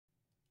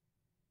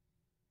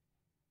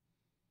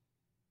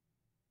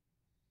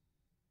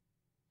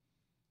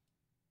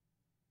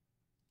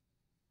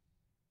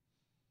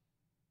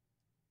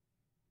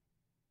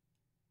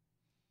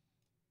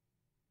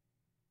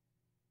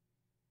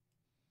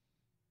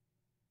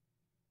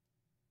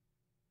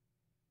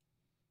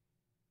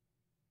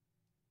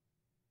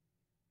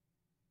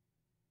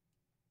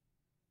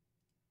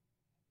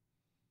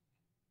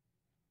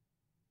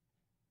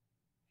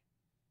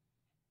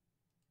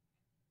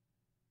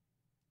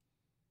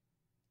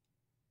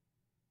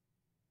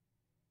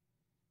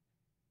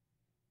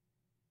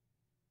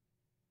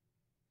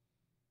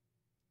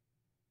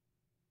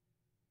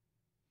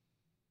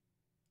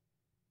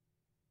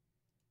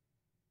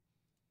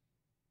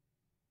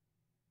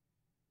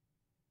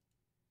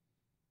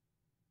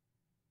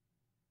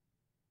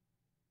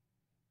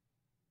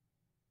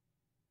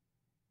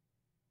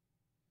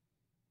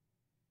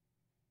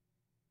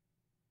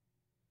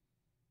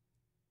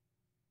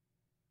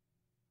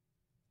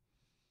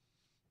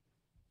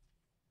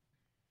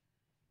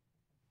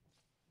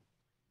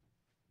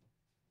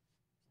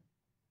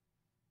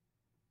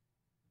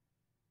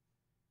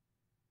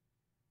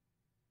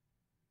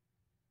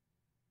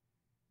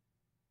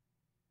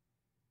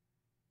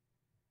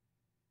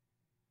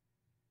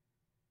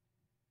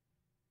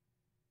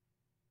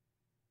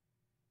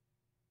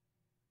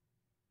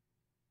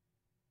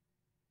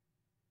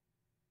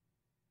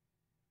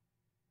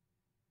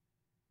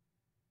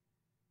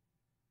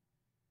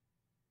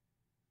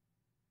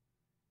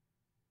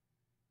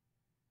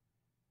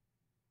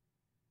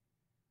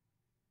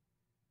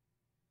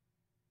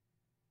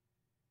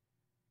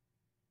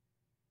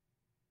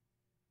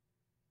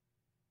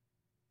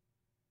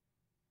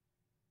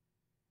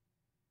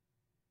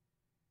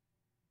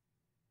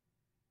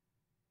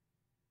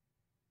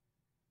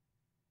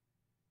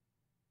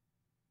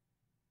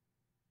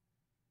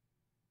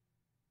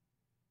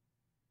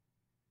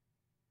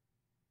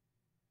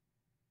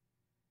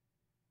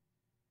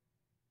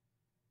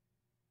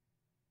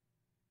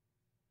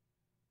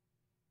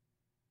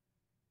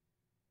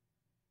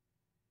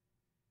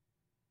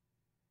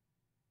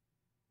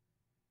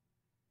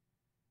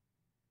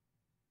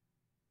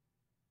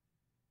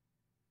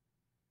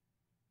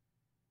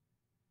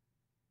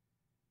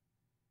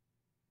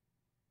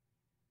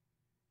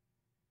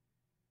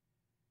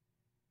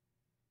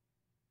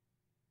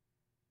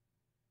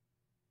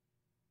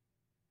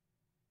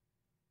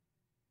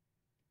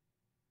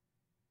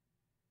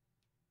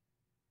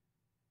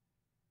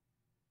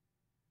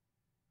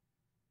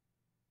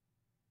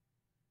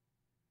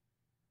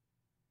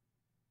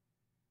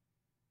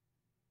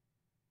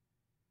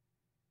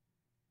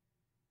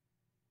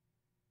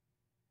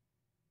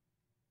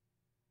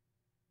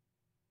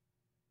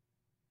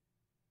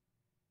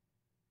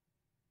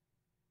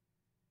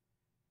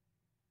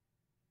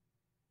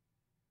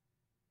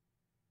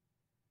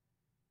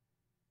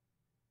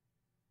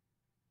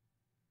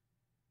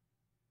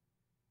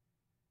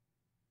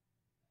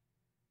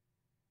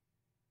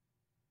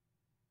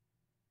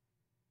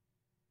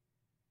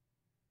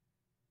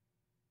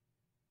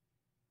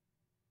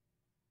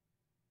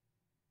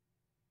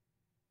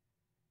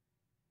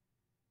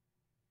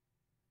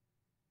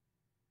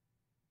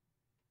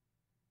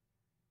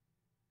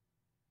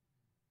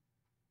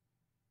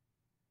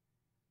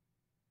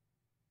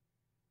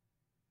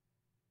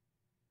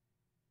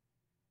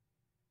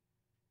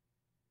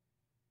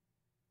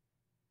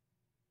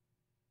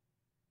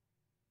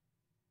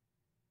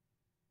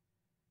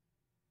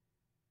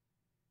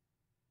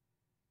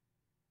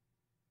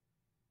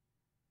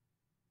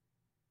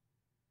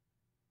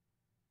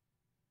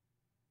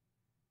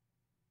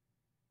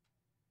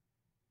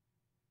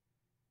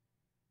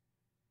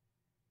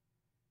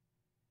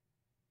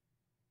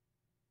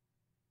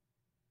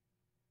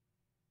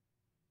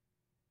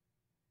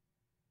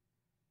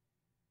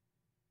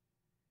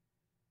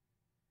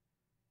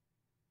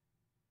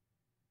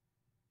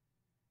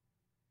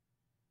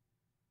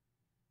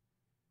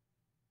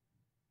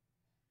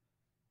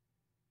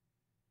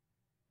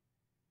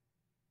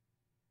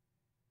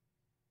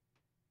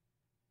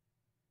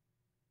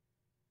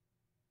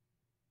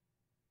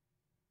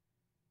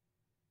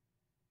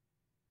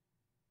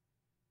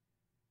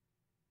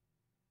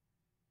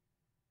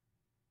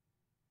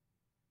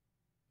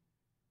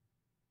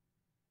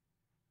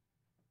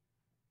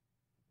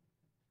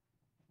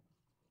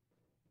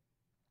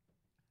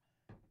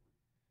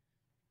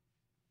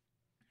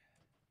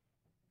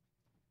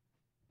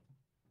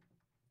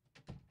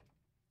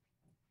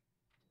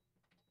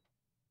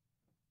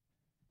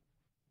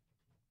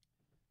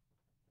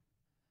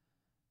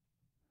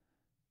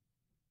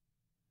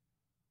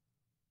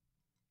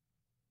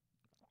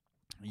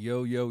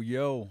Yo, yo,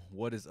 yo.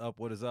 What is up?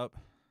 What is up?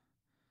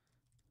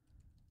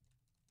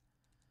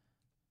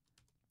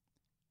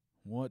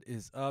 What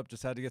is up?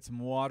 Just had to get some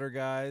water,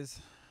 guys.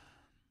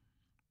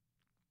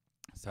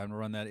 It's time to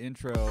run that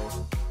intro.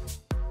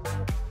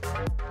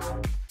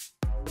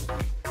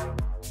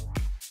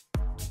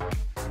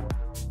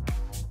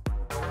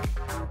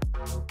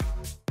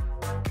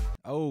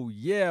 Oh,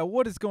 yeah.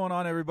 What is going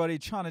on, everybody?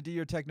 Chana D,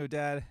 your Techno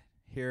Dad.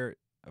 Here,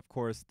 of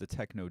course, the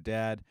Techno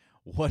Dad.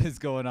 What is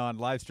going on?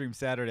 Live stream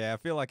Saturday. I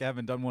feel like I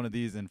haven't done one of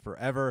these in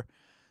forever.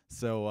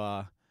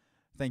 So,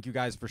 thank you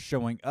guys for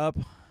showing up.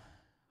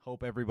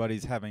 Hope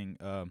everybody's having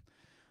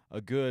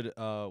a good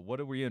what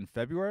are we in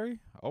February?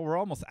 Oh, we're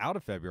almost out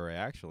of February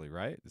actually,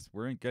 right?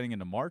 We're getting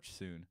into March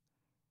soon.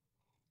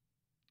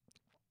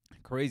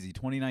 Crazy.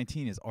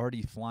 2019 is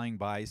already flying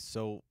by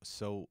so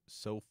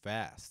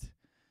fast.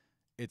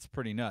 It's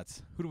pretty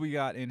nuts. Who do we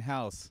got in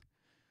house?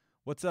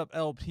 What's up,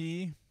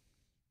 LP?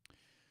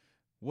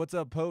 What's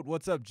up, Pote?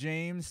 What's up,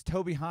 James?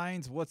 Toby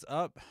Hines, what's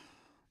up?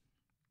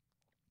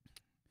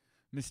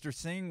 Mr.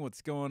 Singh,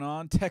 what's going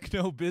on?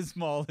 Techno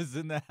Bismol is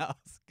in the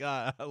house.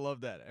 God, I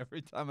love that.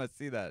 Every time I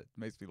see that, it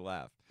makes me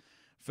laugh.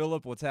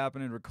 Philip, what's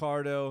happening?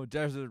 Ricardo,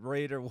 Desert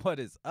Raider, what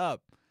is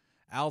up?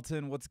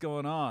 Alton, what's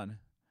going on?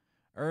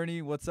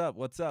 Ernie, what's up?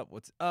 What's up?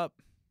 What's up?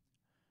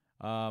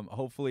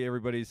 Hopefully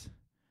everybody's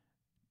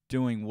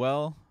doing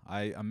well.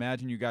 I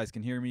imagine you guys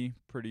can hear me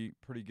pretty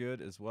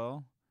good as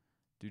well.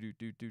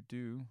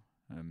 Do.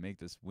 I'm gonna make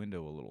this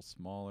window a little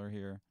smaller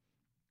here.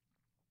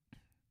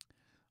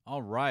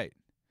 All right.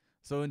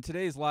 So in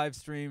today's live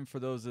stream, for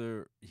those that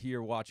are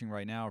here watching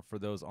right now, or for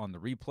those on the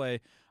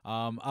replay,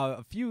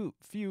 a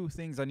few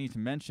things I need to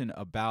mention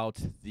about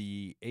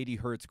the 80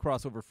 hertz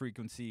crossover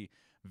frequency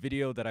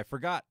video that I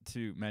forgot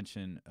to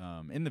mention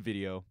in the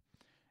video.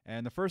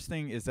 And the first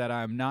thing is that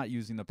I'm not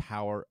using the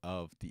power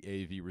of the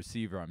AV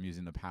receiver. I'm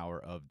using the power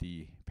of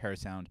the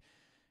Parasound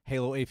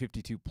Halo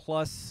A52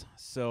 Plus.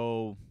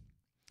 So,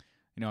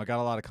 I got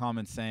a lot of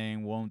comments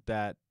saying, won't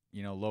that,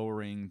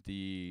 lowering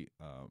the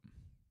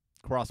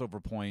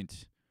crossover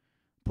point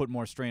put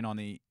more strain on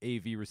the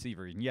AV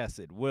receiver? And yes,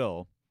 it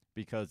will,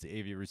 because the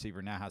AV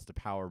receiver now has to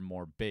power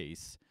more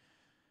bass.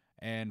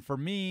 And for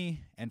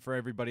me and for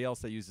everybody else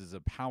that uses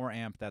a power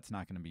amp, that's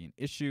not going to be an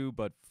issue.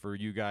 But for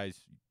you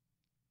guys,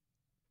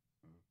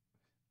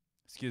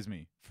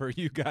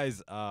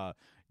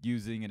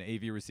 using an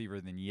AV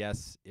receiver, then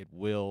yes, it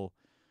will.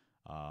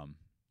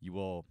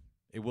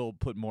 It will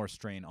put more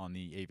strain on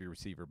the AV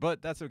receiver,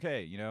 but that's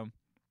okay.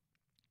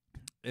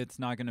 It's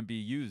not going to be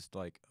used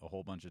like a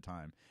whole bunch of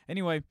time.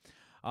 Anyway,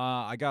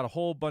 I got a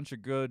whole bunch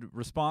of good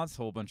response,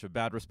 whole bunch of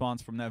bad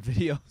response from that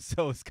video,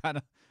 so it's kind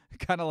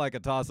of like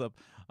a toss-up.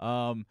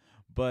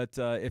 But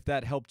if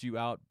that helped you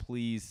out,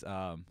 please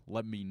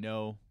let me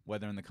know,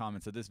 whether in the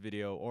comments of this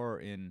video or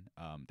in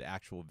the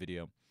actual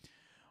video.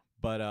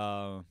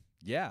 But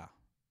yeah,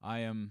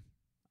 I'm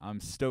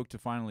stoked to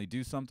finally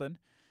do something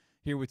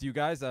here with you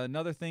guys.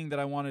 Another thing that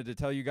I wanted to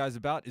tell you guys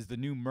about is the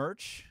new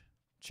merch.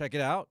 Check it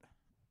out.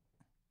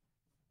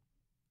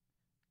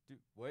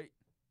 Wait,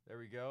 there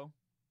we go.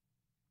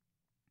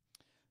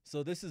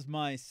 So this is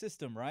my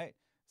system, right?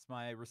 It's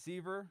my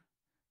receiver,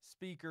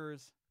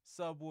 speakers,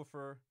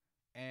 subwoofer,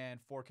 and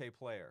 4K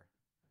player.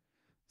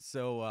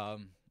 So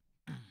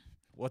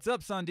what's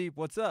up, Sandeep?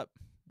 What's up?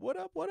 What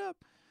up? What up?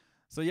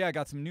 So yeah, I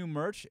got some new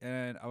merch,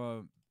 and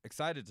I'm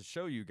excited to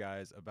show you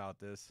guys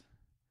about this.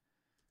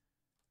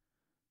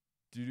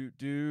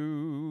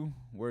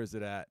 Where is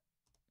it at?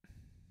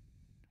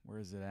 Where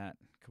is it at?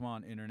 Come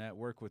on, internet,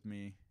 work with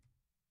me.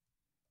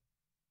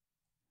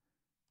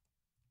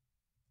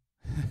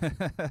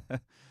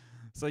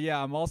 So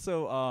yeah, I'm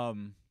also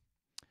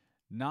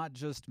not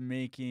just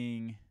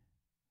making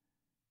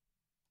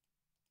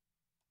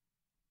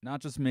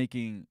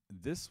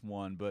this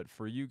one, but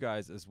for you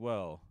guys as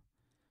well.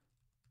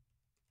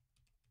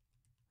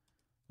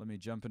 Let me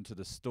jump into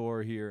the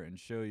store here and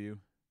show you.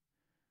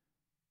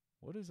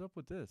 What is up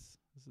with this?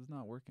 This is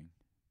not working.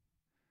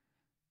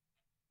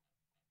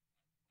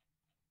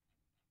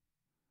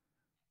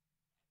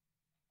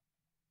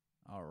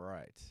 All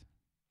right.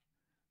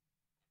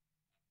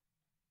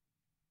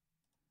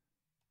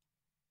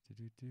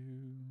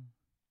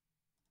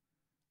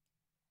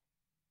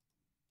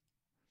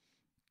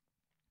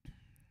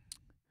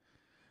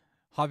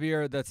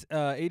 Javier, that's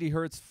 80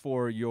 hertz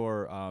for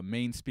your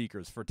main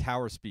speakers, for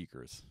tower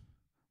speakers.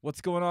 What's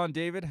going on,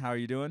 David? How are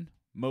you doing?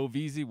 Mo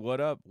Veezy, what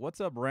up? What's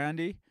up,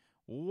 Randy?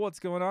 What's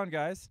going on,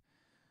 guys?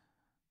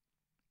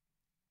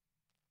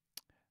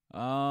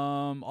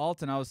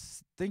 Alton, I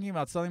was thinking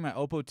about selling my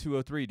Oppo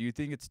 203. Do you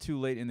think it's too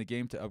late in the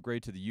game to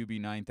upgrade to the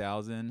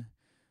UB9000?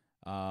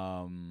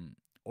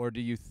 Or do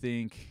you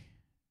think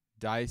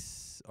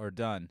dice are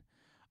done?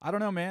 I don't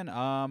know, man.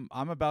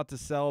 I'm about to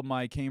sell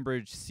my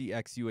Cambridge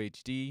CX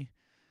UHD.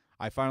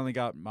 I finally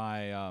got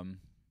my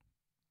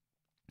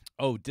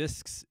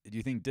discs. Do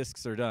you think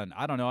discs are done?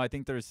 I don't know. I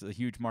think there's a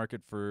huge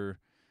market for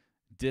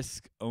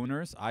disc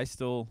owners. I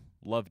still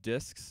love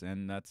discs,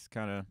 and that's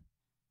kind of,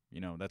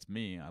 that's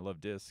me. I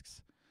love discs.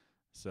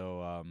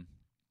 So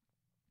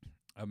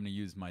I'm going to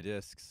use my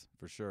discs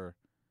for sure.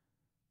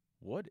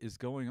 What is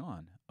going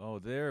on? Oh,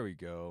 there we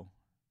go.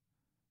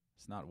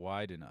 It's not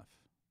wide enough.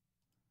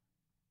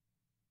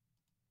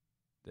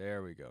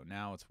 There we go.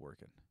 Now it's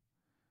working.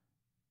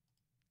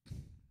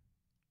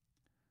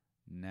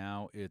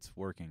 Now it's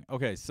working.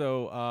 Okay,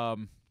 so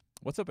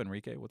what's up,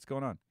 Enrique? What's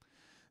going on?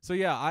 So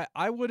yeah,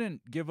 I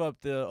wouldn't give up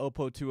the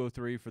Oppo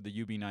 203 for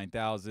the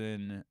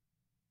UB9000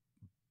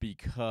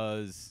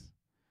 because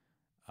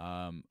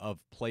of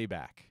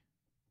playback.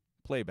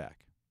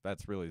 Playback.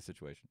 That's really the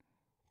situation.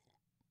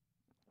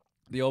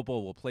 The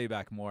Oppo will play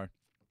back more,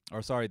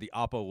 or sorry, the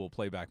Oppo will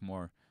play back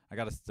more. I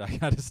gotta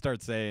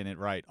start saying it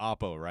right.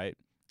 Oppo, right?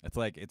 It's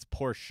like it's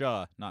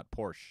Porsche, not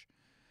Porsche.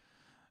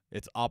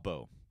 It's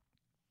Oppo.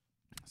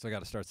 So I got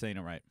to start saying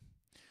it right.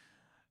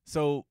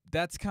 So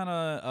that's kind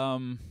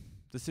of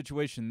the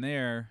situation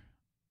there.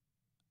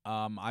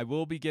 I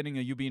will be getting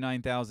a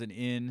UB9000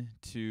 in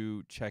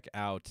to check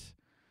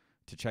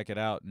it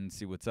out and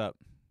see what's up.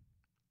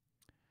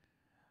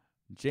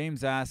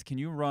 James asks, can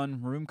you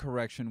run room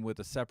correction with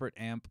a separate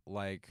amp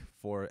like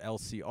for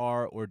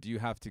LCR, or do you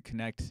have to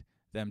connect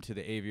them to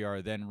the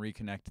AVR, then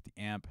reconnect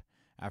the amp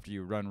after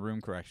you run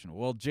room correction?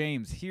 Well,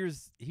 James,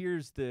 here's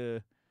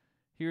the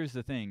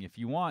thing. If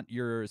you want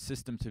your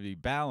system to be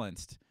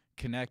balanced,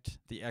 connect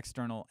the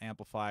external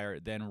amplifier,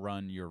 then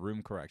run your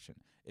room correction.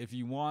 If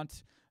you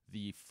want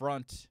the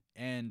front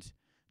end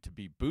to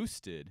be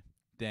boosted,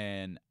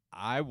 then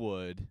I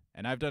would,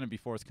 and I've done it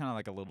before, it's kind of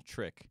like a little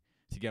trick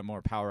to get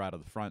more power out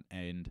of the front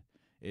end,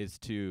 is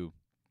to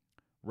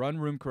run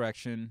room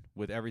correction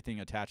with everything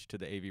attached to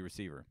the AV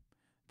receiver.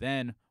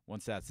 Then,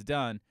 once that's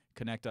done,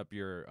 connect up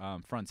your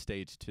front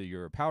stage to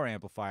your power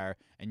amplifier,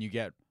 and you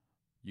get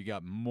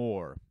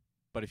more.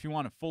 But if you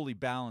want a fully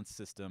balanced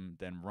system,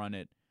 then run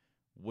it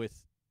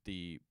with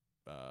the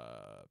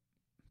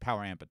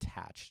power amp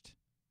attached.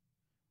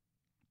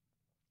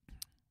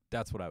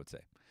 That's what I would say.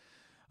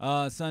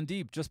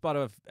 Sandeep just bought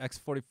a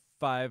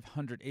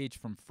X4500H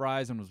from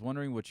Fry's and was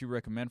wondering what you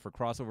recommend for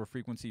crossover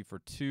frequency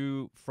for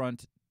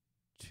front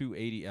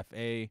 280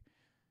 FA,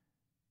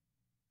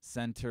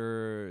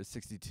 center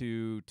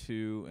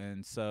 62.2,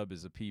 and sub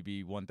is a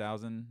PB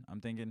 1000,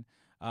 I'm thinking.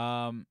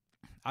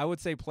 I would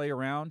say play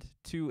around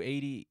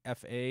 280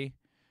 FA.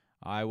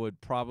 I would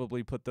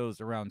probably put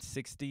those around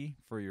 60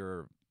 for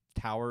your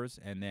towers,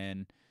 and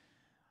then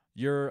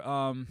your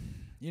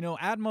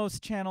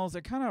Atmos channels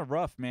are kind of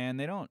rough, man.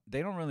 They don't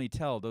really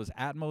tell. Those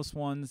Atmos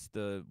ones,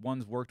 the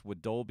ones worked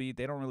with Dolby,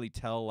 they don't really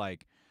tell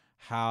like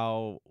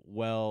how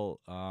well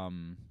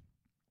I'm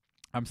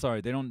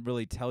sorry, they don't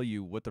really tell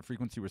you what the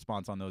frequency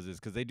response on those is,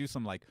 because they do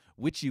some like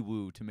witchy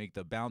woo to make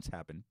the bounce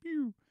happen.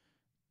 Pew,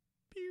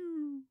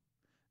 pew.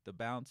 The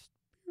bounce.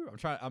 Pew.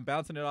 I'm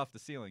bouncing it off the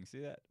ceiling. See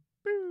that?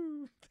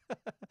 Pew.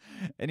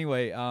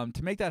 Anyway,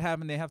 to make that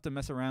happen, they have to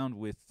mess around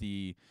with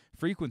the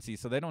frequency,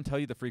 so they don't tell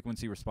you the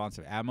frequency response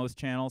of Atmos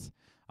channels.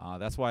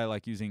 That's why I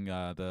like using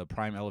the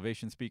Prime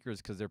Elevation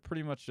speakers, because they're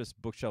pretty much just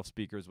bookshelf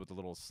speakers with a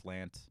little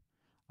slant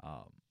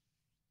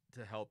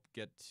to help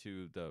get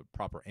to the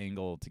proper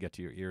angle to get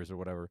to your ears or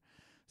whatever.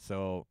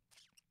 So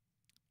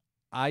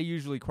I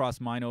usually cross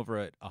mine over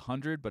at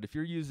 100, but if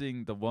you're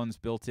using the ones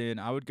built in,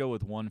 I would go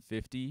with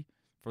 150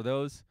 for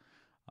those.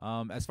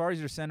 As far as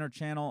your center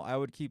channel, I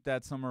would keep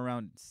that somewhere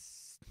around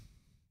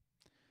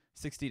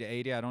 60 to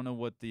 80. I don't know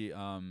what the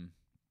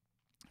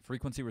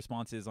frequency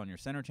response is on your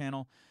center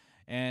channel.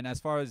 And as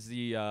far as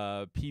the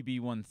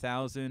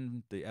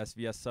PB1000, the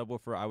SVS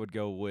subwoofer, I would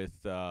go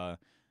with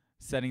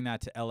setting that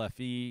to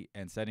LFE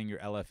and setting your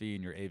LFE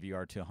and your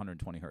AVR to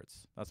 120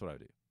 hertz. That's what I would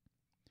do.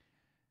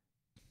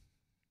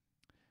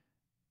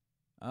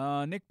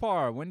 Nick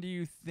Parr, when do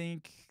you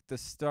think to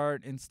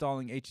start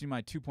installing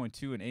HDMI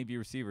 2.2 and AV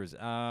receivers?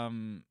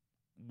 When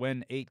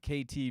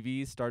 8K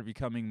TVs start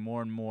becoming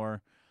more and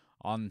more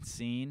on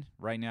scene.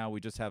 Right now,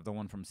 we just have the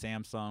one from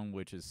Samsung,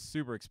 which is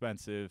super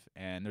expensive,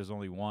 and there's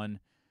only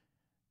one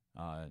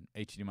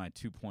HDMI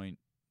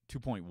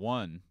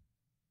 2.1.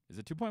 Is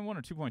it 2.1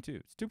 or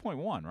 2.2? It's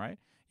 2.1, right?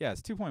 Yeah,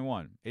 it's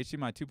 2.1.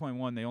 HDMI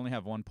 2.1, they only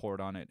have one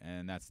port on it,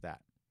 and that's that.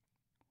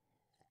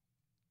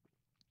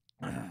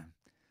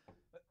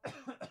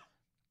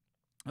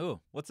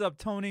 Oh, what's up,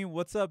 Tony?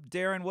 What's up,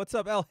 Darren? What's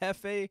up, El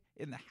Jefe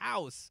in the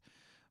house?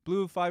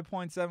 Blue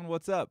 5.7,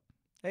 what's up?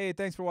 Hey,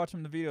 thanks for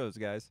watching the videos,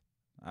 guys.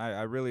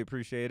 I really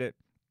appreciate it.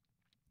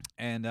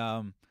 And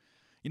so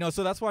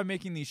that's why I'm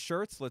making these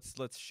shirts.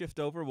 Let's shift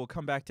over. We'll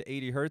come back to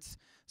 80 hertz.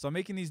 So I'm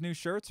making these new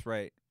shirts,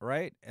 right?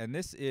 And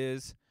this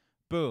is,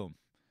 boom.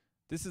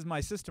 This is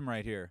my system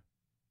right here.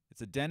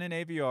 It's a Denon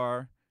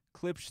AVR,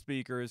 Klipsch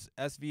speakers,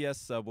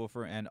 SVS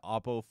subwoofer, and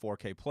Oppo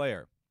 4K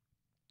player.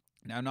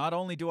 Now, not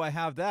only do I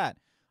have that,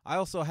 I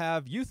also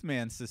have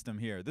Youthman system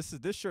here. This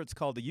shirt's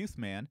called the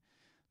Youthman.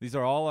 These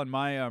are all on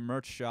my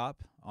merch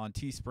shop on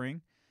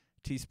Teespring.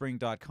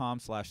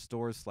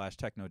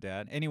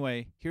 teespring.com/stores/technodad.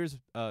 Anyway, here's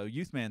a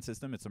Youthman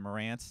system. It's a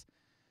Marantz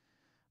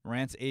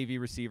AV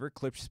receiver,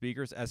 Klipsch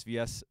speakers,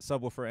 SVS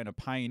subwoofer, and a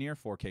Pioneer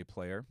 4K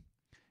player.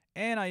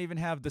 And I even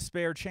have the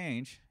Spare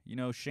Change. You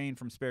know Shane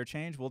from Spare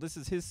Change? Well, this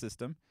is his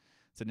system.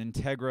 It's an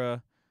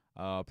Integra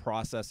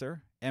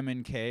processor,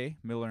 MNK,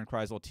 Miller and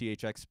Kreisel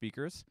THX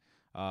speakers,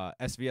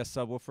 SVS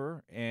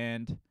subwoofer,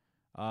 and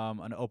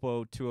an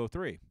Oppo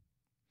 203.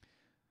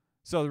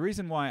 So the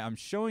reason why I'm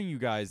showing you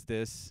guys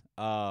this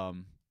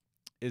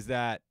is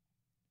that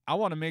I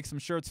want to make some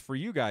shirts for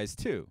you guys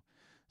too.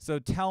 So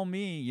tell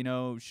me,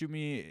 shoot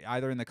me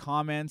either in the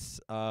comments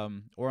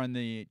or in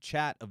the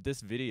chat of this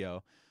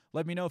video.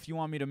 Let me know if you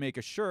want me to make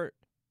a shirt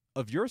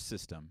of your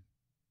system,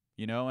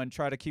 and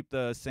try to keep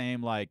the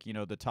same, like,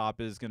 the top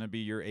is going to be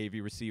your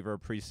AV receiver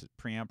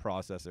preamp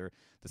processor.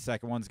 The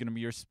second one's going to be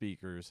your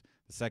speakers.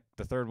 The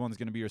third one's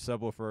going to be your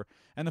subwoofer.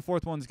 And the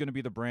fourth one's going to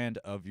be the brand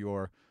of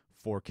your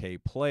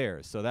 4K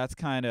player. So that's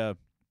kind of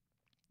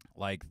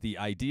like the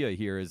idea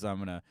here is I'm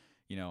going to,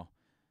 you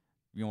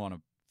want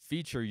to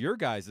feature your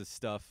guys'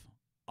 stuff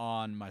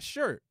on my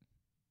shirt.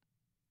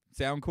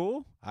 Sound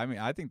cool? I mean,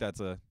 I think that's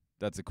a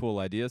cool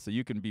idea. So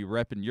you can be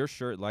repping your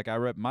shirt like I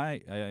rep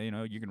my,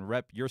 you can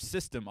rep your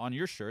system on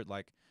your shirt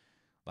like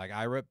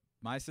I rep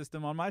my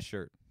system on my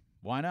shirt.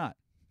 Why not?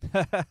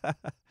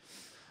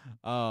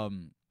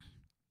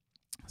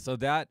 So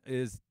that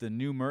is the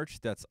new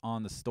merch that's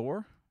on the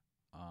store.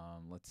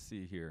 Let's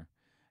see here.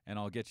 And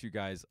I'll get you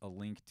guys a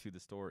link to the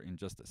store in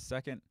just a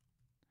second.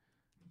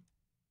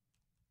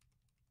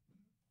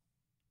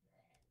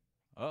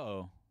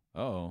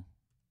 Uh-oh.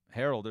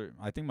 Harold,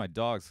 I think my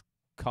dog's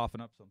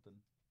coughing up something.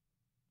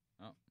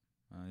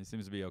 He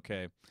seems to be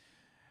okay.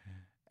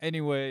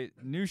 Anyway,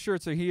 new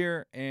shirts are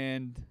here,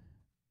 and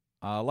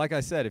like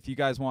I said, if you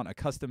guys want a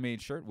custom-made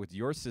shirt with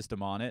your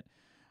system on it,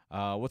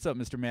 what's up,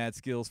 Mr. Mad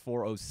Skills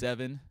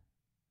 407?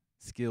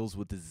 Skills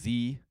with the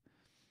Z.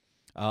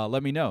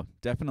 Let me know.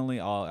 Definitely,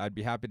 I'd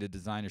be happy to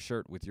design a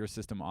shirt with your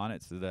system on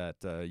it so that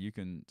you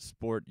can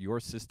sport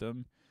your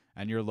system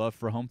and your love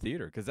for home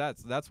theater, because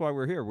that's why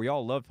we're here. We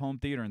all love home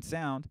theater and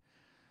sound.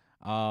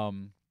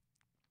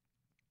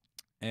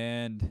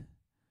 And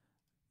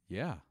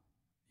yeah.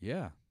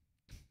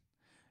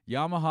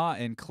 Yamaha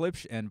and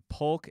Klipsch and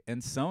Polk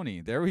and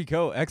Sony. There we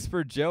go.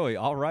 Expert Joey.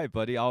 All right,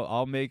 buddy.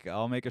 I'll make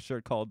a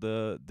shirt called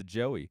the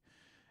Joey,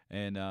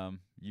 and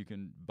you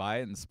can buy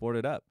it and sport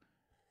it up.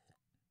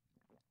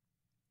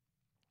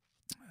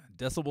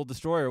 Decibel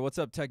Destroyer. What's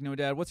up, Techno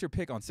Dad? What's your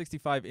pick on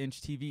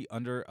 65-inch TV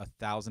under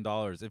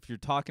 $1,000? If you're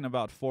talking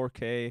about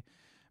 4K,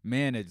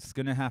 man, it's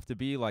gonna have to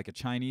be like a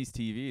Chinese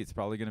TV. It's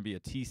probably gonna be a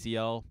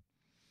TCL.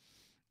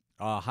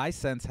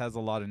 Hisense has a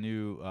lot of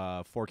new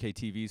 4K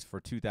TVs for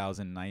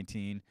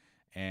 2019,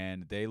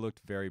 and they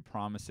looked very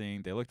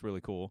promising. They looked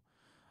really cool.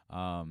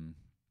 Yeah,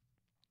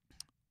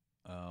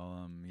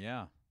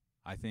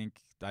 I think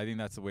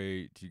that's the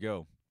way to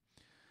go.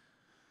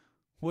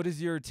 What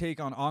is your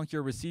take on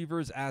Onkyo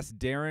receivers? Asked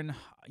Darren.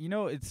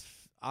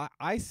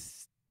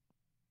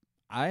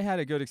 I had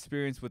a good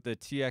experience with the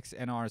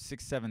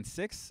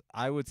TX-NR676.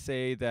 I would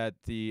say that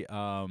the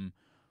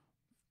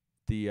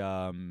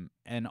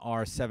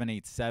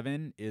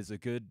NR787 is a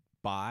good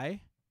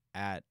buy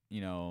at,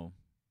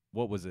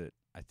 what was it?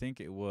 I think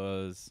it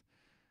was,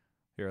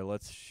 here,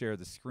 let's share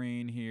the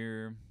screen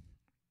here.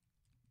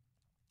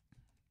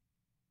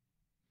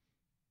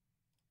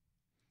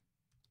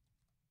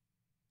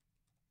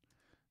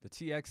 The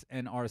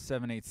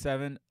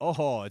TX-NR787,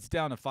 it's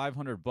down to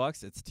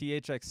 $500. It's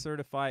THX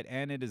certified,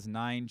 and it is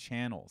 9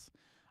 channels.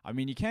 I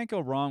mean, you can't go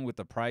wrong with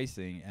the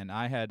pricing, and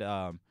I had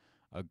a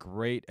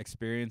great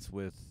experience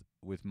with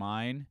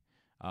mine,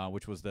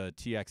 which was the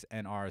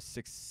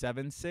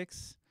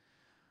TX-NR676.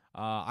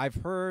 I've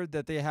heard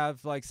that they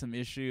have like some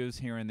issues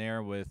here and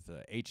there with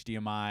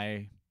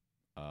HDMI,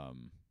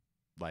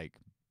 like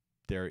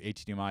their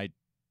HDMI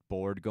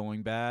board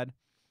going bad.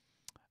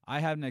 I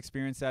haven't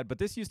experienced that, but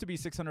this used to be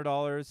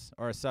 $600,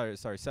 or sorry,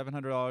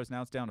 $700.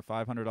 Now it's down to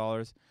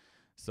 $500.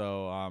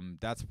 So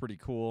that's pretty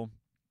cool,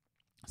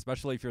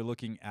 especially if you're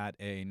looking at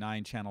a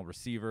 9-channel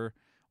receiver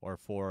or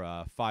for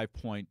a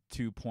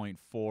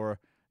 5.2.4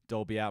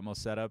 Dolby Atmos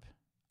setup.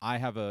 I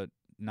have a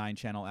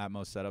 9-channel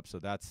Atmos setup, so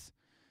that's,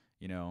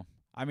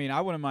 I mean, I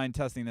wouldn't mind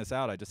testing this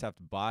out. I just have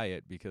to buy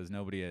it because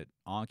nobody at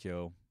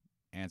Onkyo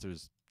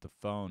answers the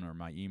phone or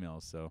my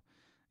emails. So,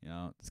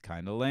 it's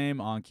kind of lame,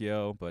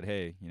 Onkyo, but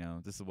hey,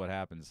 this is what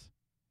happens.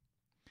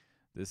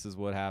 This is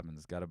what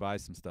happens. Got to buy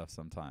some stuff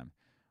sometime.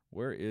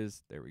 There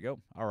we go.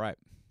 All right.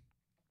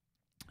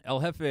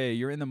 El Jefe,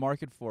 you're in the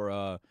market for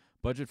a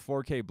budget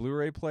 4K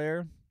Blu-ray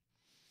player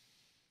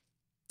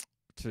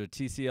to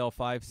TCL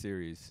 5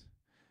 series.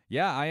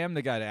 Yeah, I am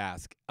the guy to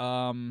ask.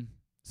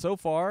 So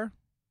far,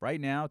 right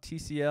now,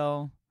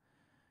 TCL,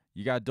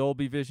 you got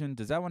Dolby Vision.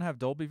 Does that one have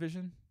Dolby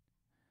Vision?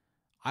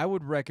 I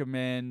would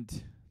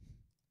recommend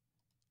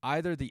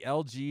either the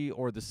LG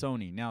or the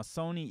Sony. Now,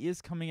 Sony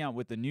is coming out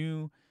with a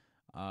new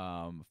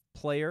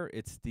player.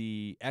 It's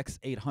the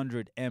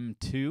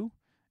X800M2.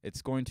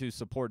 It's going to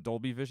support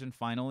Dolby Vision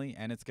finally,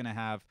 and it's going to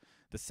have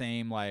the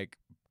same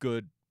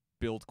good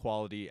build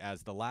quality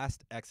as the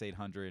last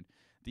X800.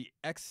 The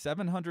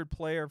X700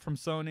 player from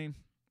Sony,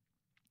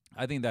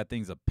 I think that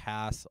thing's a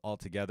pass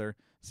altogether.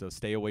 So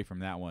stay away from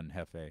that one,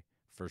 Hefe,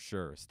 for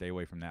sure. Stay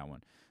away from that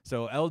one.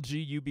 So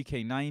LG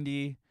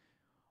UBK90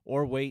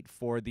 or wait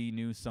for the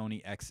new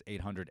Sony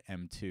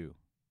X800M2.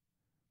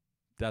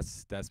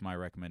 That's my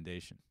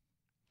recommendation.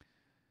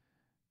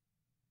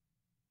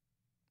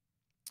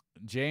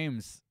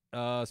 James,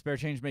 spare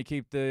change may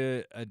keep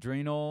the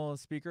adrenal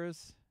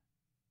speakers.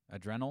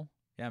 Adrenal?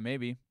 Yeah,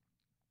 maybe.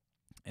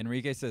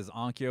 Enrique says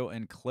Onkyo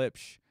and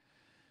Klipsch.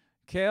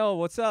 Kale,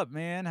 what's up,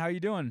 man? How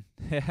you doing?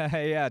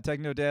 Yeah,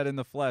 Techno Dad in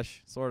the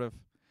flesh, sort of.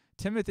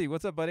 Timothy,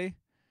 what's up, buddy?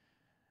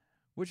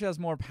 Which has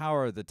more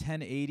power, the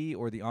 1080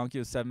 or the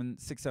Onkyo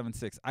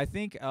 676? I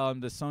think the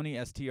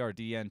Sony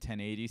STR-DN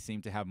 1080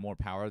 seemed to have more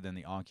power than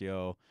the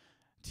Onkyo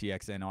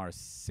TXNR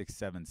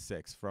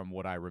 676 from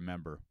what I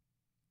remember.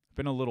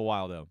 Been a little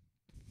while, though.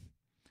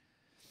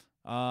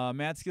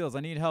 Mad Skills, I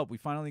need help. We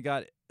finally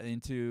got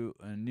into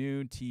a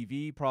new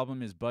TV.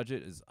 Problem is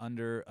budget is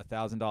under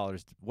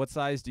 $1,000. What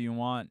size do you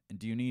want?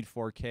 Do you need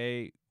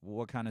 4K?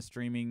 What kind of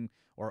streaming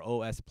or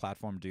OS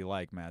platform do you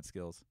like, Mad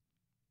Skills?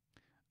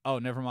 Oh,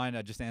 never mind.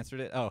 I just answered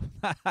it. Oh,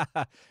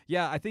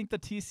 yeah. I think the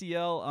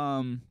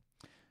TCL's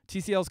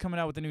coming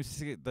out with the new.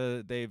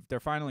 They're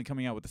finally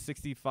coming out with the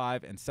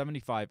 65 and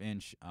 75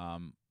 inch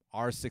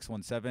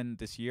R617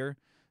 this year.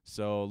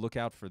 So look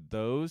out for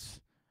those.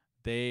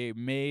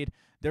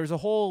 There's a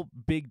whole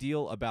big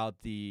deal about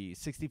the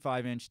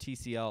 65-inch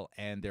TCL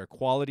and their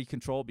quality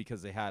control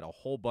because they had a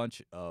whole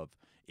bunch of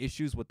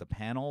issues with the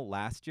panel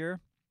last year.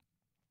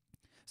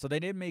 So they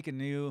did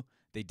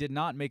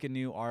not make a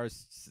new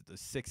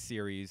R6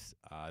 series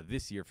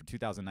this year for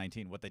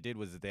 2019. What they did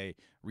was they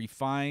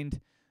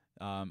refined.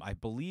 I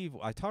believe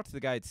I talked to the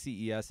guy at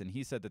CES, and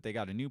he said that they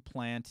got a new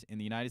plant in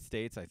the United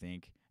States, I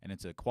think, and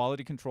it's a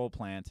quality control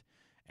plant.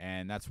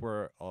 And that's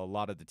where a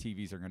lot of the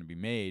TVs are going to be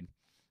made.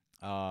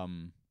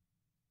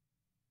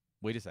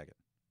 Wait a second.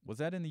 Was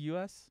that in the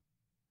U.S.?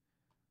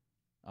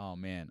 Oh,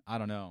 man. I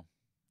don't know.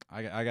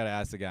 I got to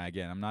ask the guy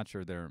again. I'm not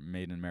sure they're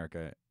made in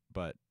America.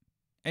 But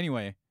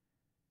anyway,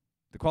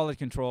 the quality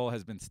control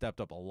has been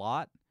stepped up a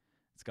lot.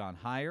 It's gone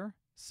higher.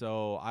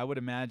 So I would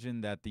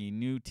imagine that the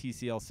new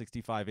TCL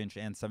 65-inch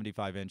and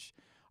 75-inch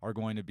are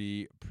going to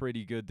be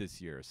pretty good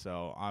this year.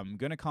 So I'm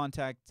going to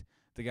contact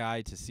the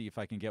guy to see if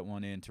I can get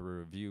one in to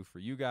review for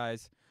you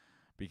guys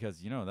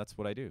because, that's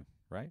what I do,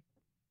 right?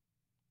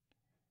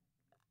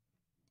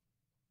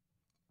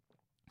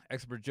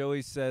 Expert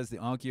Joey says the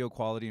Onkyo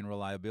quality and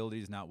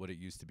reliability is not what it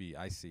used to be.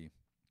 I see.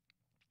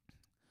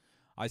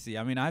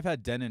 I mean, I've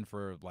had Denon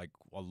for like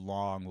a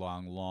long,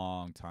 long,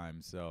 long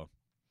time. So,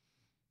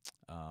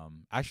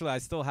 actually, I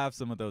still have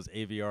some of those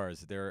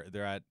AVRs.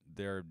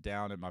 They're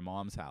down at my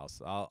mom's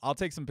house. I'll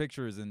take some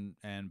pictures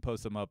and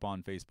post them up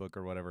on Facebook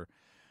or whatever.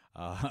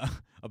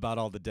 About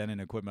all the Denon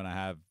equipment I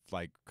have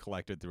like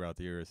collected throughout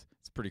the years.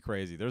 It's pretty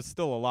crazy. There's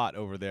still a lot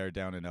over there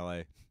down in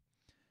LA.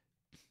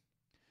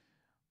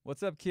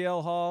 What's up,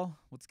 KL Hall?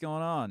 What's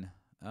going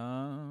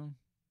on?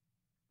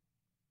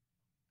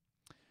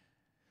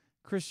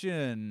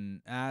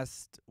 Christian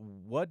asked,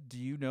 what do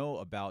you know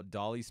about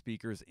Dolly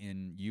speakers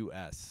in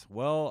US?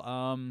 Well,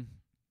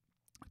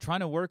 trying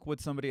to work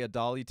with somebody at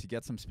Dolly to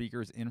get some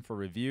speakers in for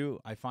review.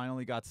 I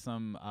finally got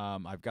some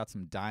I've got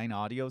some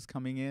Dynaudios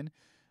coming in.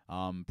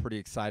 Pretty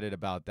excited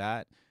about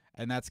that.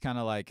 And that's kind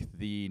of like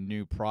the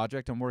new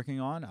project I'm working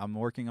on. I'm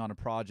working on a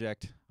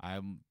project.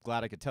 I'm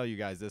glad I could tell you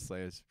guys this.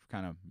 Let's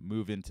kind of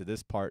move into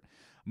this part.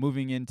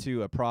 Moving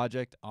into a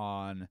project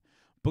on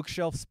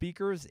bookshelf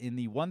speakers in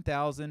the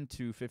 $1,000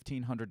 to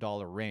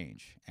 $1,500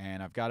 range.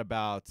 And I've got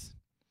about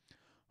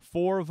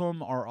 4 of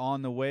them are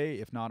on the way,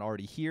 if not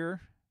already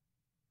here.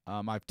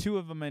 I have 2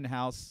 of them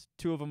in-house.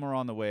 2 of them are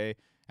on the way.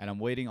 And I'm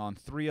waiting on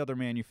 3 other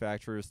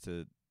manufacturers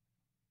to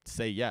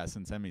say yes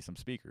and send me some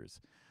speakers.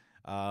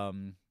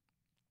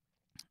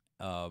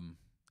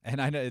 And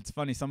I know it's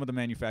funny, some of the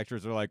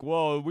manufacturers are like,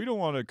 well, we don't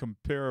want to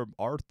compare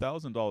our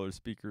 $1,000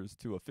 speakers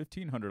to a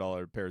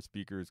 $1,500 pair of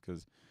speakers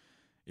because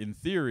in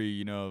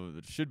theory,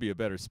 it should be a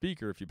better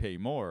speaker if you pay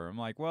more. I'm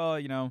like, well,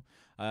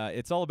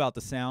 it's all about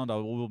the sound. I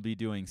will be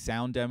doing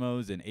sound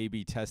demos and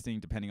A/B testing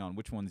depending on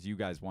which ones you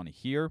guys want to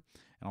hear.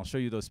 And I'll show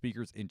you those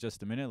speakers in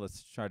just a minute.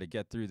 Let's try to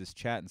get through this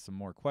chat and some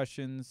more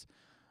questions.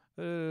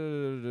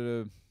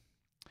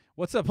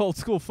 What's up, Old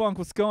School Funk?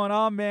 What's going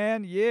on,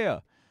 man? Yeah.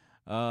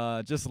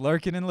 Just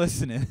lurking and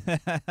listening.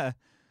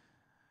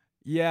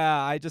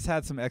 Yeah, I just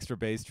had some extra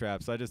bass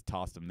traps. So I just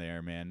tossed them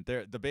there, man.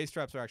 The bass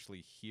traps are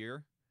actually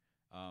here,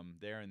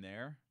 there and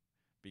there,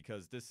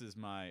 because this is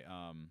my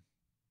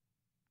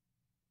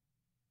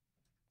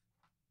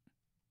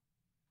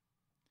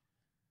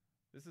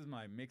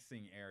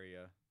mixing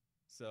area.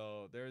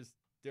 So there's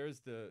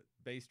the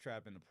bass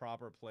trap in the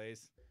proper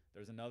place.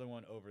 There's another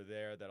one over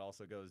there that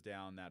also goes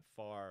down that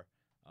far.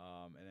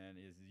 And then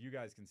as you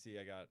guys can see,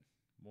 I got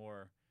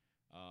more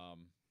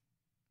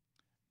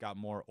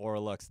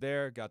Auralux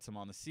there, got some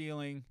on the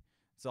ceiling.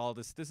 It's all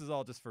this is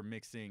all just for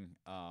mixing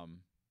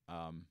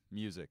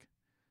music.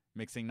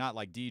 Mixing, not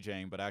like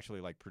DJing, but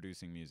actually like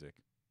producing music.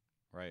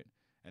 Right?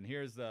 And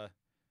these are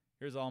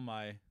all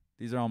my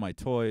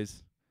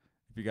toys.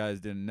 If you guys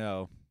didn't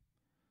know.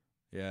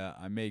 Yeah,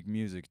 I make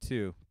music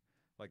too.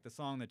 Like the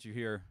song that you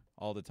hear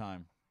all the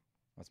time.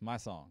 That's my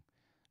song.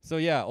 So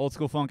yeah, old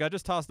school funk. I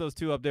just tossed those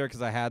two up there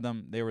because I had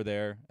them. They were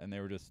there and they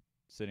were just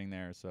sitting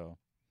there. So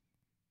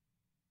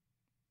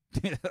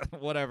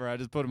whatever. I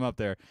just put them up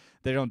there.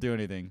 They don't do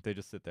anything. They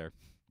just sit there.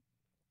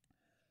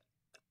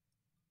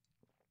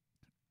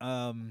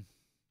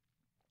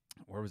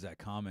 Where was that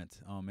comment?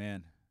 Oh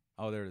man.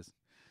 Oh, there it is.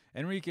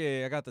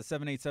 Enrique, I got the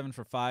 787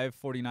 for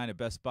 $549 at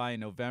Best Buy in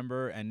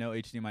November and no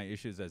HDMI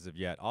issues as of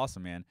yet.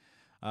 Awesome, man.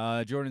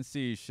 Jordan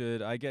C,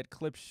 should I get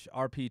Klipsch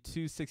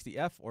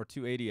RP260F or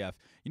 280F?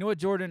 You know what,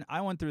 Jordan?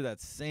 I went through that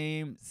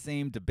same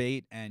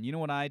debate, and you know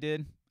what I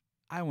did?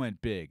 I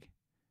went big.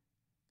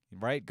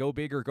 Right? Go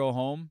big or go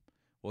home.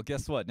 Well,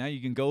 guess what? Now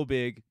you can go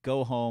big,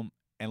 go home,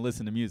 and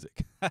listen to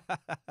music.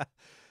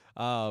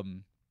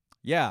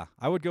 Yeah,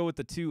 I would go with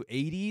the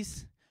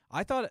 280s.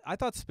 I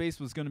thought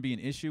space was going to be an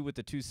issue with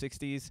the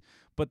 260s,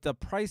 but the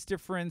price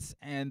difference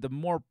and the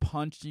more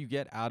punch you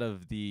get out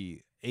of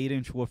the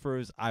 8-inch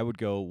woofers, I would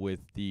go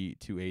with the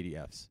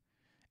 280Fs.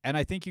 And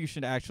I think you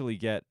should actually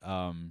get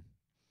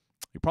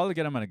you probably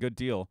get them at a good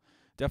deal.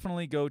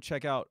 Definitely go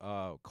check out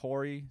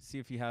Corey, see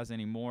if he has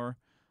any more.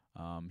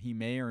 He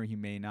may or he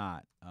may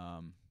not.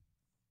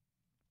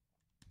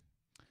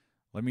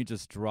 Let me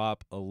just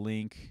drop a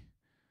link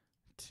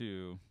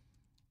to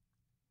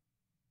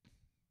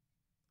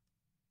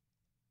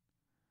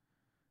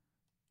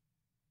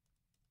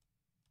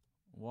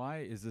why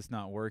is this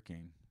not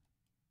working?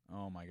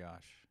 Oh my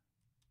gosh.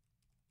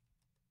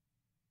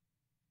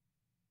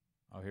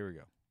 Oh, here we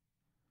go.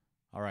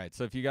 All right,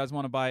 so if you guys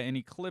want to buy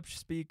any Klipsch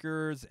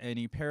speakers,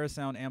 any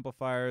Parasound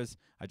amplifiers,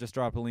 I just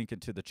dropped a link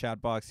into the chat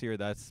box here.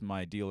 That's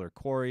my dealer,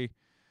 Corey.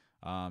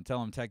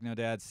 Tell him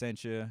Technodad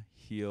sent you.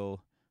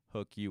 He'll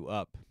hook you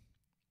up.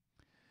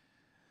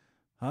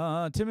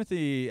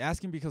 Timothy,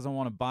 asking because I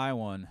want to buy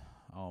one.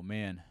 Oh,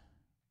 man.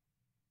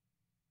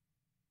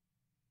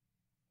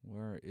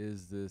 Where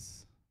is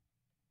this?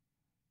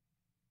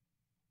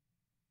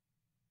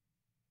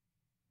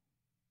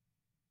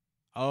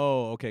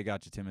 Oh, okay,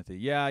 gotcha, Timothy.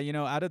 Yeah, you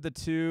know, out of the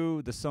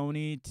two, the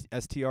Sony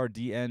STR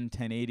DN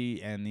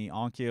 1080 and the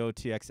Onkyo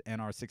TX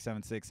NR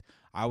 676,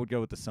 I would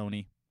go with the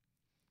Sony.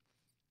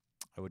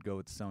 I would go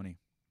with the Sony.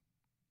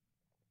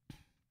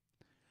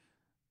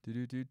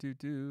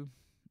 Do.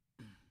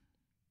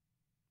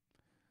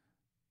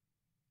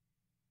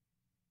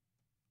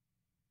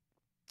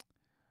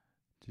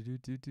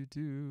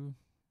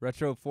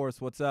 Retro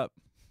Force, what's up?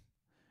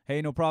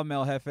 Hey, no problem,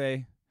 El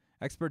Jefe.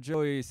 Expert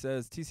Joey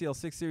says TCL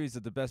 6 Series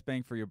is the best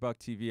bang for your buck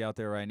TV out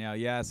there right now.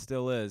 Yeah, it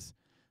still is.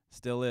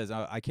 Still is.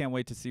 I can't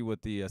wait to see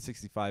what the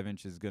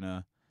 65-inch is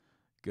gonna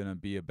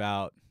be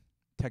about.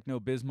 Techno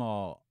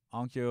Bismol,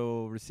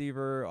 Onkyo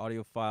receiver,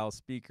 audiophile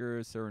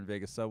speakers, Cerwin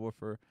Vega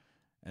subwoofer,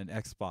 and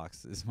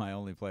Xbox is my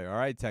only player. All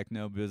right,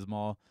 Techno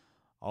Bismol.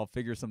 I'll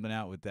figure something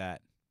out with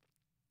that.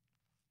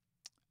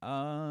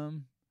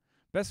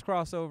 Best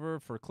crossover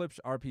for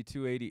Klipsch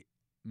RP280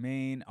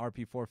 main,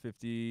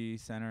 RP450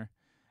 center.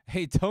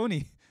 Hey,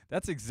 Tony,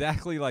 that's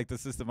exactly like the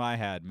system I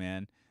had,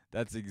 man.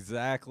 That's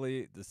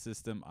exactly the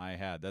system I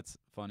had. That's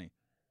funny.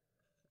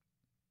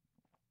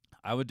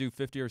 I would do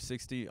 50 or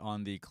 60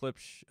 on the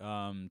Klipsch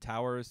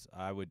towers.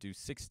 I would do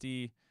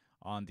 60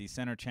 on the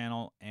center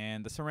channel,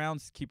 and the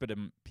surrounds keep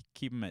them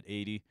at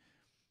 80.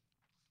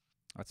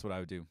 That's what I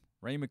would do.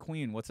 Ray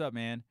McQueen, what's up,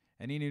 man?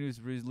 Any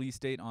news release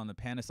date on the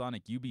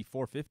Panasonic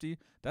UB450?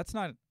 That's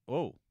not.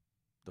 Oh,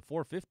 the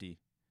 450.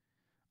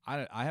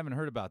 I haven't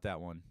heard about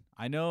that one.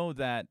 I know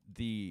that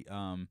the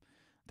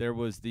there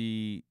was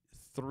the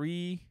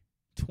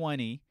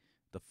 320,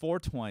 the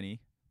 420,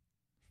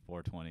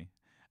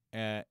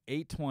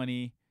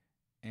 820,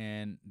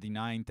 and the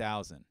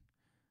 9000.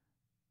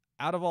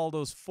 Out of all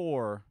those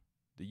four,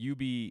 the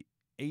UB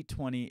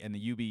 820 and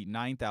the UB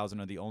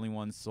 9000 are the only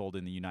ones sold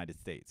in the United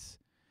States.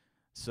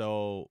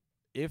 So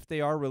if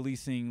they are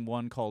releasing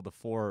one called the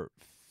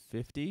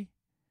 450,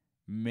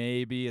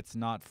 maybe it's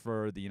not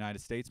for the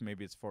United States.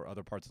 Maybe it's for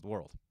other parts of the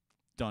world.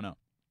 Don't know.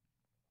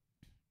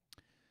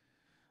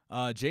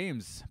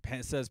 James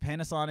says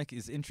Panasonic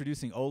is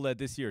introducing OLED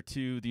this year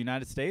to the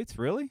United States.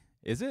 Really?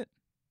 Is it?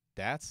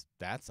 That's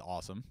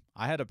awesome.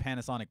 I had a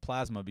Panasonic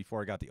Plasma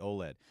before I got the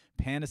OLED.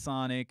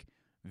 Panasonic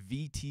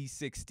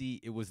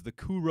VT60. It was the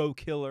Kuro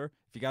killer.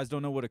 If you guys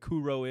don't know what a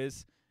Kuro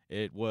is,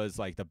 it was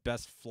like the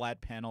best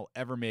flat panel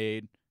ever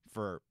made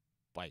for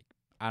like,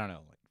 I don't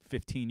know, like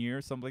 15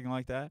 years, something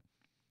like that.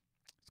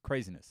 It's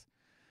craziness.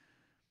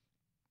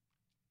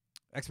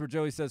 Expert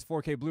Joey says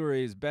 4K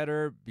Blu-ray is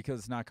better because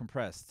it's not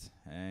compressed.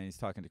 And he's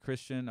talking to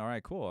Christian. All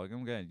right, cool.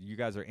 You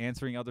guys are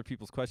answering other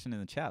people's questions in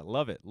the chat.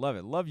 Love it. Love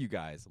it. Love you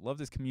guys. Love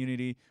this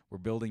community we're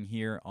building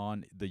here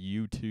on the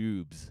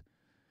YouTubes.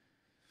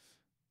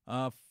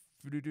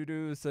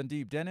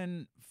 Sandeep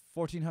Denon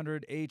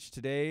 1400H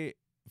today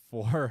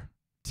for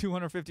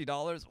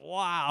 $250.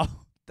 Wow.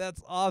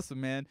 That's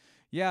awesome, man.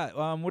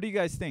 Yeah, what do you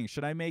guys think?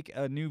 Should I make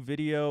a new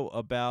video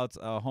about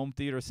home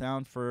theater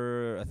sound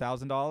for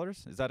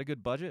 $1,000? Is that a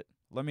good budget?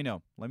 Let me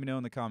know. Let me know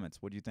in the comments.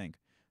 What do you think?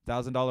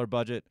 $1,000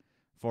 budget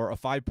for a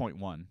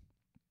 5.1.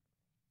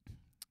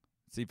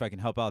 See if I can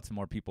help out some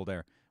more people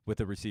there with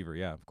the receiver.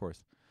 Yeah, of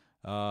course.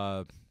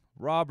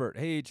 Robert,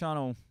 hey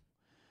Chano,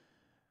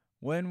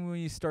 when will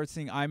you start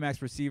seeing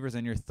IMAX receivers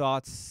and your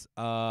thoughts,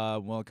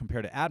 well,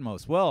 compared to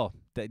Atmos? Well,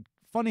 the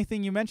funny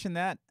thing you mentioned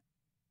that.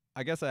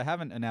 I guess I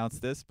haven't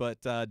announced this,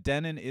 but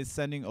Denon is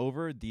sending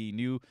over the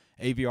new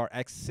AVR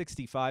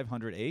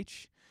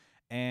X6500H,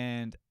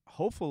 and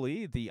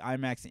hopefully the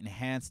IMAX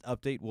Enhanced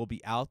update will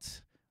be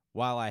out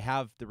while I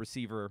have the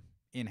receiver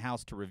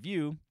in-house to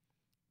review.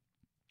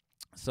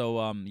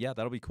 So, yeah,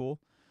 that'll be cool.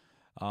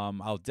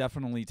 I'll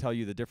definitely tell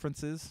you the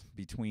differences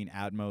between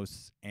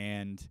Atmos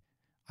and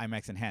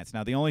IMAX Enhanced.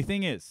 Now, the only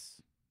thing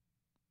is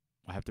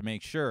I have to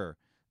make sure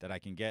that I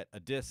can get a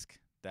disc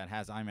that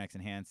has IMAX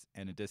Enhanced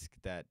and a disc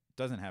that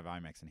doesn't have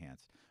IMAX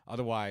Enhanced.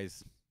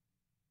 Otherwise,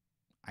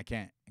 I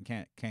can't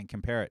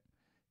compare it.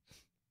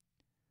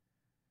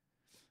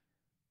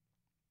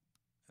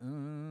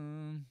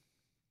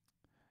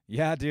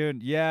 Yeah,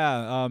 dude.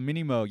 Yeah,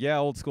 Mini Moog. Yeah,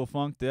 old school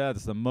funk. Yeah,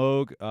 this is the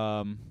Moog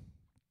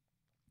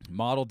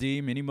Model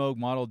D, Mini Moog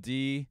Model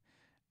D,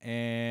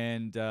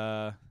 and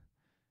the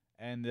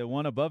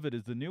one above it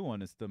is the new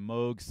one. It's the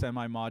Moog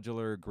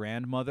Semi-Modular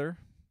Grandmother.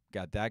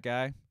 Got that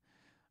guy.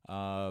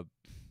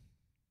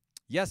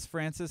 Yes,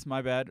 Francis,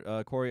 my bad.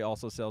 Corey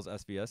also sells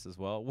SVS as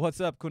well. What's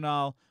up,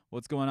 Kunal?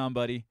 What's going on,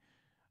 buddy?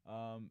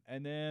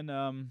 And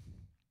then,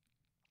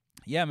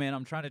 yeah, man,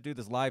 I'm trying to do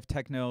this live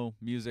techno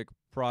music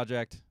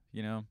project,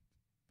 you know.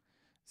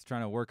 Just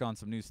trying to work on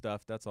some new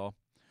stuff, that's all.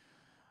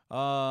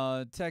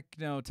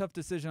 Techno, tough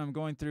decision. I'm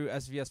going through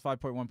SVS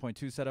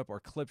 5.1.2 setup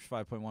or Klipsch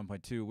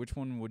 5.1.2. Which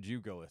one would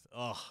you go with?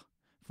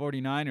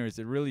 49ers.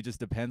 It really just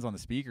depends on the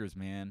speakers,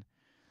 man.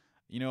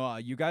 You know,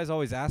 you guys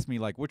always ask me,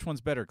 like, which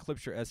one's better,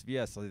 Klipsch or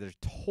SVS? Like, they're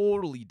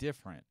totally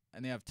different,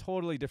 and they have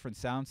totally different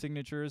sound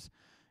signatures.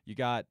 You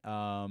got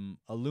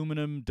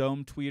aluminum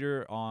dome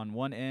tweeter on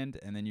one end,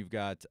 and then you've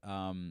got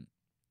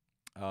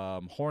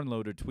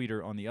horn-loaded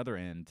tweeter on the other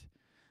end.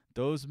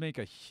 Those make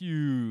a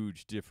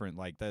huge difference.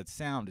 Like, that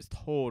sound is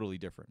totally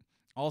different.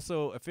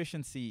 Also,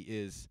 efficiency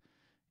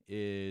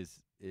is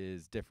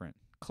different.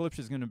 Klipsch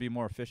is going to be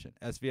more efficient.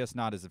 SVS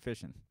not as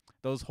efficient.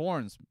 Those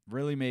horns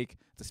really make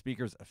the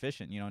speakers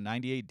efficient. You know,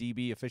 98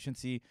 dB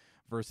efficiency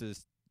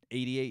versus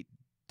 88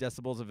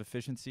 decibels of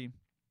efficiency.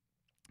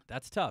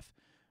 That's tough.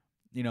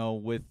 You know,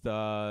 with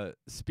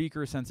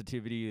speaker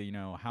sensitivity, you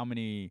know, how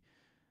many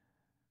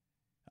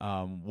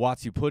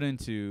watts you put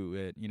into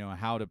it, you know,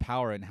 how to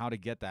power it and how to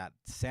get that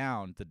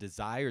sound, the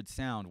desired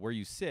sound where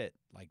you sit.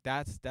 Like,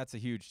 that's a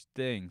huge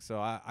thing. So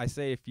I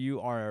say if you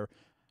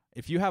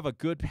have a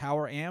good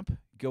power amp,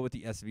 go with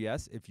the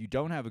SVS. If you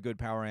don't have a good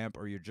power amp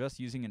or you're just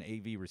using an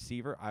AV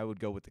receiver, I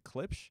would go with the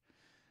Klipsch.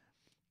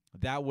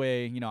 That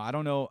way, you know, I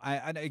don't know.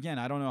 I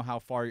don't know how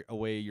far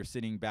away you're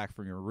sitting back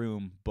from your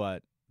room,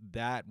 but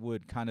that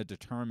would kind of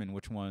determine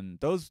which one.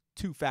 Those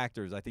two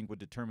factors, I think, would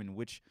determine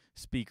which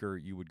speaker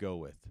you would go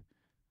with.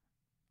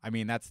 I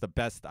mean, that's the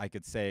best I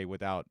could say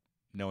without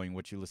knowing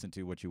what you listen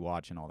to, what you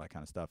watch, and all that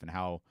kind of stuff, and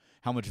how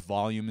much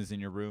volume is in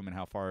your room and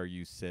how far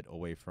you sit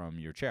away from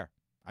your chair.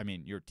 I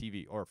mean, your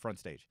TV or front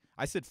stage.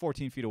 I sit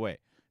 14 feet away,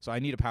 so I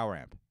need a power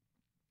amp.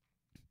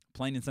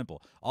 Plain and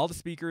simple. All the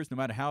speakers, no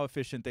matter how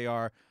efficient they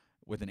are,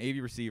 with an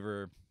AV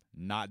receiver,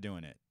 not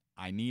doing it.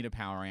 I need a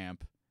power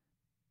amp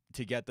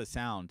to get the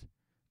sound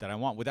that I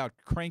want without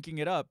cranking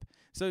it up.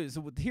 So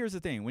here's the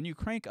thing. When you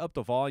crank up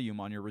the volume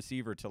on your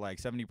receiver to like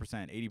 70%,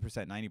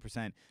 80%,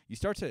 90%, you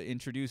start to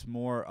introduce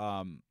more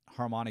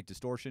harmonic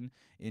distortion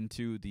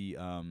into the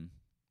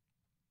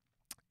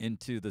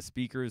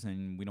speakers,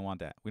 and we don't want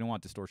that. We don't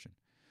want distortion.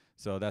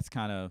 So that's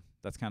kind of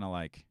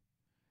like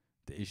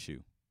the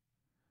issue.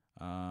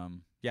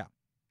 Yeah.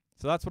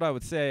 So that's what I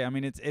would say. I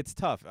mean, it's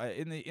tough.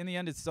 In the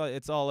end,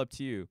 it's all up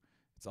to you.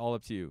 It's all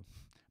up to you.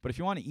 But if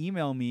you want to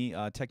email me,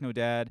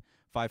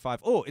 technodad55.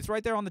 Oh, it's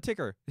right there on the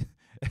ticker.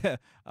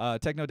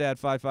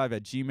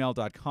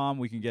 technodad55@gmail.com.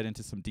 We can get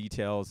into some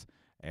details,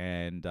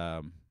 and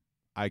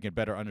I can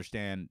better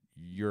understand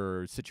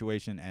your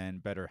situation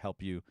and better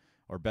help you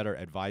or better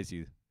advise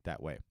you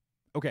that way.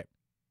 Okay.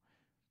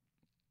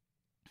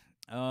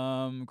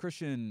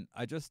 Christian,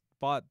 I just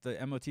bought the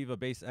Emotiva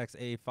Bass X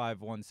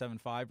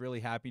A5175. Really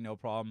happy, no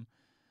problem.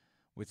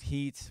 With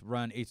heat,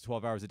 run 8 to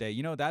 12 hours a day.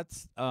 You know,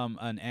 that's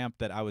an amp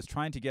that I was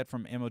trying to get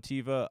from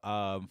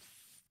Emotiva.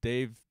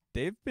 They've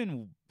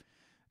been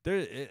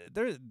there.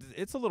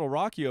 It's a little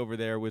rocky over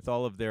there with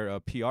all of their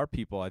PR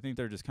people. I think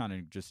they're just kind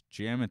of just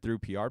jamming through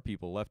PR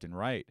people left and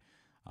right.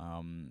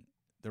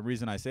 The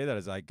reason I say that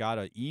is I got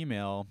an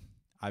email.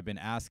 I've been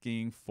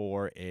asking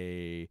for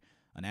an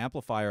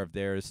amplifier of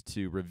theirs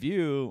to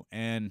review,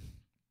 and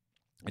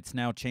it's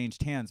now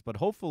changed hands. But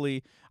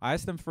hopefully, I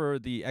asked them for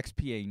the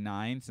XPA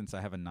 9 since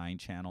I have a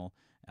 9-channel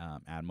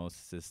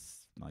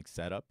Atmos like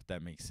setup.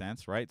 That makes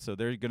sense, right? So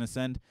they're going to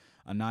send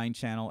a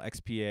 9-channel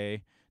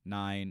XPA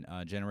 9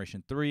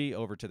 Generation 3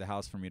 over to the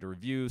house for me to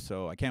review.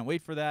 So I can't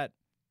wait for that.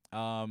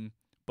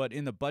 But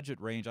in the budget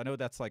range, I know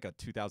that's like a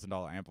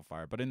 $2,000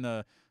 amplifier, but in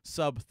the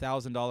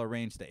sub-$1,000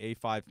 range, the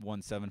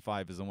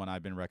A5175 is the one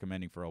I've been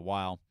recommending for a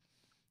while.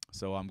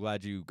 So I'm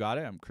glad you got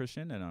it. I'm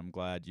Christian, and I'm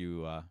glad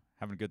you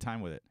having a good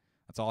time with it.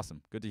 That's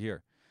awesome. Good to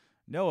hear.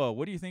 Noah,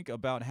 what do you think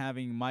about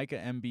having Mica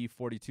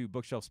MB42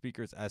 bookshelf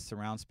speakers as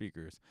surround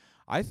speakers?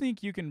 I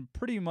think you can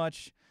pretty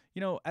much,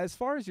 as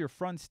far as your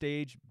front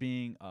stage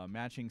being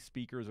matching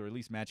speakers or at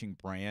least matching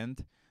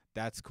brand,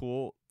 that's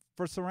cool.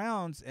 For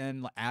surrounds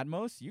and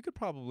Atmos, you could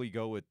probably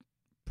go with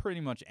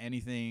pretty much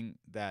anything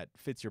that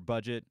fits your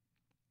budget.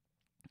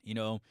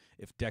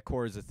 If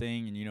decor is a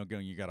thing and you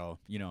gotta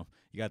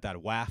you got that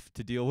WAF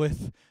to deal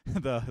with,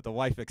 the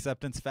wife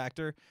acceptance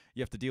factor,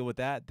 you have to deal with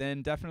that,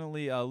 then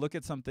definitely look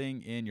at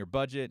something in your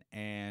budget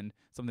and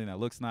something that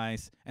looks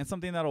nice and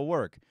something that'll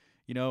work.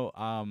 You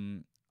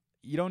don't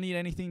need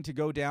anything to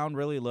go down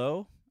really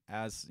low,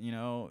 as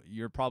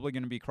you're probably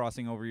going to be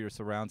crossing over your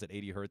surrounds at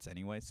 80 hertz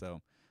anyway.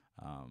 So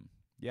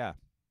yeah,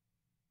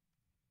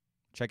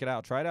 check it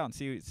out, try it out,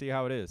 and see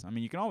how it is. I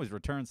mean, you can always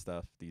return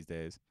stuff these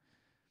days.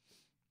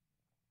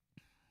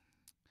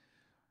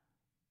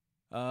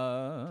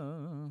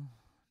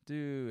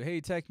 Dude,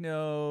 hey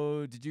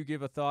Techno, did you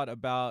give a thought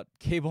about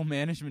cable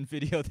management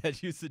video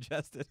that you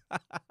suggested?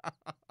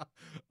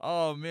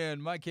 Oh man,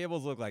 my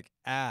cables look like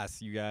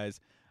ass, you guys.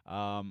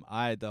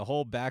 The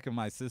whole back of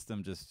my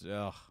system just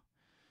ugh.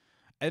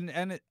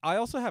 I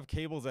also have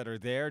cables that are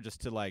there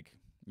just to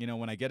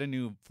when I get a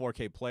new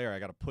 4K player, I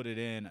got to put it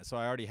in. So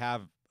I already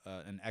have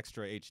an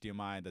extra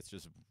HDMI that's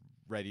just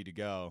ready to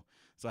go.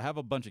 So I have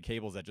a bunch of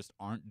cables that just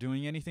aren't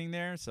doing anything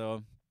there.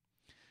 So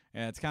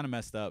yeah, it's kind of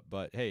messed up,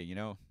 but hey,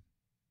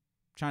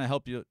 trying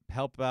to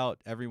help out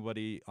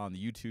everybody on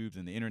the YouTubes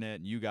and the internet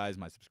and you guys,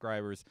 my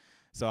subscribers.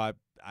 So I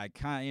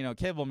kind of,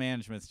 cable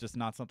management's just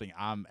not something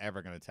I'm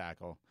ever going to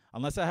tackle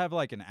unless I have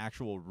an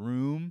actual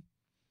room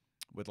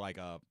with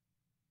a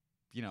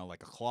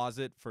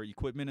closet for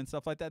equipment and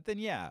stuff like that. Then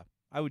yeah,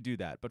 I would do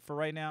that. But for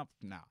right now,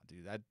 nah,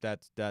 dude,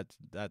 that's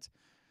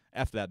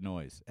F that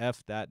noise.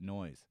 F that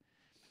noise.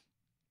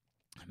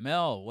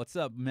 Mel, what's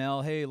up,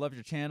 Mel? Hey, love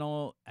your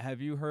channel.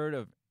 Have you heard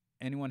of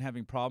anyone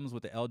having problems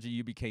with the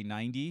LG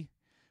UBK90?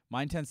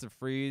 Mine tends to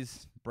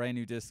freeze brand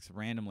new discs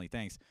randomly.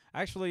 Thanks.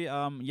 Actually,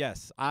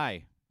 yes,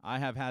 I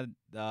have had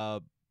I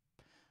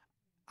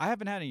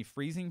haven't had any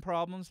freezing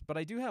problems, but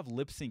I do have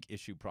lip sync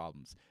issue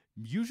problems.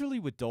 Usually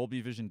with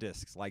Dolby Vision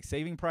discs, like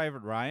Saving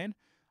Private Ryan,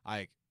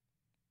 I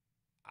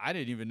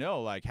didn't even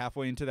know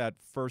halfway into that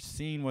first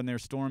scene when they're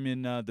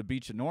storming the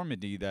beach at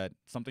Normandy that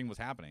something was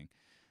happening.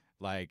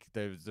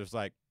 There's it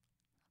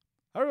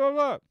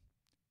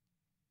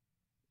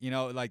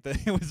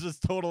was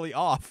just totally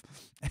off,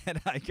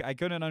 and I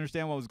couldn't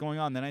understand what was going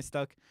on. Then I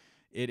stuck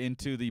it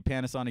into the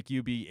Panasonic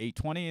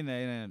UB820, and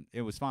then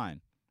it was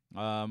fine.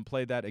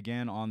 Played that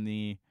again on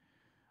the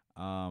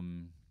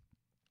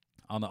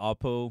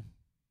Oppo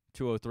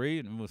 203,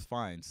 and it was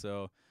fine.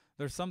 So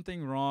there's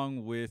something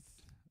wrong with.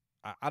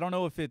 I don't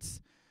know if it's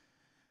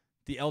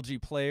the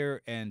LG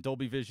player and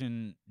Dolby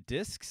Vision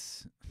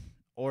discs,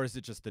 or is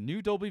it just the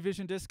new Dolby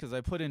Vision disc? Because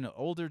I put in an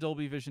older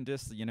Dolby Vision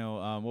disc.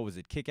 What was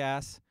it?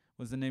 Kick-Ass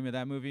was the name of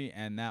that movie,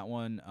 and that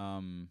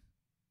one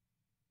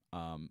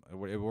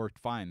it worked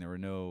fine. There were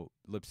no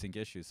lip sync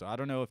issues. So I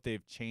don't know if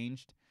they've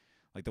changed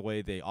the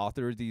way they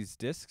authored these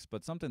discs,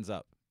 but something's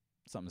up.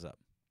 Something's up.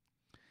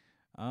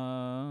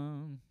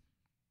 49ers,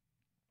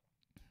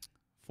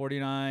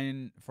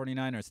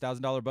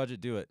 $1,000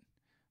 budget, do it.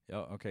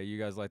 Oh, okay, you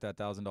guys like that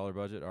 $1,000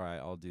 budget? All right,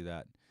 I'll do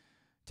that.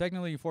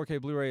 Technically, 4K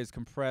Blu-ray is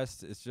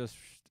compressed. It's just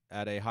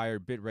at a higher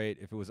bit rate.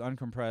 If it was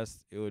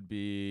uncompressed, it would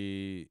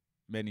be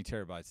many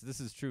terabytes. This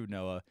is true,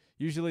 Noah.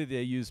 Usually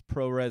they use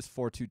ProRes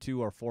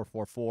 422 or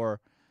 444.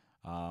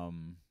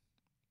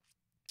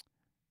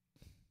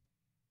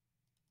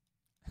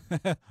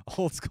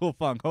 Old school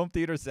funk. Home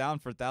theater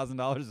sound for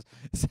 $1,000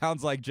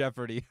 sounds like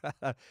Jeopardy.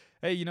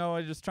 Hey,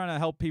 I'm just trying to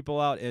help people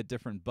out at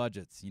different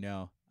budgets,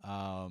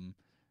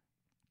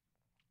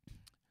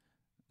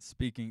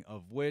 Speaking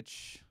of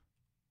which,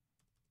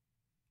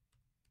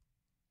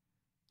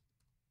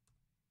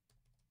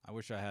 I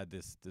wish I had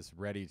this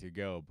ready to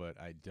go, but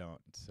I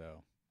don't.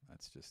 So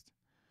that's just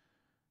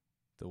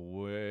the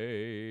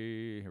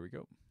way. Here we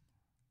go.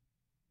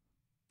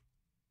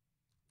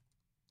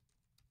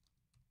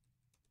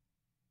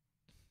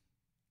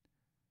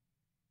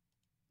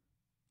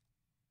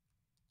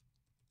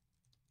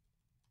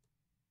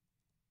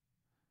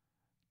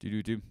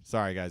 Do.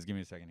 Sorry, guys. Give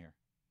me a second here.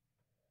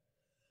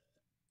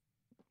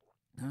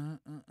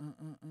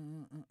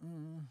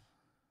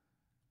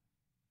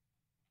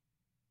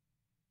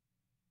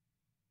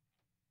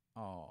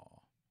 Oh.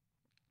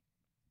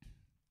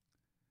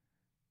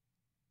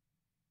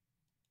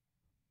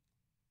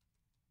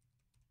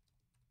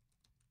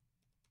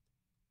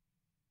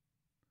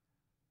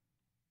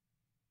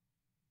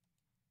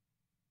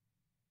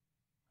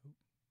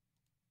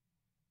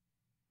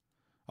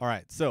 All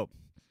right, so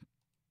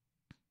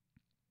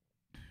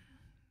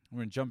we're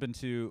going to jump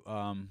into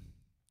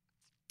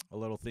a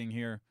little thing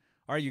here.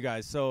 All right, you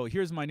guys. So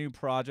here's my new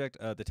project.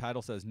 The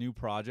title says "New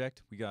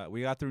Project." We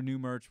got through new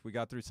merch. We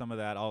got through some of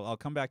that. I'll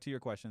come back to your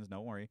questions.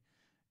 Don't worry.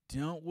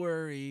 Don't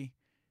worry.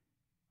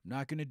 I'm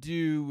not gonna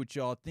do what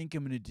y'all think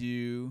I'm gonna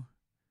do.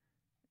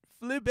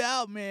 Flip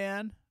out,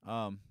 man.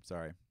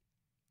 Sorry.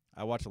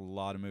 I watch a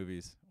lot of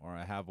movies, or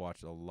I have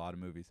watched a lot of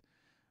movies.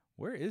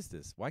 Where is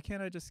this? Why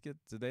can't I just get...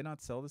 Did they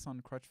not sell this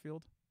on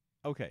Crutchfield?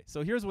 Okay,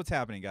 so here's what's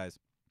happening, guys.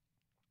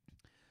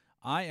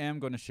 I am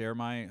going to share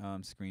my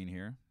screen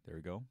here. There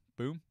we go.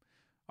 Boom.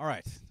 All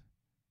right.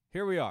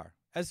 Here we are.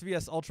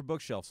 SVS Ultra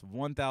bookshelves,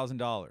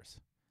 $1,000.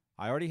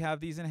 I already have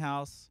these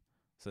in-house,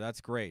 so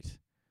that's great.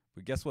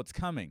 But guess what's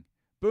coming?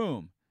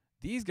 Boom.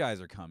 These guys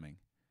are coming.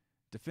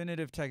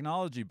 Definitive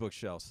Technology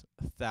bookshelves,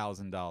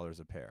 $1,000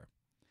 a pair.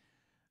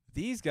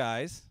 These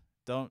guys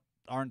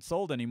aren't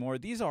sold anymore.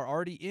 These are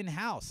already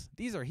in-house.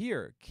 These are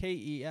here.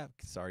 KEF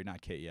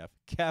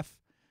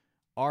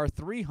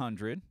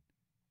R300.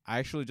 I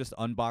actually just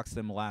unboxed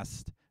them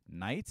last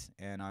night,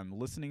 and I'm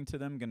listening to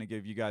them. Going to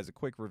give you guys a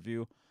quick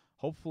review,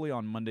 hopefully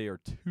on Monday or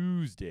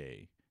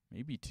Tuesday.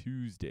 Maybe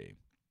Tuesday.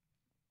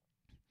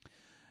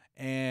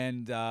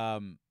 And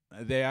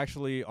they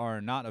actually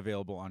are not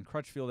available on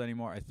Crutchfield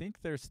anymore. I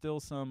think there's still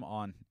some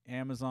on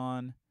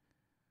Amazon.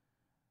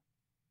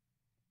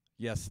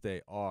 Yes,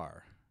 they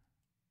are.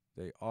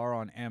 They are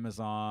on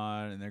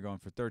Amazon, and they're going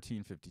for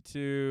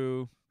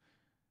 $13.52.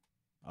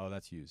 Oh,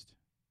 that's used.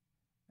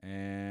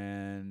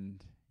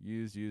 And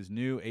used,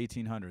 new,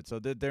 $1,800. So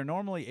they're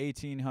normally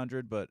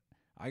 $1,800, but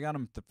I got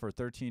them for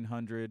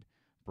 $1,300,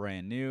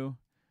 brand new.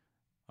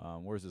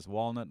 Where's this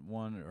walnut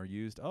one or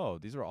used? Oh,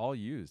 these are all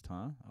used,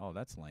 huh? Oh,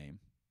 that's lame.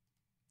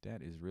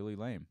 That is really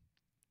lame.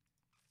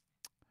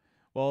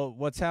 Well,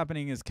 what's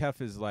happening is Kef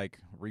is like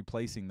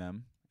replacing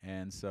them,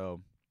 and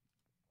so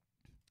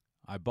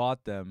I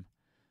bought them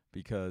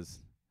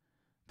because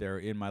they're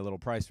in my little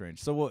price range.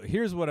 So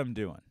here's what I'm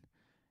doing.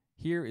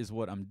 Here is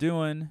what I'm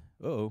doing.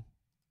 Uh-oh.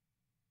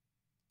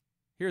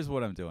 Here's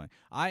what I'm doing.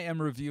 I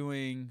am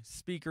reviewing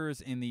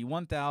speakers in the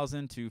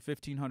 $1,000 to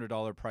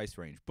 $1,500 price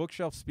range.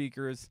 Bookshelf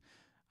speakers.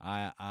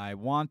 I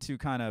want to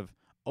kind of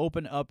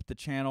open up the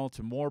channel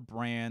to more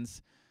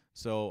brands.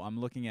 So I'm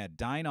looking at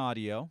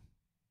Dynaudio.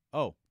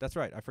 Oh, that's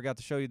right. I forgot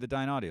to show you the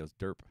Dynaudios.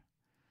 Derp.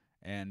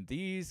 And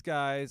these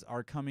guys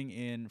are coming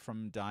in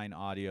from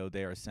Dynaudio.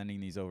 They are sending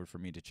these over for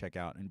me to check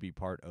out and be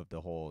part of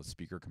the whole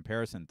speaker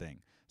comparison thing.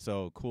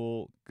 So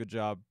cool. Good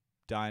job,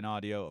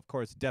 Dynaudio. Of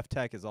course,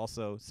 DefTech is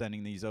also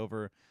sending these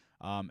over.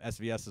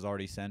 SVS has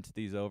already sent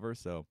these over.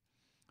 So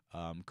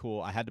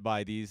cool. I had to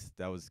buy these.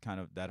 That was kind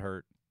of, that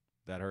hurt.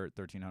 That hurt.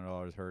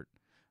 $1,300 hurt.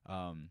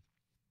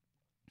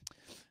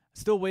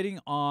 Still waiting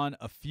on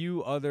a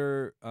few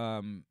other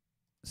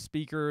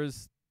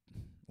speakers,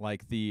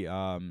 like the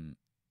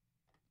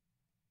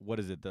what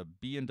is it? The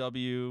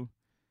B&W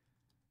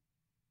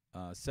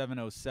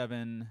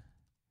 707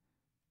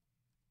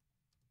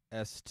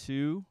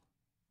 S2.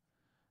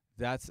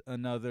 That's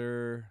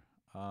another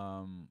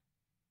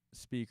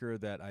speaker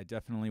that I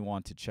definitely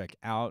want to check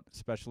out,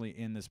 especially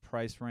in this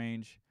price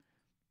range.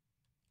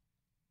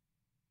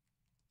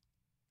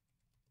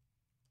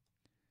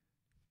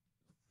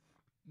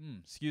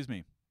 Excuse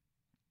me.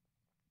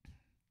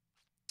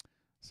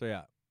 So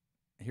yeah,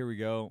 here we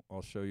go.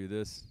 I'll show you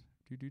this.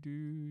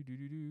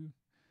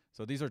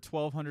 So these are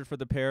 $1,200 for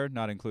the pair,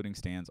 not including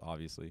stands,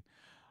 obviously.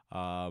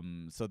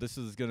 So this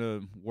is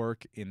gonna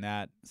work in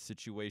that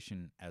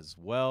situation as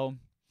well.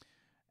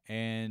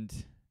 And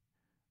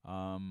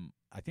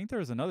I think there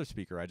was another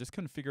speaker. I just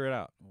couldn't figure it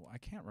out. I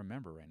can't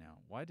remember right now.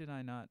 Why did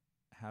I not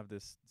have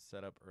this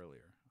set up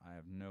earlier? I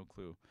have no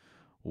clue.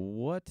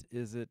 What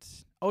is it?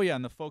 Oh, yeah,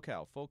 and the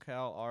Focal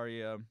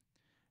Aria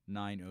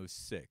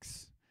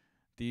 906.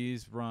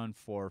 These run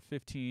for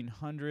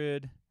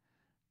 $1,500,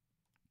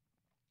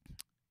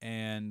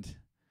 and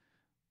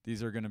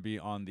these are going to be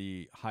on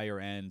the higher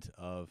end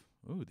of...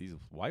 Ooh, these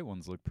white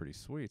ones look pretty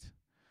sweet.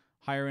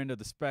 Higher end of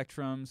the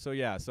spectrum. So,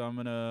 yeah, so I'm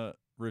going to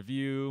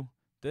review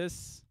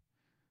these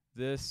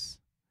guys,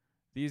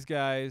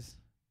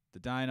 the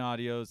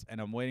Dynaudios, and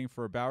I'm waiting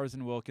for Bowers &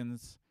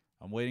 Wilkins.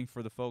 I'm waiting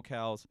for the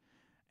Focals.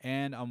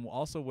 And I'm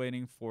also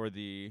waiting for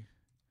the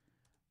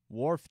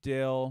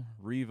Wharfedale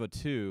Riva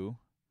 2,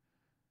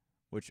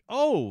 which,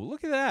 oh,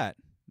 look at that.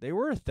 They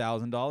were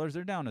 $1,000.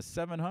 They're down to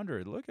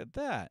 $700. Look at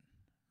that.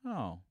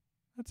 Oh,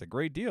 that's a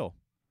great deal.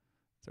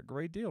 It's a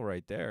great deal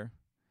right there.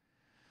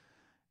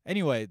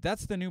 Anyway,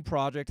 that's the new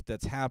project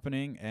that's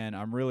happening, and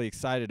I'm really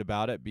excited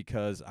about it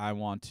because I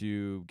want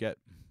to get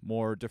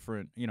more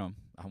different,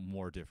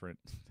 more different.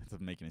 That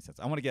doesn't make any sense.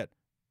 I want to get,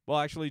 well,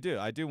 actually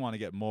I do want to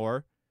get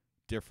more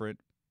different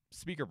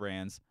speaker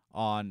brands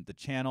on the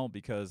channel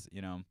because,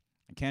 I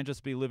can't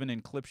just be living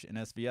in Klipsch and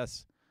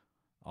SVS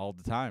all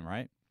the time,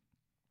 right?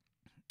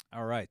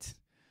 All right.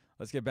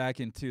 Let's get back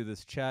into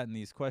this chat and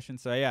these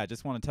questions. So, yeah, I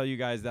just want to tell you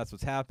guys that's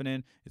what's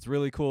happening. It's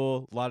really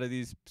cool. A lot of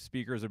these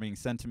speakers are being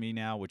sent to me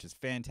now, which is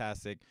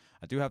fantastic.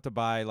 I do have to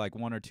buy like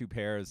 1 or 2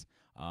 pairs.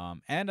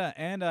 And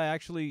I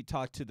actually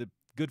talked to the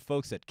good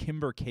folks at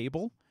Kimber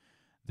Cable.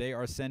 They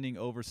are sending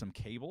over some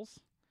cables.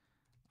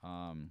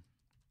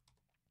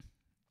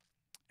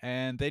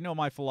 And they know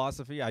my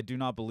philosophy. I do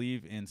not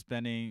believe in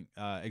spending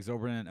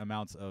exorbitant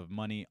amounts of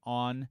money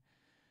on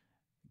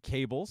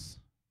cables,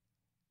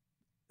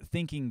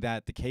 thinking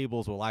that the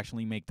cables will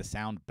actually make the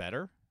sound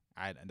better.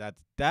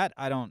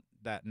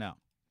 No.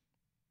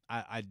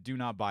 I do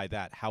not buy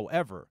that.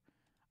 However,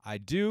 I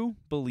do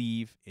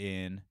believe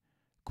in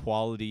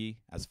quality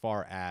as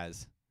far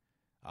as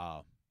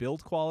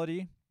build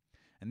quality.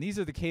 And these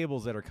are the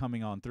cables that are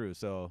coming on through.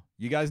 So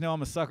you guys know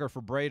I'm a sucker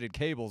for braided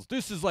cables.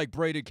 This is like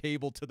braided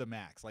cable to the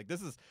max. Like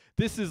this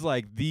is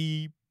like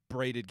the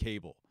braided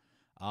cable.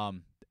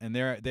 And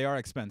they are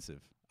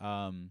expensive.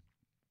 But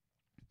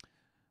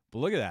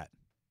look at that.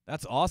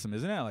 That's awesome,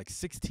 isn't it? Like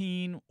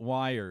 16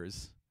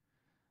 wires.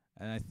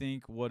 And I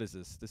think, what is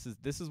this?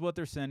 This is what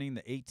they're sending,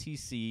 the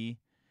ATC,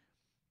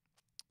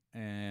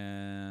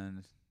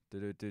 and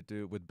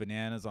with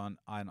bananas on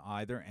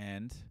either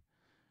end.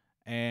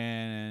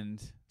 And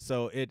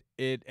so it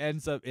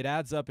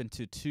adds up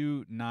into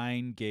two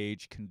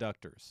 9-gauge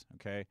conductors.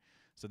 Okay,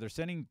 so they're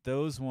sending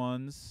those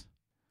ones,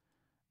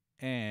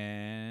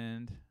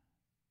 and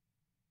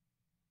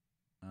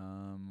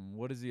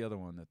what is the other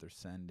one that they're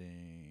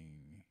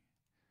sending?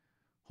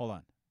 Hold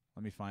on,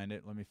 let me find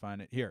it.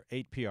 Here,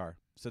 8PR.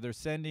 So they're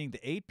sending the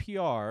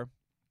 8PR.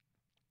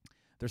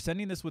 They're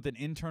sending this with an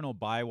internal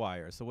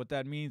bi-wire. So what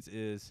that means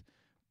is,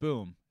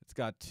 boom, it's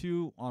got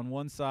 2 on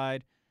one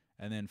side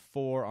and then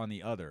 4 on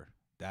the other.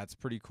 That's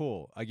pretty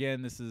cool.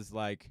 Again, this is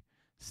like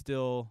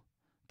still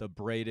the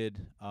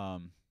braided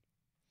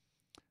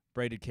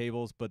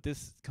cables, but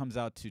this comes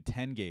out to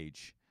 10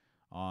 gauge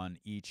on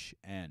each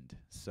end.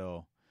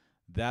 So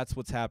that's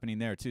what's happening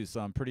there too.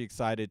 So I'm pretty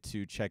excited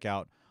to check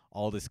out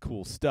all this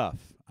cool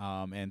stuff.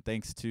 And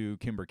thanks to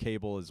Kimber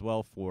Cable as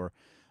well for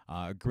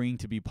agreeing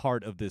to be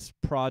part of this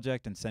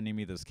project and sending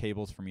me those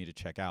cables for me to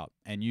check out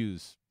and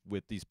use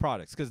with these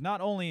products. Because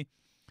not only,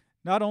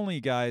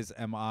 guys,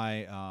 am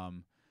I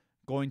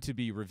going to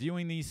be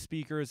reviewing these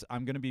speakers,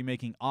 I'm going to be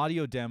making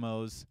audio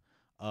demos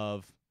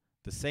of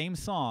the same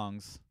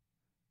songs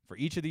for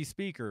each of these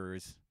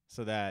speakers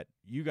so that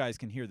you guys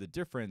can hear the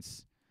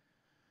difference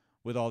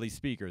with all these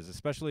speakers,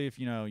 especially if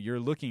you're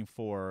looking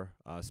for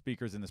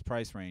speakers in this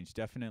price range.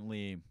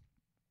 Definitely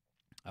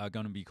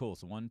going to be cool.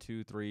 So 1,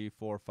 2, 3,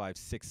 4, 5,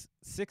 6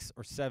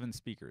 or 7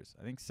 speakers.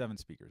 I think 7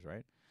 speakers,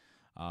 right?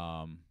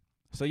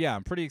 So yeah,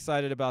 I'm pretty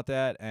excited about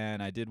that,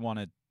 and I did want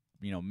to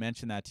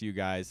mention that to you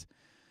guys,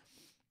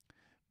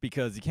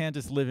 because you can't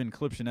just live in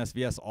Klipsch and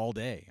SVS all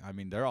day. I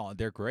mean,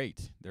 they're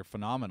great, they're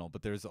phenomenal,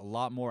 but there's a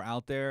lot more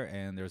out there,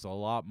 and there's a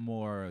lot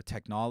more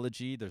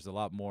technology. There's a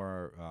lot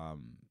more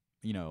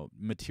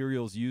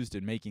materials used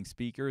in making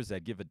speakers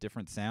that give a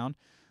different sound.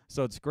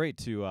 So it's great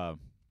to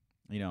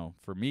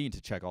for me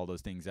to check all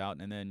those things out,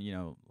 and then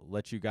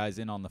let you guys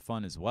in on the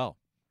fun as well.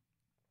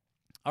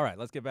 All right,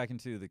 let's get back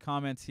into the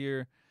comments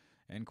here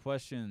and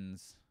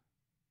questions.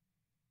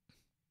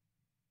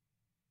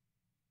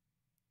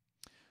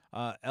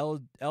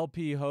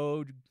 LP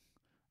Hode.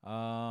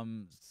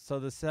 So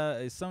the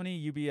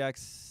Sony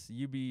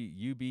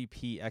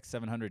UBP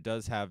X700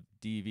 does have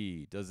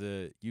DV. Does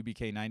a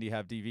UBK90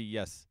 have DV?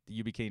 Yes,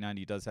 the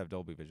UBK90 does have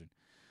Dolby Vision.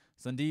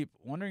 Sandeep,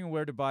 wondering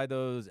where to buy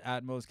those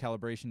Atmos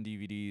calibration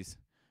DVDs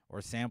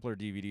or sampler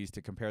DVDs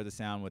to compare the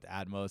sound with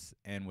Atmos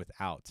and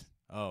without.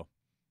 Oh,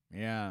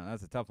 yeah,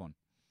 that's a tough one.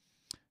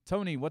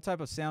 Tony, what type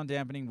of sound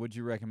dampening would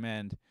you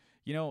recommend?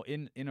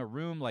 In a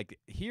room like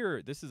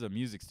here, this is a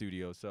music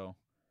studio, so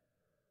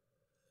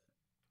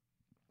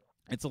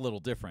it's a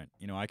little different.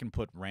 I can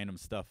put random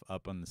stuff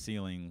up on the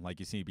ceiling like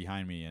you see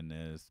behind me, and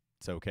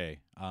it's okay.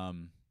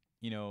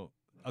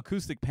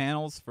 Acoustic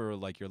panels for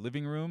like your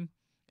living room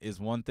is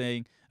one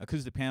thing.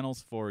 Acoustic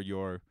panels for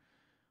your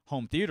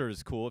home theater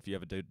is cool if you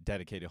have a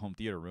dedicated home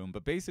theater room.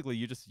 But basically,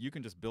 you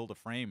can just build a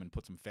frame and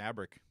put some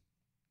fabric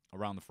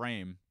around the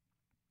frame.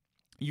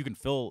 You can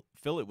fill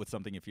it with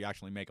something if you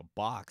actually make a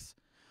box.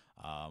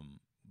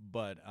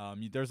 But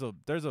there's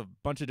a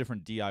bunch of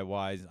different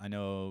DIYs. I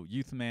know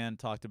Youthman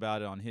talked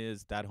about it on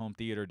that home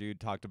theater dude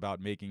talked about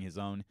making his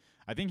own.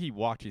 I think he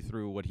walked you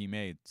through what he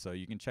made, so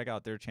you can check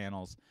out their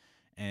channels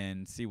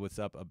and see what's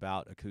up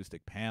about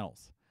acoustic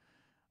panels.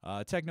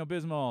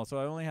 Technobismal. So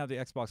I only have the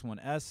Xbox One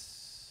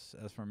S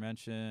as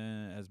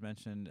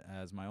mentioned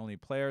as my only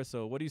player.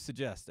 So what do you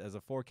suggest as a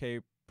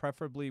 4K,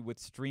 preferably with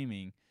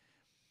streaming?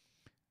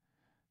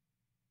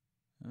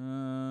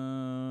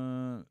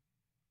 A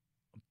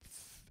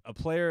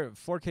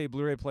 4K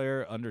Blu-ray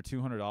player under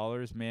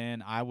 $200,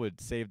 man, I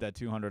would save that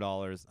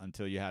 $200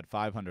 until you had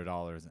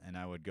 $500, and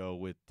I would go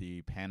with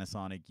the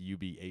Panasonic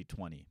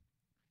UB820.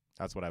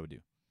 That's what I would do.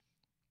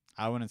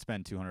 I wouldn't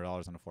spend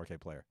 $200 on a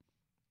 4K player.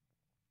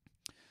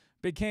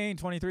 Big Kane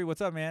 23, what's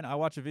up, man? I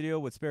watched a video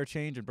with Spare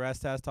Change and Brass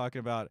Tass talking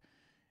about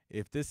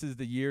if this is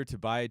the year to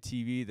buy a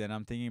TV, then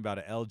I'm thinking about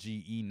an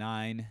LG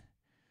E9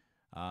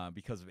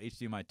 because of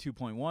HDMI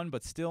 2.1,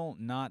 but still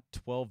not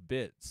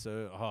 12-bit.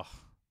 So,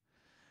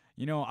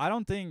 I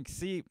don't think,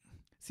 see,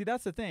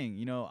 that's the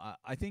thing.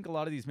 I think a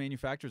lot of these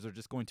manufacturers are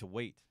just going to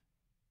wait.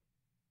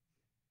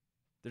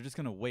 They're just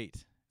going to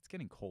wait. It's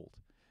getting cold.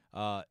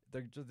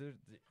 They're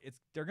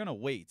going to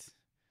wait.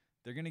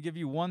 They're going to give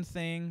you one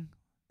thing,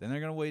 then they're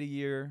going to wait a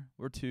year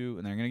or two,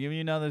 and they're going to give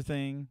you another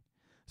thing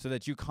so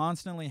that you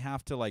constantly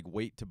have to,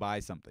 wait to buy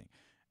something.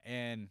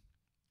 And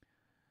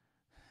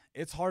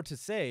it's hard to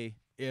say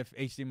if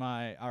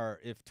HDMI or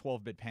if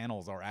 12-bit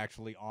panels are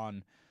actually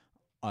on,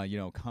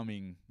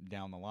 coming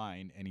down the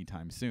line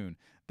anytime soon.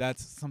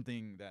 That's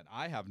something that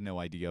I have no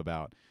idea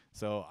about.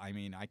 So, I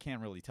mean, I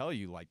can't really tell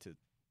you like to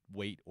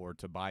wait or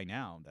to buy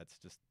now. That's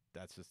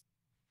just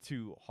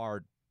too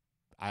hard.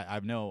 I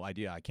have no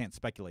idea. I can't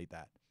speculate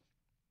that.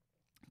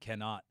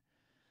 Cannot.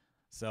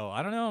 So,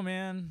 I don't know,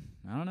 man.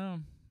 I don't know.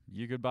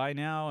 You could buy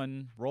now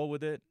and roll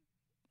with it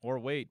or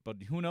wait, but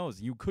who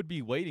knows? You could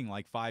be waiting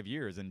like 5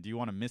 years, and do you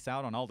want to miss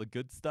out on all the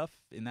good stuff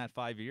in that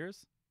 5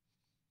 years?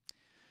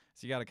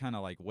 So you got to kind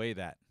of like weigh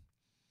that.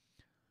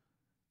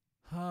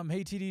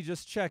 Hey TD,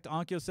 just checked.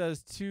 Onkyo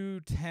says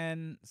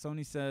 210.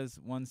 Sony says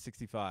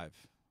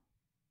 165.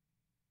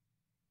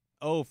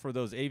 Oh, for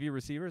those AV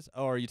receivers?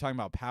 Oh, are you talking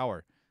about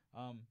power?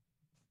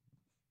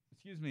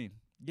 Excuse me.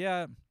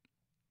 Yeah,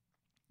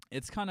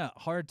 it's kind of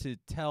hard to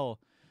tell.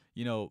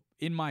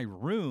 In my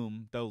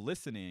room, though,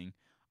 listening,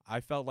 I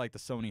felt like the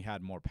Sony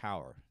had more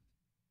power.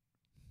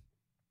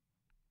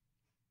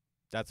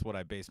 That's what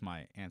I based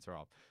my answer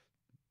off.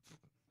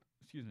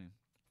 Excuse me.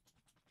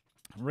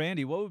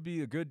 Randy, what would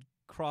be a good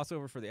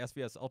crossover for the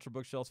SVS Ultra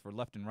bookshelves for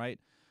left and right?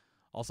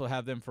 Also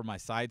have them for my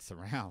side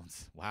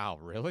surrounds. Wow,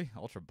 really?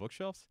 Ultra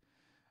bookshelves?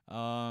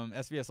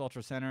 SVS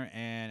Ultra Center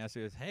and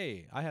SVS.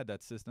 Hey, I had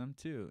that system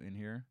too in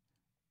here.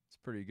 It's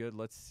pretty good.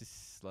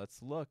 Let's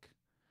look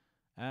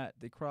at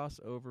the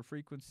crossover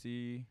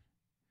frequency.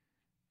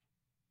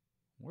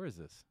 Where is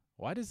this?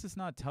 Why does this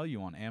not tell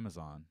you on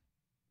Amazon?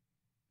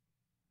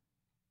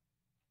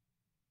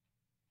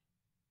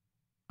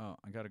 Oh,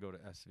 I got to go to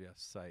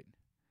SVS site.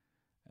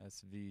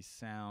 SV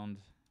Sound.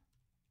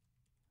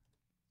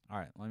 All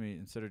right, let me,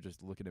 instead of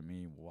just looking at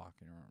me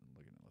walking around,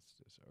 let's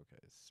just,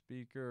 okay,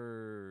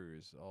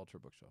 speakers, Ultra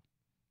bookshelf.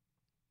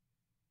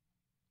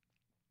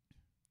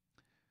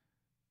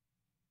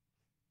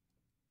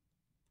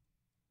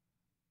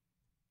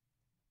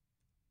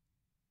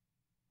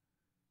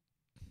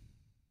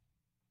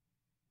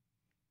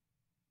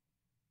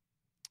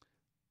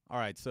 All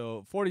right,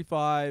 so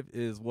 45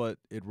 is what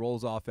it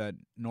rolls off at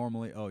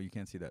normally. Oh, you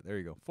can't see that. There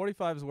you go.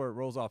 45 is where it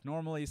rolls off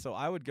normally. So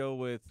I would go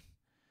with,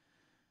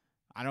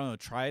 I don't know,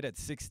 try it at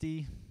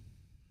 60,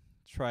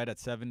 try it at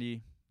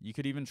 70. You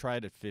could even try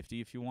it at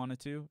 50 if you wanted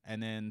to,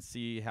 and then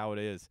see how it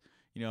is.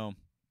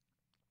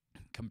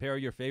 Compare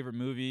your favorite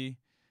movie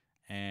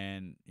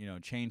and,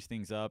 change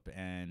things up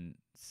and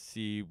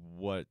see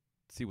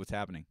what's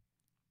happening.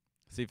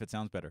 See if it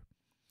sounds better.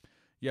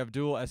 You have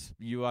dual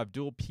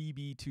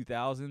PB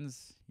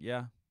 2000s.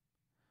 Yeah.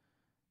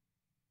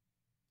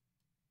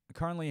 I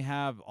currently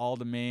have all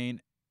the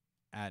main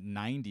at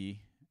 90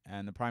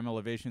 and the prime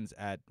elevations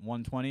at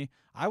 120.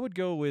 I would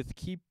go with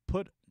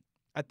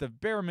at the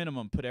bare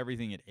minimum, put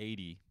everything at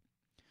 80.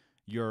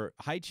 Your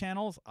height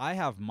channels, I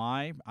have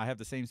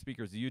the same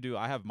speakers you do.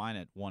 I have mine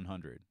at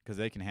 100 because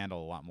they can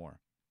handle a lot more.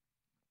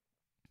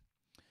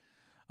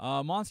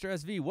 Monster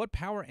SV, what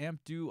power amp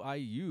do I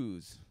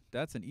use?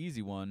 That's an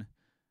easy one.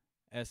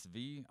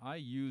 SV. I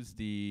use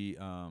the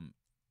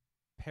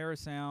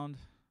Parasound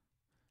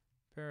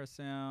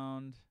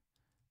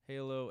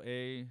Halo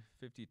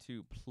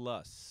A52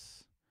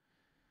 Plus.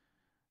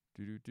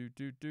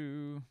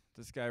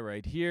 This guy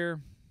right here.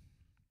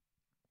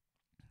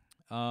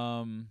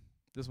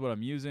 This is what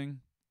I'm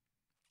using.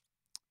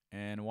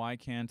 And why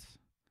can't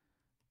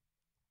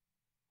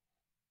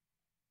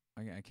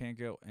I can't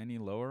go any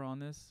lower on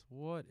this?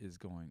 What is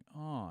going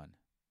on?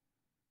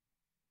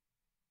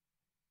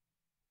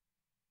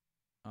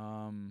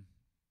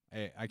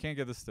 Hey, I can't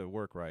get this to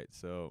work right,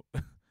 so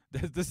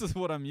this is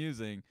what I'm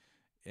using,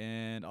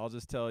 and I'll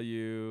just tell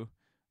you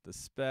the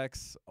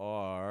specs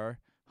are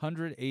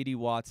 180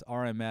 watts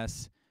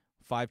RMS,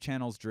 5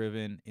 channels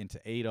driven into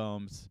 8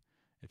 ohms.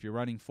 If you're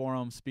running 4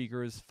 ohm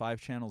speakers,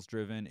 5 channels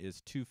driven is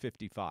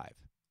 255.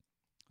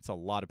 It's a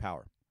lot of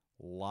power.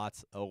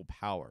 Lots of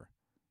power.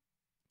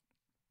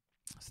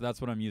 So that's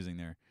what I'm using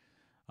there.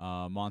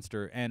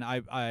 Monster. And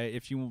I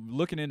if you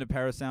looking into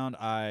Parasound,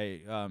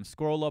 I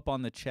scroll up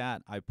on the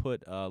chat. I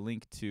put a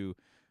link to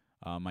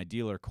my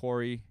dealer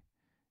Corey.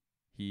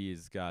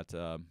 He's got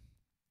all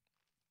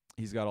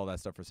that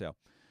stuff for sale.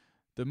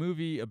 The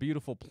movie A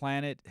Beautiful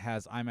Planet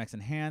has IMAX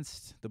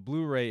enhanced. The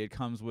Blu-ray it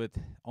comes with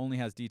only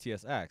has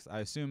DTS:X. I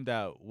assume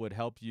that would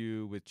help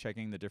you with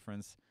checking the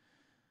difference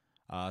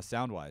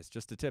sound-wise.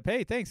 Just a tip.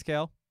 Hey, thanks,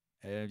 Kale.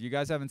 If you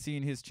guys haven't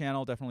seen his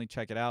channel, definitely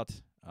check it out.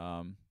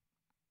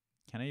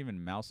 Can I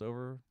even mouse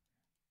over?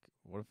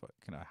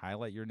 Can I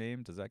highlight your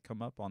name? Does that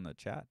come up on the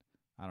chat?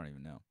 I don't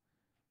even know.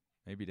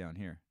 Maybe down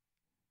here.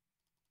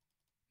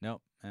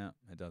 Nope,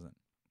 it doesn't.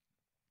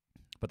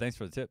 But thanks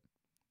for the tip.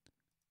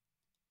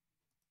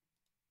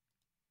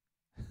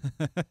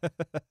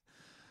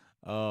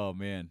 Oh,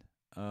 man.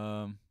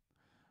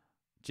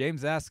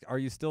 James asks, are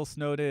you still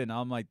snowed in?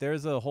 I'm like,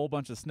 there's a whole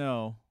bunch of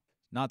snow.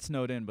 Not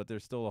snowed in, but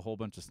there's still a whole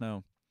bunch of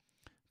snow.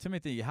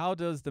 Timothy, how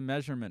does the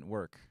measurement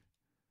work?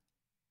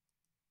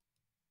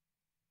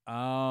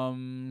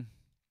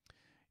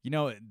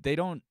 They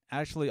don't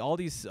actually, all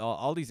these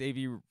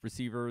AV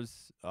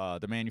receivers,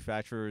 the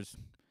manufacturers,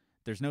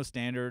 there's no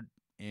standard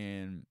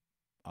in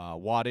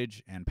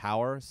wattage and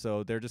power.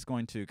 So they're just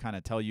going to kind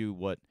of tell you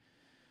what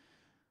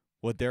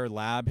their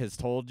lab has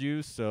told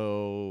you.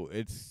 So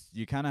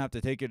you kind of have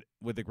to take it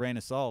with a grain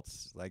of salt.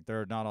 Like,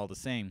 they're not all the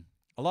same.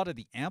 A lot of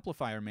the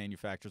amplifier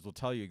manufacturers will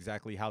tell you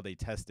exactly how they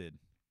tested.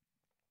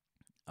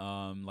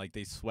 Like,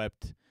 they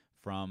swept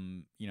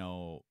from,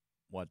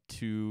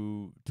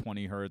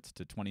 220 hertz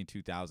to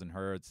 22,000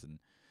 hertz, and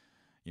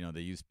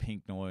they use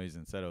pink noise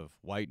instead of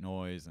white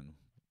noise and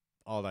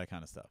all that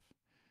kind of stuff.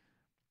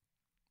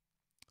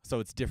 So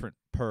it's different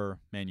per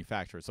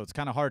manufacturer. So it's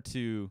kind of hard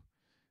to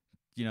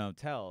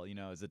tell,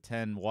 is a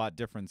 10 watt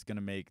difference going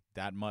to make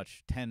that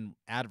much? 10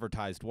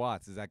 advertised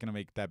watts, is that going to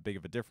make that big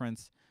of a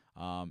difference?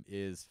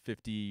 Is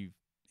 50,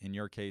 in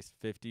your case,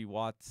 50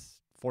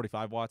 watts,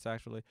 45 watts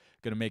actually,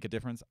 going to make a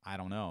difference? I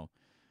don't know.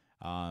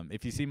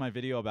 If you see my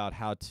video about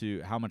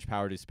how much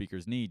power do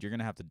speakers need, you're going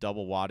to have to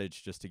double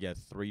wattage just to get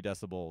 3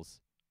 decibels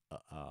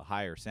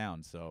higher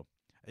sound. So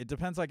it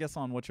depends, I guess,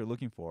 on what you're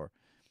looking for.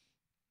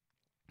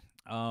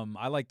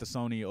 I like the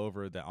Sony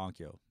over the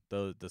Onkyo.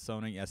 The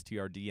Sony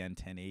STR-DN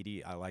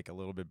 1080 I like a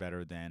little bit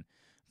better than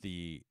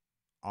the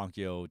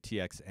Onkyo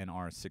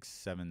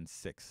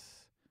TX-NR676.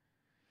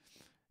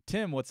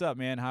 Tim, what's up,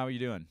 man? How are you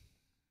doing?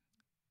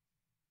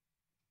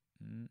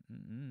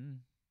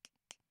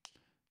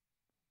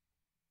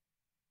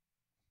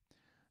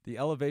 The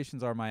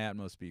elevations are my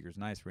Atmos speakers.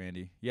 Nice,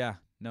 Randy. Yeah,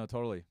 no,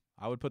 totally.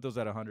 I would put those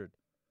at 100.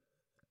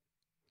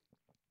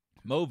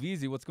 Mo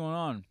Veezy, what's going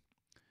on?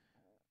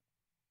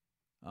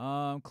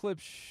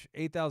 Klipsch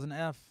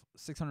 8000F,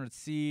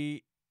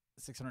 600C,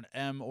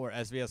 600M, or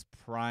SVS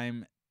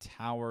Prime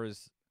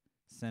Towers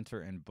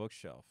Center and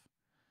Bookshelf.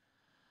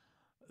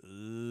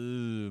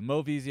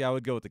 Mo Veezy, I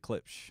would go with the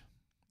Klipsch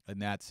in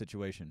that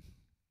situation.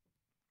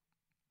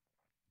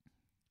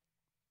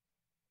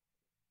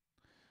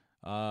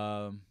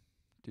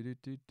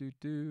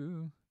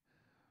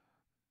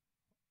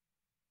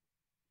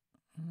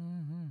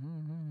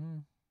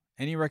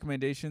 Any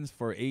recommendations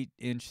for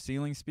 8-inch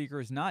ceiling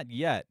speakers? Not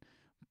yet,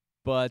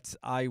 but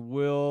I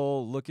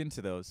will look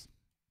into those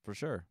for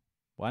sure.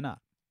 Why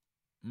not?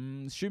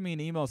 Shoot me an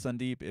email,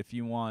 Sandeep, if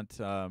you want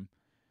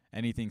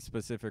anything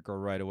specific or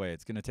right away.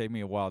 It's going to take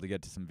me a while to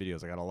get to some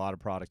videos. I got a lot of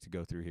product to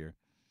go through here.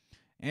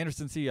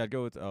 Anderson C, I'd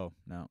go with... Oh,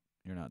 no,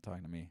 you're not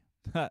talking to me.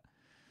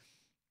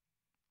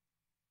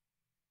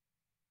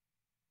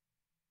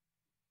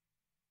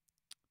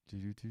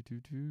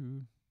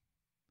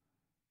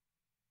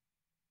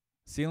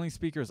 Ceiling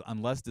speakers,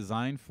 unless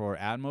designed for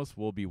Atmos,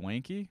 will be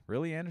wanky.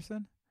 Really,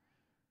 Anderson?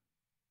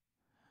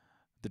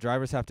 The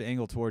drivers have to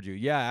angle toward you.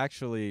 Yeah,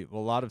 actually, a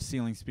lot of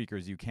ceiling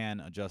speakers, you can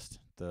adjust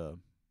the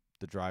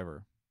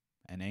driver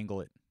and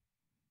angle it.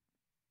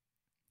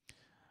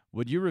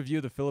 Would you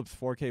review the Philips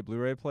 4K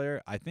Blu-ray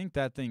player? I think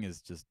that thing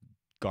is just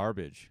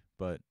garbage,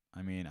 but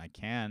I mean, I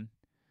can.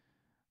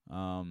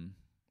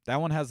 That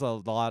one has a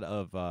lot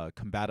of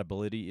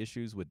compatibility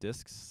issues with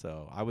discs,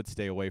 so I would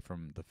stay away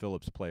from the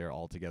Philips player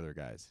altogether,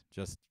 guys,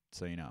 just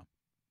so you know.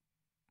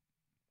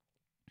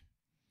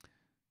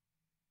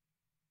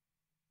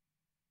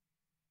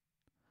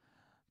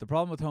 The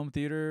problem with home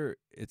theater,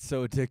 it's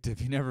so addictive.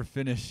 You never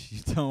finish.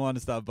 You don't want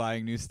to stop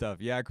buying new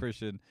stuff. Yeah,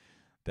 Christian,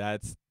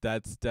 that's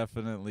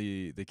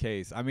definitely the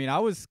case. I mean, I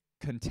was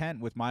content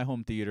with my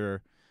home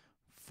theater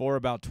for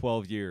about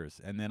 12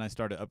 years, and then I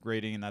started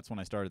upgrading, and that's when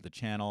I started the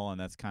channel, and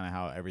that's kind of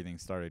how everything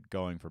started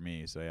going for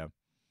me. So yeah.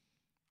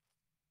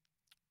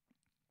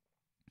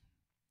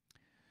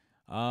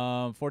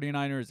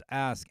 49ers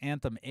ask,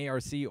 Anthem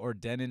ARC or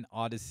Denon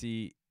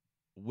Odyssey,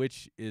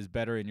 which is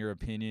better in your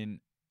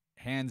opinion?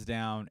 Hands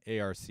down,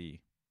 ARC.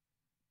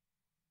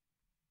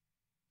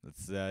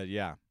 That's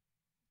yeah.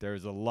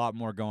 There's a lot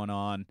more going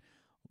on.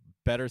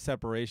 Better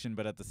separation,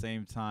 but at the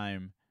same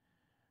time,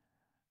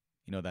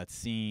 that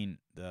scene,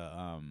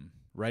 the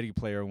Ready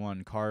Player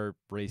One car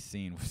race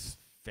scene was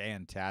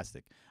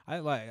fantastic.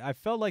 I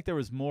felt like there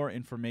was more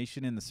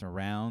information in the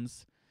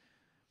surrounds.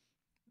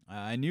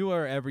 I knew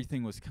where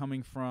everything was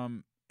coming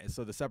from,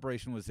 so the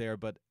separation was there,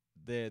 but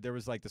there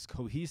was like this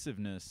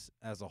cohesiveness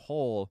as a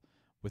whole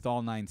with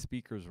all 9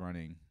 speakers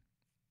running.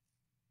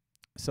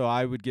 So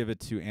I would give it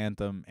to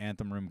Anthem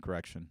Room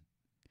Correction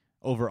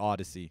over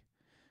Odyssey,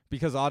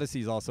 because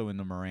Odyssey is also in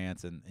the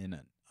Marantz and in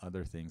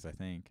other things, I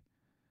think.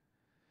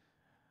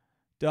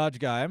 Dodge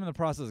Guy, I'm in the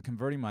process of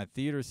converting my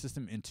theater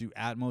system into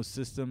Atmos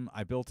system.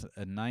 I built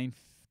a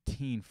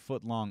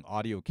 19-foot-long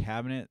audio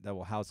cabinet that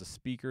will house the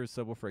speakers,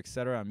 subwoofer,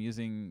 etc. I'm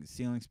using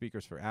ceiling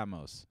speakers for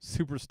Atmos.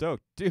 Super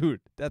stoked.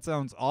 Dude, that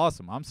sounds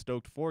awesome. I'm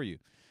stoked for you.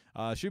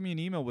 Shoot me an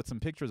email with some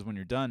pict55 when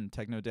you're done,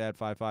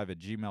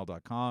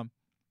 technodad55@gmail.com,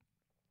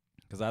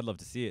 because I'd love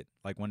to see it,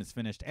 like when it's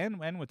finished and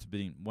when it's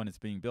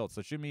being built.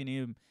 So shoot me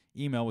an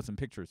email with some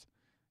pictures.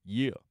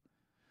 Yeah.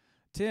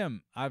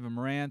 Tim, I have a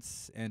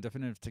Marantz and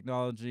Definitive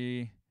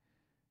Technology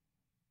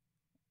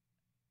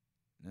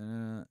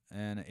and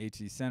an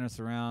AT Center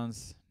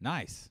surrounds.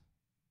 Nice.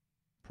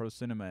 Pro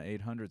Cinema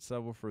 800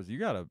 subwoofers. You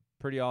got a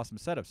pretty awesome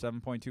setup.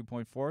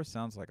 7.2.4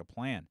 sounds like a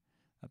plan.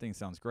 That thing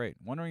sounds great.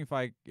 Wondering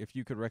if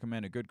you could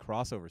recommend a good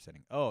crossover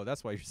setting. Oh,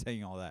 that's why you're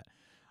saying all that.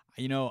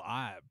 You know,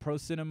 Pro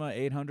Cinema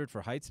 800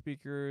 for height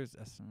speakers,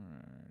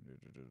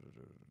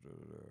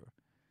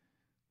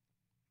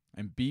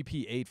 and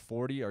BP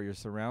 840 are your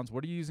surrounds.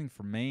 What are you using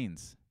for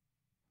mains?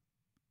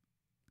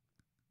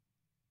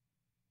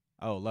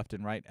 Oh, left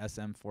and right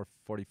SM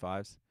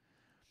 445s.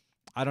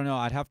 I don't know.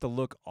 I'd have to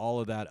look all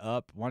of that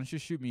up. Why don't you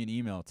shoot me an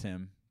email,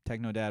 Tim?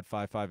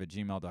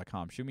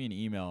 technodad55@gmail.com. Shoot me an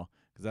email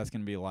because that's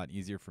going to be a lot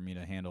easier for me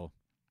to handle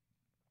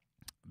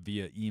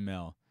via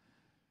email.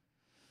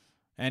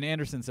 And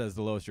Anderson says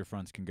the lowest your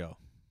fronts can go.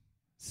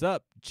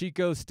 Sup,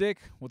 Chico Stick?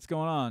 What's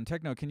going on?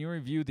 Techno, can you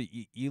review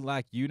the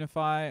ELAC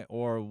Unify,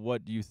 or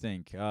what do you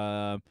think?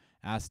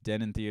 Ask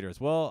Denon Theaters.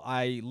 Well,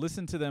 I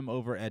listened to them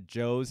over at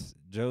Joe's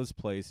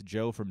place.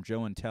 Joe from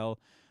Joe and Tell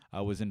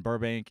was in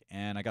Burbank,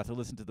 and I got to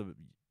listen to the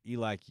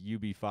ELAC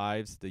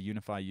UB5s, the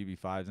Unify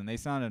UB5s, and they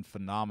sounded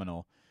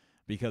phenomenal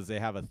because they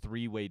have a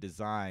three-way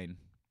design.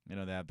 You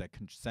know, they have that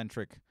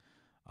concentric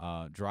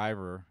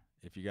driver.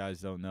 If you guys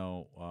don't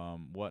know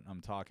what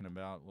I'm talking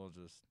about, we'll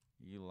just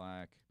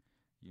ELAC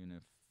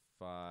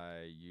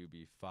Unify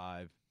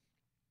UB5.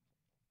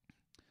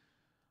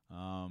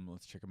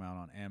 Let's check them out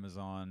on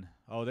Amazon.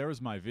 Oh, there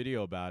was my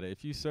video about it.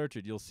 If you search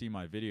it, you'll see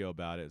my video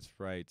about it. It's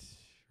right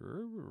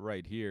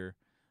here.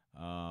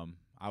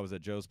 I was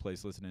at Joe's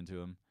place listening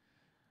to him,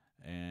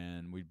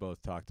 and we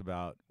both talked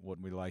about what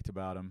we liked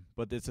about him.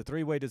 But it's a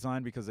three-way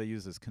design because they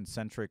use this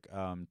concentric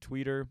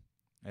tweeter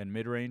and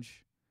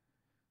mid-range,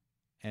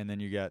 and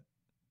then you get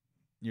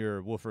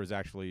your woofer is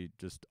actually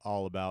just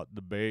all about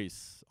the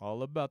bass,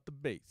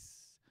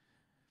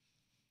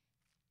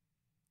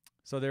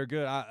 So they're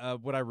good.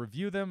 Would I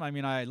review them? I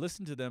mean, I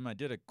listened to them. I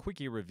did a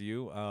quickie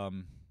review.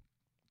 And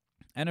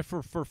if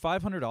for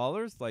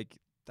 $500, like,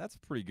 that's a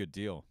pretty good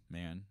deal,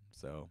 man.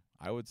 So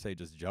I would say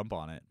just jump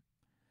on it.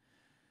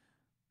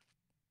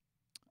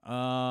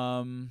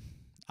 I'm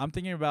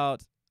thinking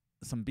about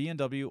some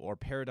B&W or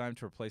Paradigm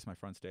to replace my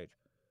front stage.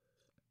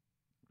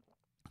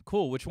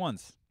 Cool. Which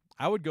ones?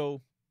 I would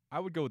go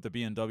with the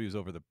B&Ws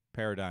over the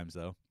Paradigms,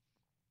 though.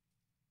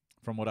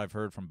 From what I've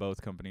heard from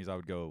both companies, I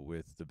would go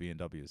with the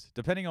B&Ws,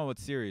 depending on what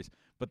series.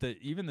 But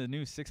even the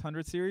new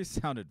 600 series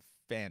sounded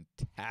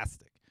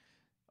fantastic.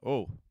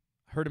 Oh,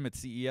 heard them at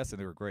CES,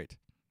 and they were great.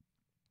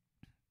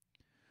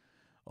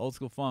 Old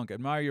School Funk.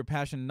 Admire your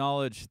passion and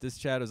knowledge. This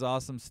chat is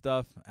awesome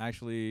stuff.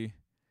 Actually,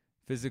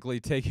 physically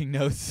taking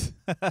notes.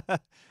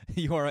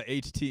 You are a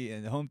HT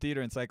and Home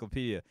Theater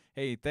Encyclopedia.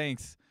 Hey,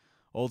 thanks.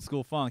 Old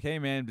School Funk. Hey,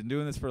 man, been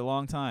doing this for a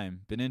long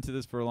time. Been into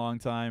this for a long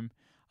time.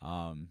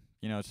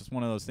 You know, it's just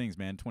one of those things,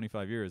 man.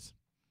 25 years.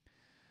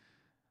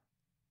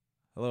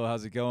 Hello,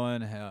 how's it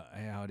going?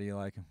 How do you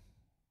like him?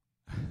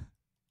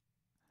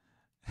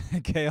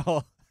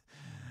 Kale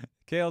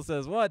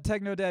says, what?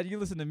 Techno Dad, you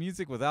listen to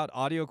music without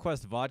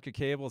AudioQuest vodka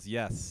cables?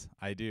 Yes,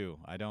 I do.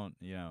 I don't,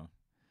 you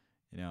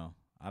know,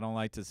 I don't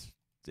like to,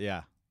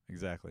 yeah,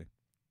 exactly.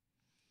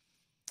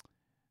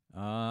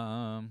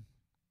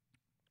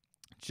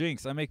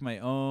 Jinx, I make my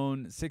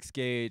own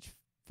 6-gauge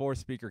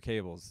 4-speaker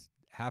cables,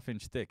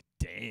 1/2-inch thick.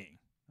 Dang.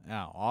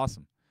 Yeah,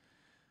 awesome.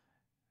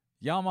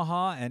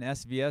 Yamaha and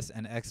SVS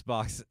and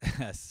Xbox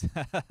S.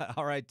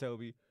 All right,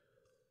 Toby.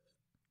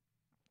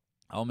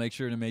 I'll make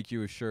sure to make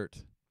you a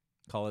shirt.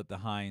 Call it the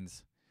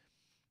Heinz.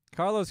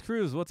 Carlos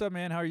Cruz, what's up,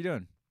 man? How are you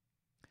doing?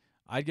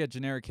 I'd get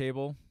generic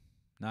cable.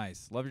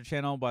 Nice. Love your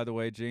channel, by the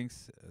way,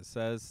 Jinx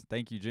says.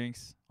 Thank you,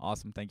 Jinx.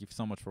 Awesome. Thank you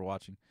so much for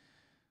watching.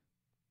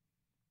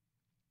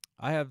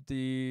 I have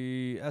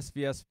the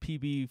SVS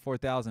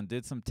PB4000.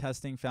 Did some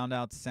testing, found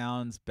out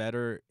sounds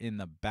better in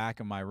the back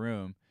of my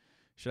room.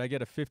 Should I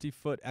get a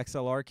 50-foot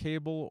XLR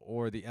cable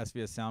or the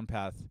SVS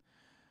SoundPath?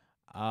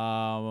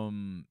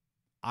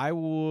 I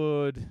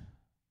would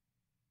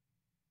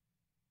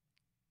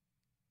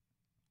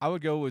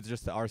go with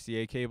just the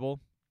RCA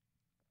cable.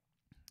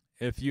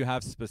 If you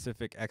have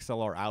specific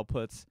XLR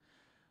outputs,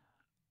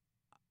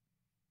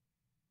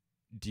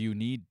 do you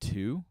need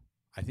two?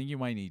 I think you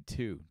might need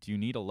two. Do you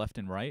need a left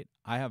and right?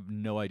 I have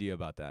no idea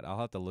about that. I'll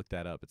have to look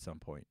that up at some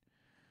point.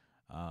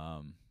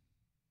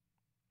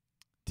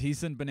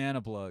 Decent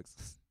banana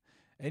plugs.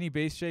 Any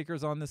bass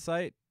shakers on the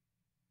site?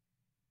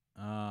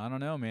 I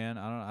don't know, man.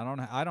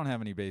 I don't have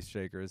any bass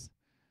shakers.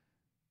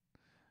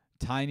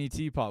 Tiny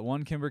teapot.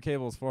 1 Kimber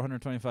cable is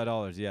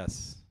 $425.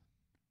 Yes.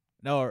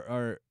 No,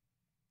 or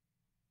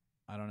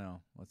I don't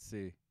know. Let's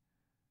see.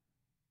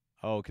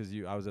 Oh, because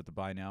I was at the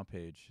buy now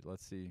page.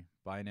 Let's see.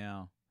 Buy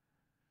now.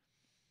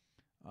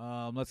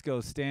 Let's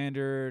go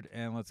standard,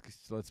 and let's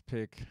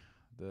pick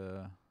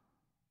the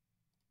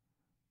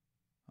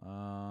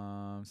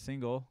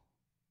single.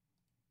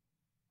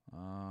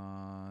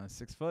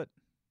 6 foot,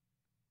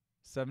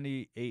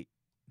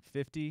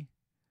 $78.50.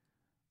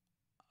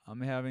 I'm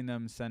having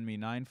them send me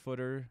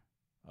 9-footer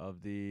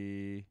of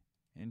the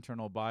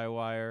internal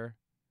bi-wire.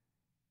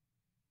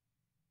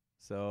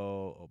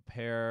 So a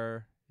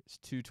pair is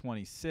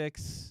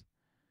 $226,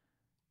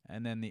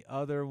 and then the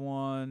other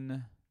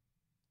one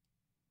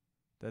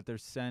that they're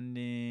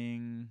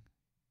sending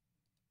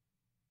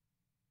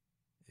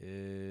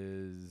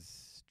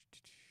is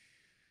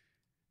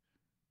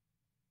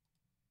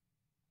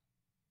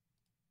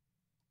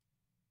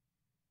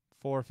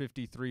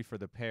 $453 for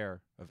the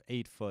pair of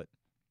 8-foot.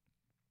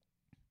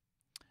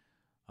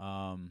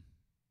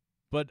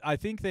 But I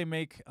think they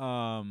make.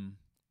 I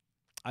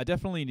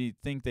definitely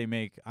think they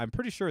make. I'm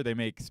pretty sure they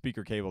make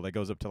speaker cable that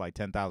goes up to like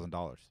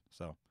 $10,000.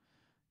 So,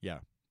 yeah,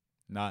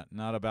 not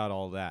about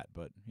all that,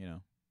 but you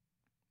know,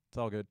 it's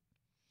all good.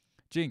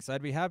 Jinx,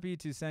 I'd be happy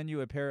to send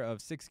you a pair of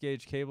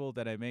 6-gauge cable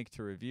that I make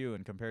to review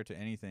and compare to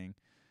anything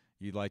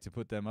you'd like to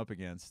put them up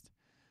against.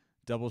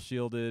 Double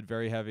shielded,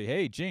 very heavy.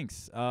 Hey,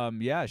 Jinx,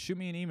 yeah, shoot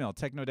me an email,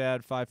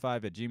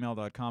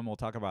 technodad55@gmail.com. We'll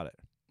talk about it.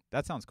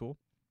 That sounds cool.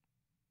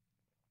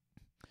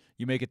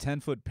 You make a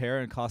 10-foot pair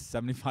and cost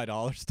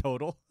 $75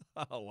 total.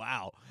 Oh,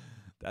 wow.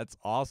 That's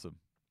awesome.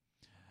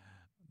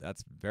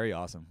 That's very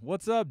awesome.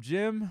 What's up,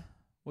 Jim?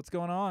 What's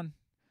going on?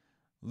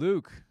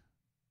 Luke.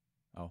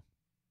 Oh.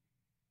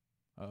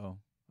 Uh-oh.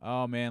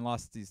 Oh, man,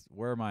 lost these.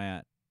 Where am I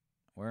at?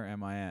 Where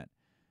am I at?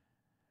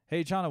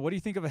 Hey, Chana, what do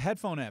you think of a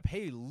headphone app?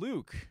 Hey,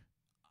 Luke.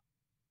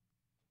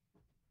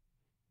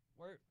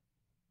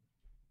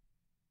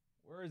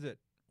 Where is it?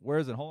 Where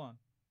is it? Hold on.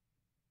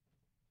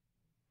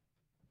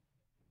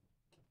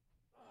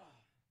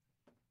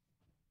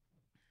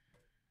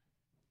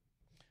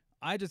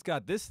 I just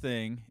got this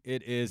thing.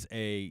 It is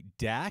a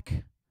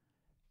DAC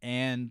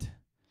and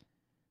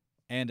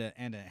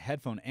a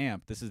headphone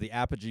amp. This is the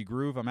Apogee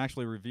Groove. I'm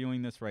actually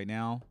reviewing this right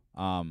now.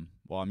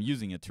 Well, I'm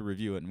using it to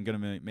review it. I'm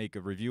going to make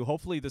a review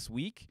hopefully this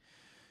week.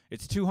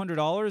 It's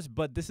 $200,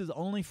 but this is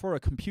only for a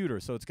computer.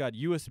 So it's got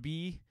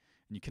USB,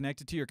 and you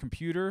connect it to your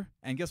computer.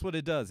 And guess what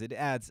it does? It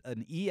adds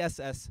an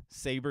ESS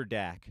Sabre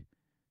DAC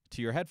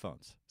to your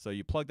headphones. So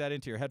you plug that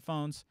into your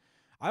headphones.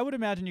 I would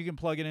imagine you can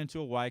plug it into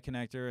a Y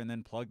connector and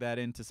then plug that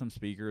into some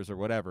speakers or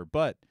whatever.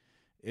 But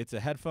it's a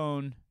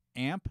headphone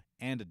amp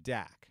and a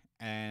DAC.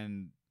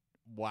 And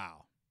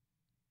wow.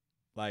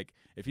 Like,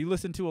 if you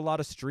listen to a lot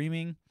of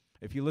streaming,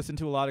 if you listen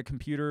to a lot of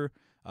computer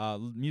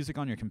music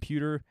on your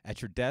computer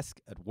at your desk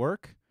at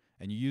work,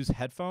 and you use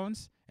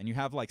headphones, and you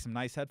have like some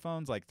nice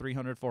headphones, like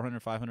 $300,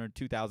 $400, $500,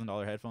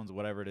 $2,000 headphones,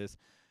 whatever it is,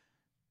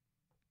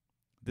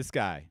 this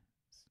guy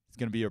is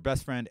going to be your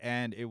best friend.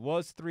 And it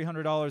was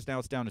 $300. Now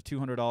it's down to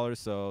 $200.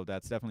 So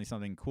that's definitely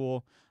something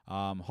cool.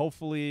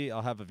 Hopefully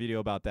I'll have a video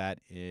about that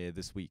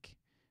this week.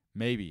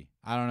 Maybe.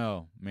 I don't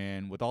know,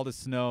 man. With all this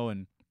snow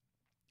and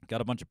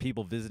got a bunch of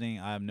people visiting,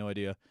 I have no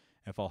idea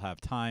if I'll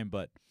have time.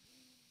 But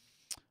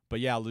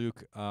yeah,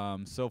 Luke,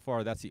 so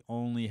far that's the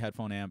only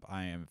headphone amp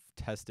I have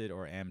tested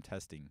or am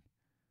testing.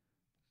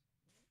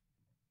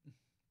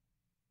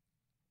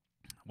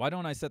 Why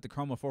don't I set the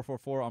Chroma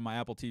 444 on my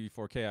Apple TV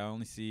 4K? I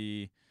only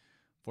see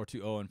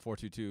 420 and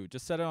 422.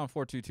 Just set it on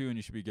 422 and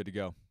you should be good to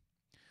go.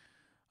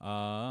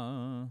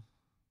 Oh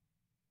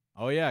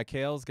yeah,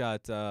 Kale's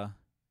got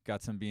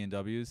some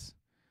B&Ws.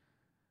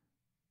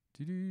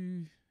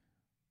 You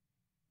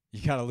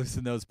gotta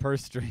loosen those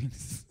purse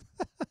strings.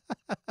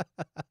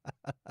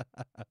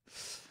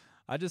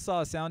 I just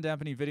saw a sound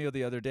dampening video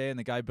the other day, and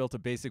the guy built a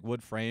basic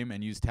wood frame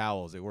and used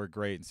towels. It worked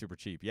great and super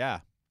cheap.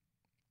 Yeah.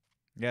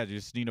 Yeah, you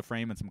just need a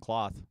frame and some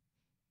cloth.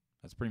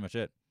 That's pretty much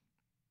it.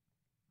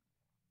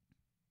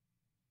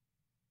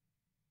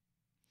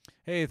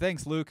 Hey,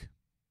 thanks, Luke.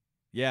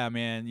 Yeah,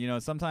 man. You know,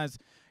 sometimes,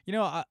 you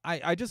know,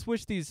 I just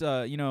wish these,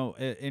 you know,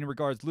 in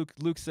regards,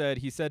 Luke said,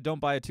 don't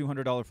buy a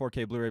 $200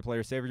 4K Blu-ray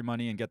player. Save your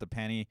money and get the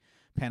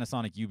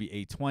Panasonic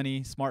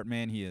UB820. Smart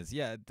man he is.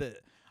 Yeah,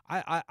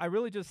 I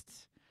really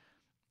just...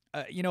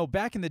 you know,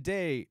 back in the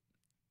day,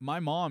 my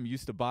mom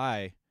used to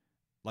buy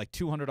like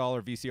 $200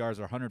 VCRs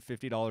or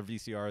 $150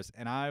 VCRs,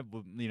 and I,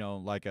 you know,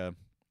 like a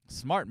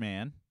smart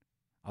man,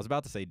 I was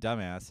about to say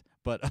dumbass,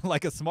 but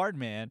like a smart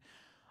man,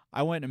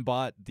 I went and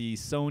bought the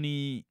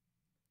Sony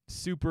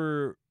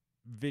Super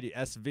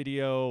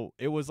S-Video.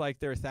 It was like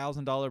their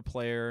 $1,000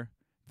 player,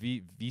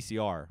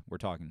 VCR. We're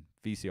talking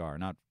VCR,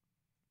 not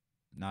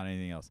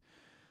anything else.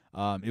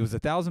 It was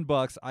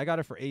 $1,000. I got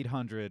it for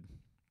 $800.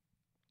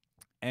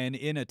 And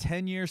in a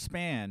 10-year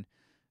span,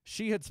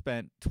 she had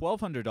spent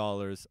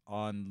 $1,200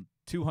 on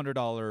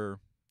 $200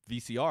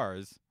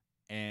 VCRs,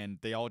 and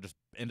they all just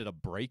ended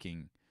up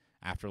breaking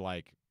after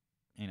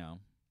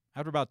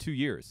after about 2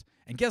 years.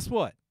 And guess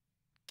what?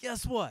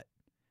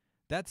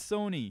 That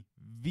Sony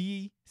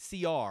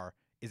VCR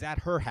is at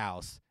her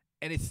house,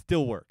 and it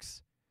still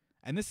works.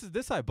 And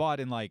this I bought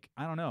in like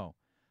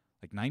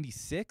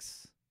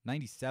 96,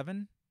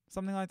 97,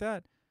 something like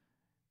that.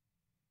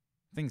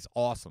 Thing's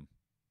awesome.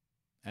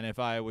 And if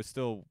I was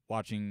still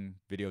watching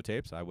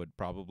videotapes, I would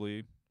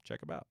probably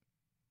check them out.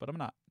 But I'm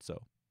not,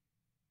 so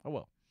oh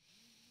well.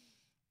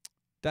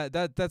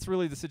 That's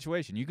really the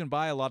situation. You can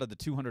buy a lot of the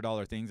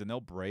 $200 things, and they'll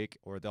break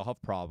or they'll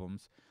have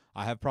problems.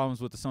 I have problems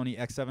with the Sony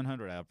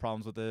X700. I have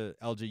problems with the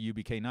LG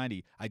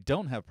UBK90. I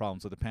don't have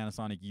problems with the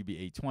Panasonic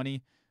UB820.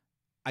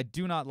 I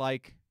do not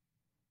like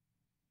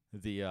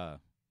the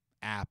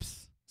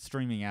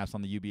streaming apps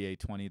on the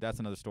UB820. That's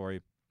another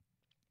story.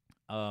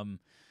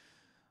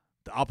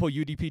 The Oppo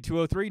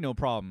UDP203, no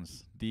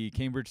problems. The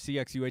Cambridge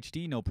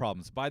CX-UHD, no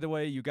problems. By the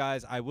way, you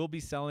guys, I will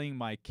be selling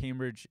my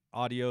Cambridge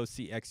Audio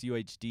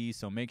CX-UHD,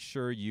 so make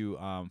sure you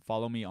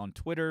follow me on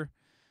Twitter.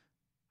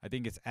 I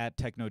think it's at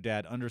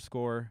technodad_.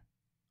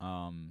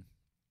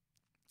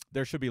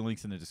 There should be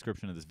links in the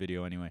description of this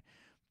video anyway.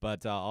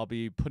 But I'll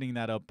be putting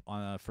that up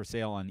for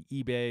sale on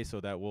eBay,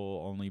 so that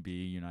will only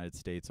be United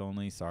States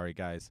only. Sorry,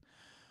 guys.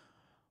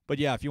 But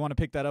yeah, if you want to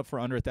pick that up for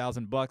under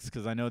 $1,000,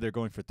 because I know they're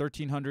going for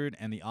 $1,300,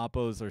 and the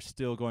Oppos are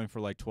still going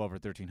for like $1,200 or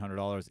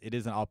 $1,300. It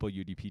is an Oppo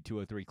UDP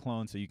 203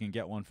 clone, so you can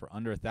get one for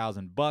under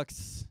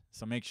 $1,000.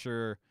 So make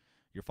sure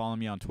you're following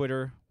me on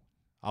Twitter.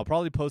 I'll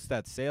probably post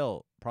that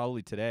sale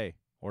probably today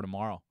or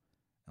tomorrow,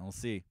 and we'll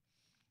see.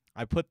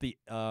 I put the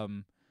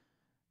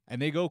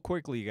and they go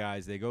quickly,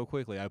 guys. They go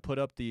quickly. I put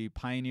up the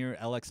Pioneer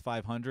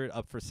LX500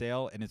 up for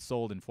sale, and it's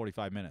sold in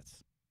 45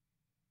 minutes.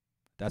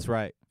 That's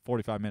right,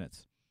 45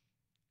 minutes.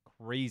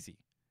 Crazy.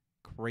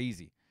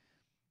 Crazy.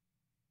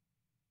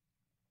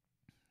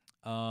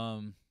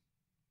 Oh,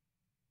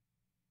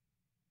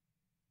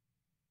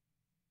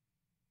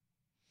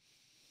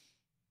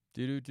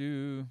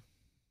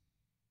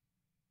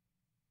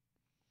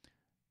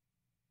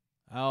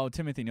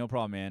 Timothy, no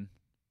problem, man.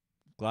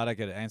 Glad I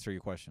could answer your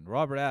question.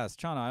 Robert asks,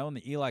 Chana, I own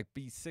the ELAC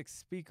B6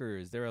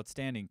 speakers. They're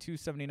outstanding.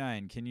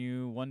 $279. Can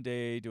you one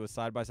day do a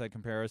side-by-side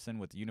comparison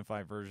with the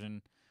Unify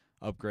version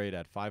upgrade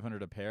at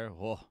 $500 a pair?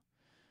 Whoa.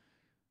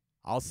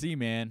 I'll see,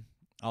 man.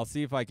 I'll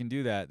see if I can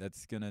do that.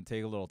 That's going to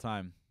take a little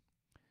time.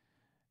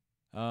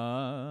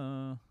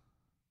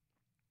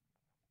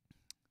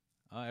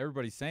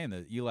 Everybody's saying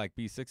that ELAC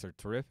B6 are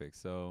terrific,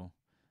 so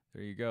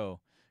there you go.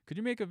 Could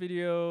you make a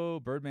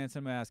video, Birdman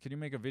Cinema asks, could you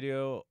make a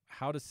video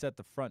how to set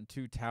the front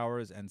 2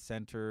 towers and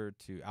center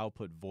to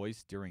output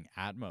voice during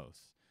Atmos?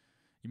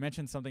 You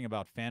mentioned something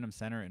about Phantom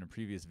Center in a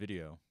previous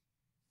video.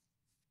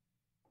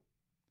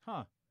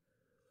 Huh.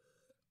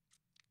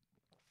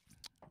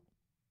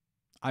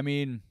 I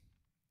mean,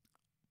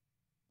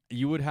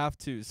 you would have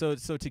to, so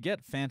to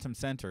get Phantom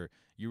Center,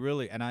 you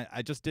really, and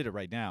I just did it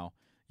right now,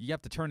 you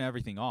have to turn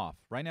everything off.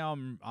 Right now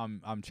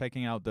I'm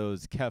checking out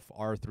those KEF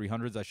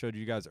R300s I showed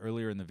you guys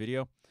earlier in the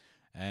video,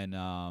 and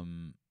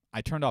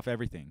I turned off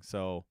everything.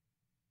 So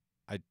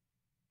I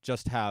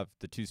just have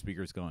the 2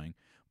 speakers going.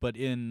 But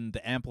in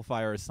the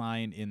amplifier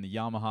assigned in the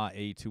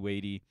Yamaha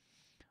A280,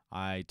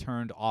 I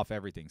turned off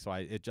everything. So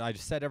I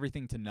just set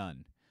everything to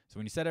none. So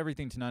when you set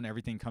everything to none,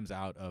 everything comes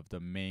out of the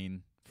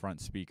main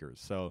front speakers.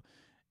 So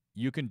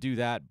you can do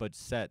that, but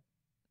set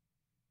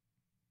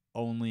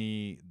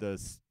only the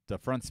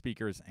front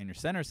speakers and your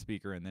center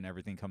speaker, and then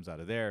everything comes out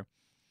of there.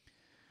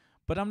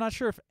 But I'm not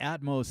sure if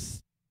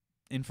Atmos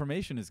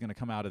information is going to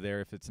come out of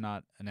there if it's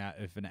not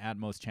if an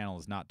Atmos channel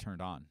is not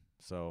turned on.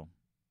 So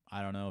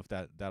I don't know if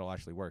that'll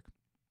actually work.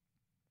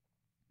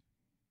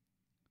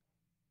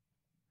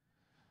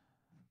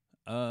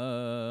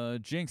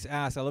 Jinx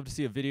asks, I love to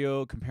see a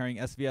video comparing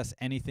SVS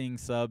anything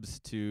subs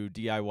to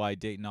DIY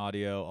Dayton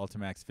Audio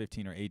Ultimax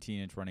 15 or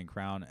 18-inch running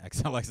Crown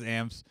XLX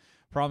amps.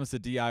 Promise the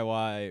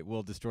DIY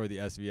will destroy the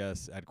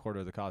SVS at quarter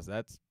of the cost.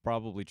 That's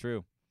probably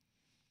true.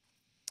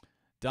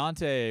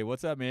 Dante,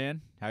 what's up,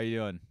 man? How you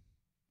doing?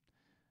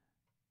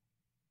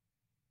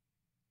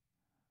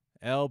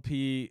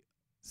 LP,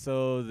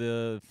 so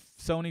the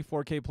Sony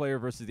 4K player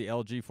versus the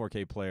LG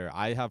 4K player.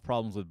 I have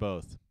problems with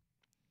both.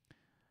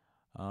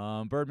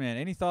 Birdman,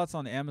 any thoughts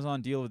on the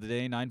Amazon deal of the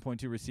day?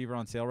 9.2 receiver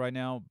on sale right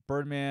now.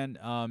 Birdman,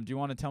 do you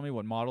want to tell me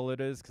what model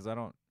it is? Because I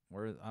don't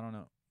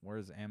know.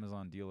 Where's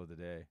Amazon deal of the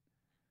day?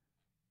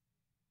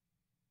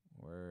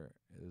 Where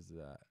is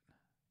that?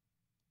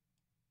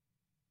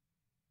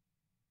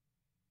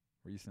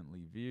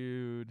 Recently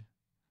viewed.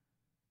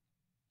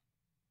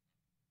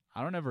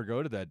 I don't ever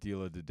go to that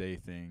deal of the day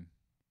thing.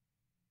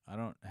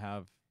 I'm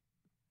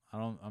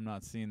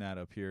not seeing that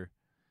up here.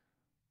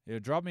 Yeah,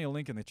 drop me a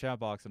link in the chat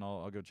box and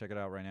I'll go check it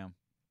out right now.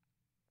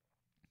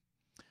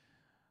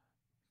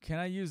 Can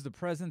I use the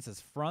presence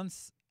as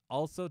fronts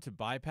also to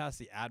bypass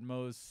the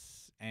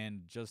Atmos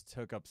and just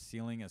hook up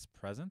ceiling as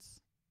presence?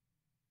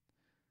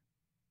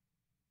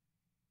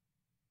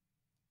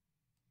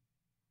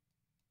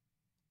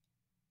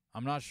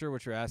 I'm not sure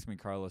what you're asking me,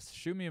 Carlos.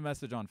 Shoot me a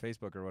message on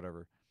Facebook or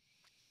whatever.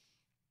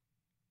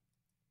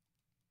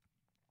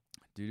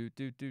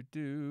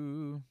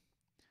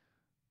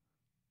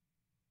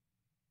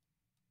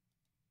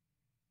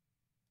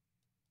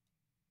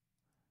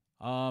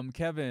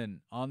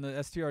 Kevin, on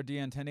the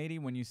STR-DN 1080,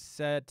 when you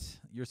set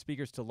your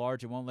speakers to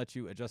large, it won't let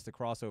you adjust the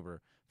crossover.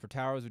 For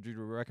towers, would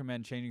you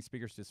recommend changing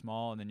speakers to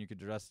small and then you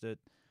could adjust it,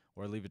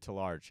 or leave it to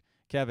large?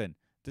 Kevin,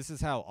 this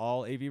is how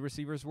all AV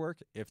receivers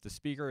work. If the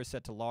speaker is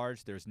set to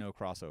large, there's no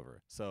crossover.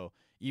 So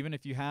even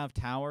if you have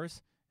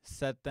towers,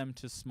 set them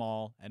to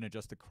small and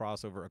adjust the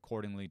crossover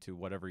accordingly to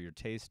whatever your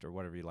taste or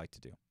whatever you like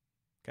to do.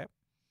 Okay?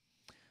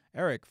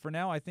 Eric, for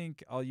now, I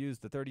think I'll use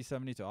the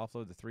 3070 to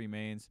offload the 3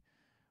 mains.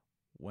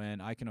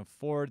 When I can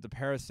afford the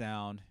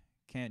Parasound,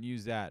 can't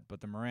use that, but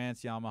the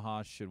Marantz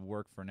Yamaha should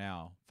work for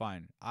now.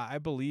 Fine. I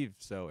believe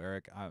so,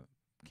 Eric.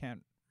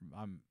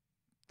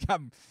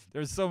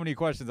 There's so many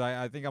questions.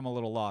 I think I'm a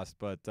little lost,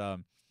 but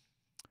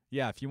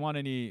yeah, if you want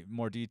any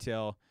more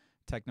detail,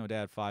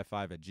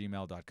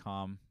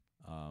 technodad55@gmail.com.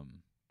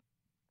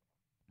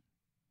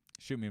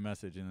 Shoot me a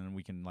message and then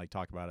we can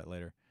talk about it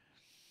later.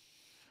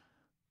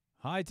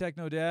 Hi,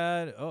 Techno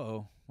Dad.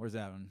 Uh-oh. Where's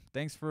that one?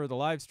 Thanks for the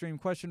live stream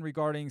question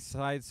regarding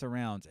side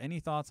surrounds.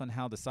 Any thoughts on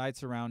how the side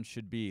surround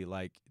should be,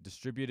 like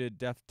distributed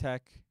def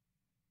tech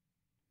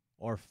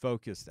or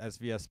focused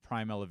SVS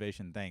prime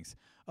elevation? Thanks.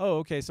 Oh,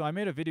 okay. So I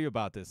made a video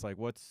about this. Like,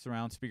 what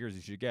surround speakers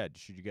you should get?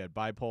 Should you get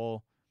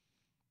bipole?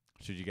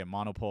 Should you get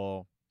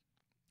monopole?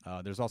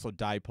 There's also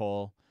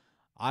dipole.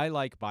 I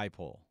like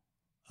bipole.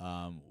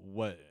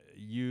 What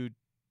you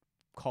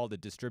called it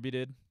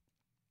distributed?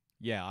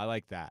 Yeah, I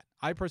like that.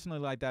 I personally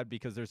like that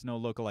because there's no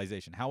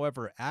localization.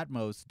 However,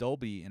 Atmos,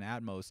 Dolby and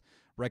Atmos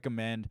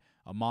recommend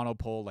a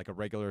monopole, like a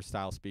regular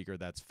style speaker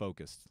that's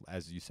focused,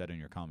 as you said in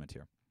your comment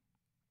here.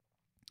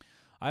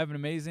 I have an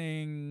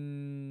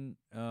amazing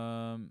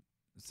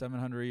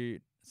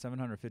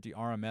 750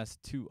 RMS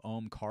 2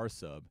 ohm car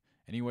sub.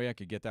 Any way I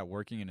could get that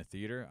working in a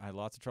theater? I had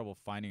lots of trouble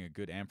finding a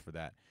good amp for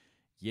that.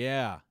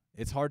 Yeah,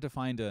 it's hard to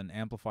find an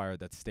amplifier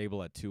that's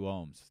stable at 2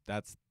 ohms.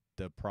 That's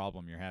the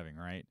problem you're having,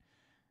 right?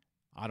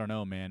 I don't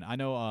know, man. I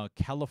know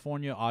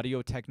California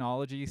Audio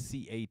Technology,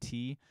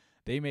 CAT.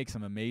 They make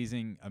some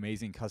amazing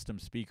custom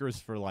speakers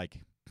for like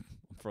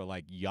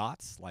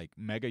yachts, like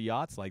mega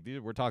yachts. Like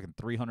we're talking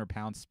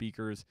 300-pound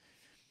speakers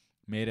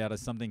made out of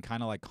something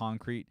kind of like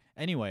concrete.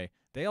 Anyway,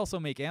 they also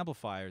make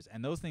amplifiers,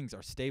 and those things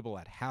are stable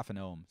at half an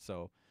ohm.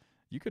 So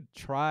you could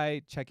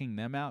try checking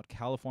them out.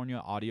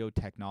 California Audio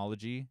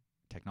Technologies.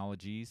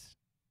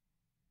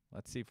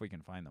 Let's see if we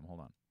can find them. Hold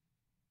on.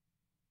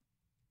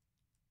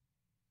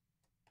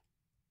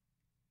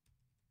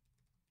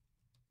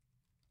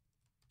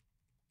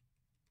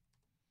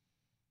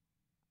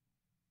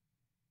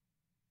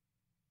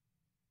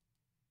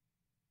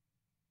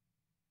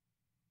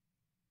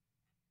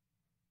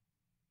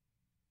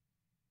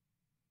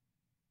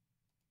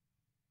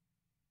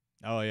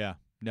 Oh yeah.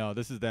 No,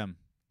 this is them.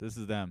 This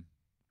is them.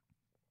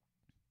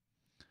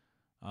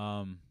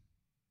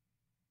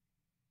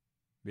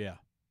 Yeah.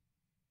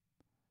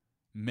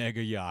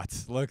 Mega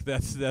yachts. Look,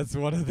 that's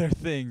one of their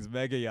things,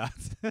 mega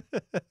yachts.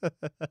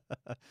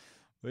 But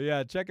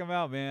yeah, check them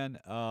out, man.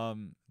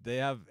 They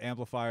have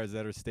amplifiers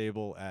that are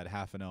stable at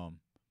half an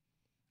ohm.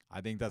 I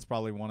think that's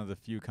probably one of the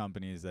few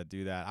companies that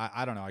do that.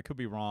 I don't know. I could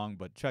be wrong,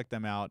 but check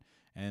them out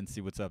and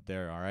see what's up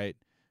there, all right?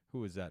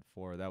 Who was that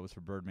for? That was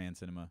for Birdman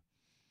Cinema.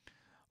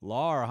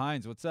 Lar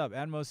Hines, what's up?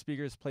 Atmos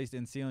speakers placed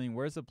in ceiling.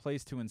 Where's the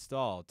place to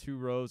install? 2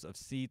 rows of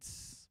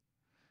seats.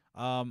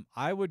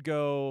 I would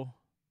go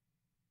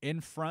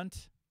in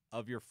front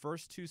of your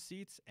first 2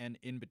 seats and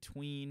in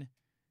between.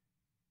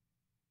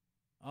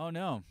 Oh,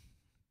 no.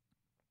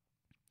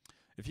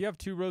 If you have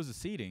 2 rows of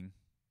seating,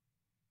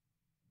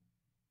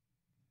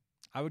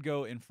 I would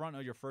go in front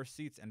of your first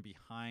seats and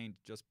behind,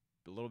 just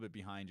a little bit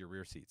behind your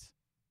rear seats.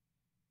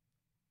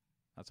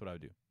 That's what I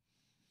would do.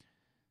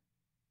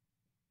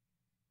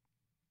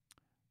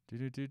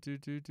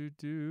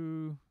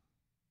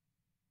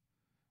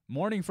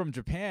 Morning from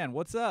Japan.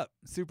 What's up,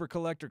 Super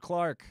Collector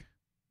Clark?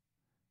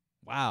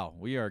 Wow,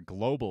 we are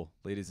global,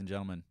 ladies and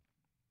gentlemen.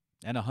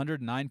 And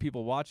 109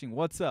 people watching.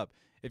 What's up?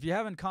 If you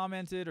haven't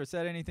commented or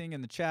said anything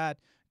in the chat,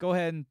 go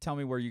ahead and tell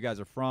me where you guys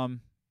are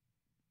from.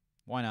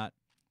 Why not?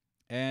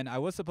 And I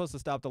was supposed to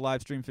stop the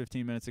live stream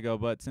 15 minutes ago,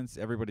 but since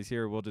everybody's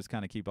here, we'll just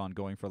kind of keep on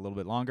going for a little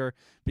bit longer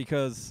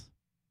because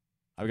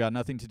I've got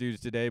nothing to do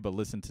today but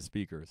listen to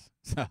speakers.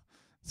 So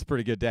it's a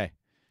pretty good day.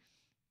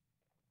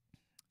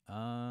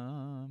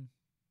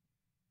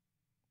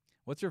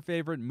 What's your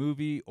favorite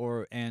movie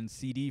and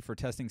CD for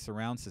testing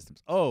surround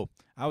systems? Oh,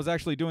 I was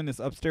actually doing this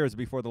upstairs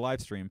before the live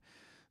stream.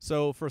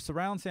 So for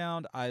surround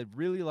sound, I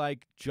really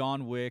like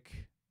John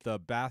Wick, the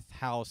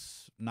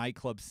bathhouse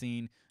nightclub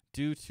scene,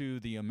 due to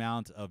the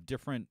amount of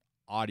different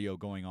audio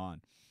going on.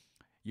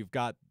 You've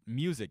got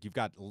music. You've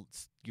got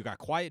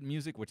quiet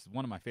music, which is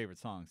one of my favorite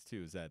songs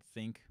too. Is that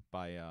 "Think"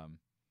 by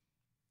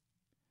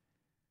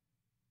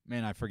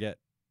man, I forget.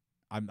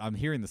 I'm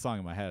hearing the song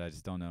in my head. I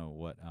just don't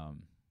know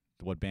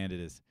what band it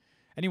is.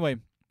 Anyway,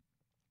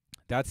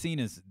 that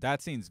scene's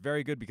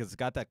very good because it's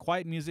got that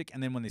quiet music,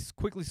 and then when they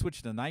quickly switch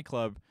to the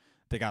nightclub,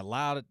 they got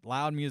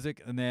loud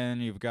music, and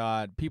then you've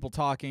got people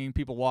talking,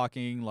 people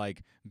walking,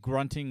 like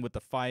grunting with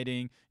the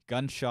fighting,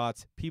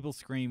 gunshots, people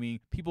screaming,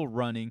 people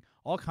running,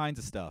 all kinds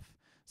of stuff.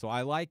 So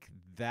I like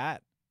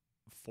that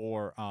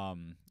for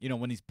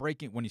when he's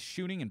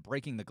shooting and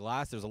breaking the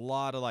glass, there's a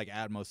lot of like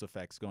Atmos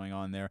effects going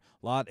on there,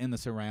 a lot in the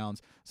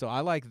surrounds. So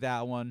I like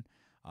that one.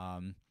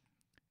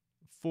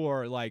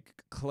 For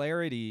like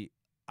clarity,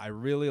 I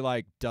really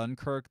like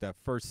Dunkirk, that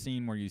first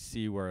scene where you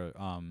see where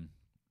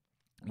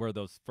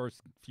those first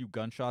few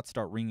gunshots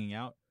start ringing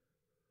out,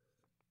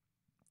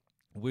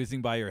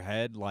 whizzing by your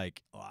head,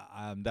 like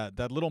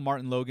that little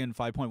Martin Logan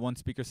 5.1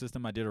 speaker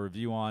system I did a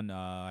review on.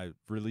 I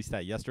released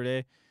that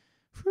yesterday.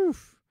 Whew.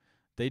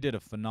 They did a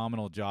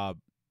phenomenal job.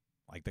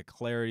 Like the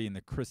clarity and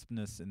the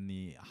crispness and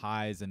the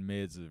highs and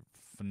mids are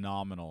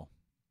phenomenal.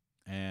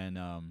 And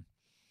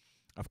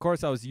of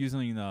course, I was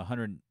using the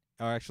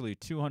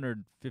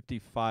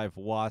 255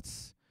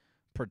 watts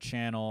per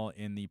channel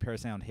in the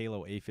Parasound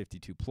Halo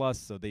A52 Plus,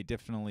 so they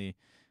definitely,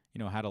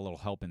 had a little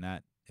help in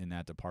that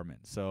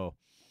department. So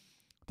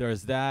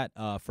There's that.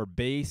 For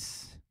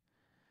bass,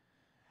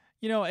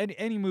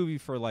 any movie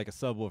for like a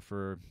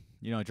subwoofer,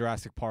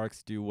 Jurassic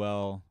Parks do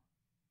well.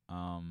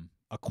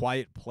 A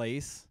Quiet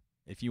Place,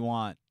 if you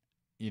want,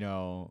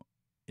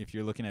 if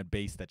you're looking at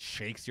bass that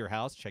shakes your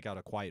house, check out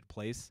A Quiet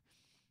Place.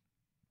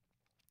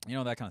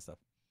 That kind of stuff.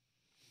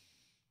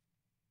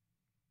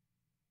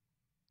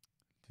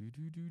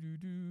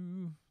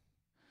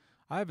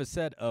 I have a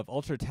set of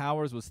Ultra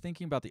Towers. Was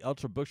thinking about the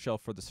Ultra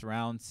Bookshelf for the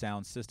surround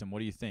sound system. What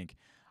do you think?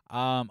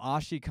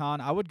 Ashi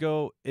Khan, I would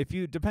go,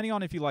 depending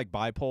on if you like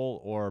bipole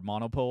or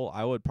monopole,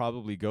 I would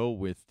probably go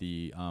with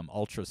the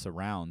Ultra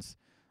Surrounds,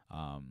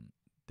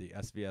 the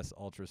SVS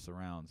Ultra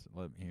Surrounds.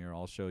 Here,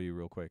 I'll show you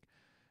real quick.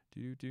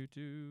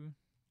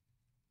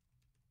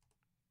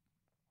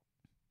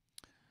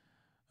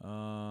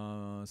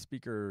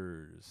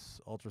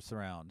 Speakers, Ultra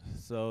Surround.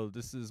 So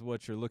this is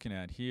what you're looking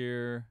at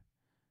here.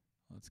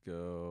 Let's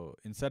go.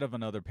 Instead of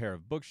another pair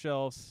of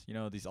bookshelves,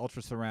 these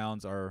Ultra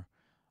Surrounds are,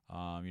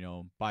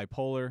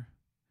 bipolar,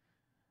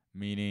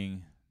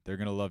 meaning they're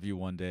going to love you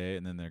one day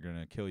and then they're going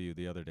to kill you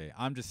the other day.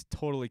 I'm just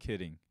totally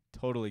kidding.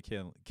 Totally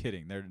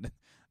kidding.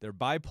 They're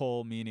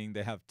bipole, meaning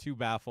they have two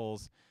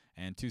baffles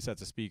and two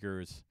sets of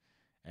speakers,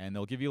 and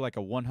they'll give you like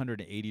a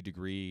 180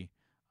 degree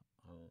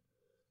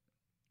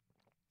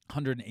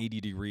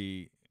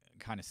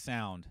kind of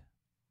sound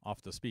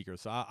off the speaker.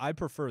 So I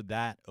prefer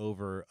that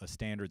over a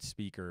standard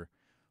speaker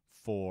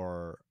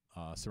for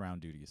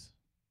surround duties.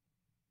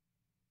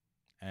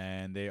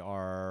 And they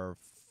are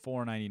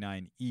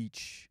 $499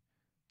 each,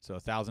 so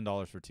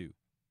 $1,000 for two.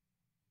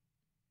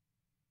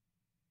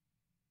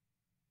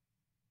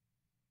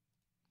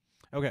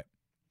 Okay,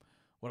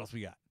 what else we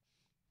got?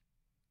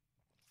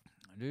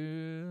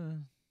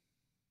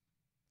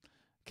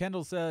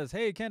 Kendall says,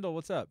 "Hey Kendall,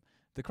 what's up?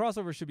 The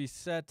crossover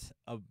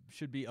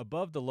should be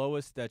above the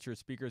lowest that your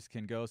speakers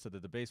can go, so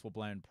that the bass will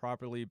blend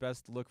properly.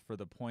 Best look for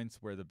the points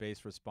where the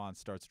bass response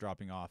starts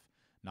dropping off,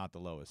 not the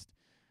lowest."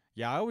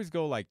 Yeah, I always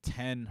go like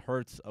 10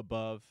 hertz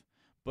above,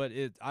 but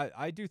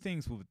I do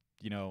things with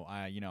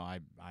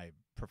I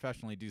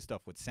professionally do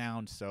stuff with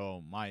sound,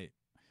 so I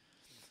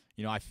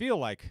feel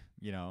like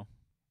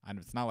and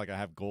it's not like I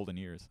have golden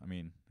ears. I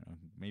mean,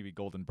 maybe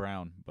golden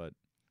brown, but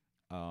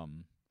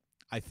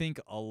I think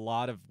a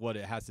lot of what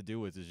it has to do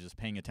with is just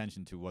paying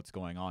attention to what's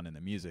going on in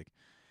the music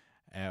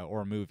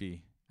or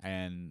movie,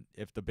 and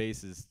if the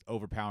bass is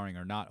overpowering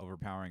or not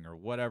overpowering or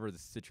whatever the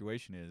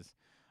situation is,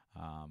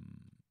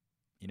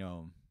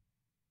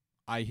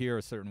 I hear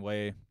a certain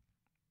way,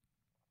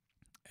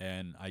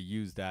 and I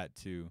use that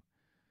to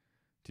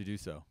do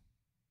so.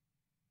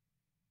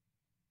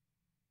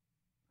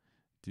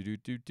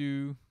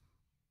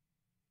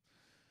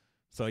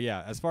 So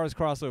yeah, as far as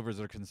crossovers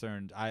are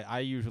concerned, I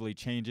usually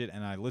change it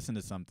and I listen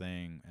to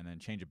something and then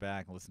change it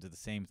back and listen to the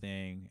same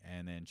thing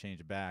and then change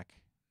it back,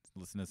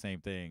 listen to the same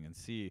thing and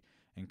see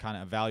and kind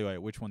of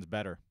evaluate which one's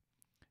better.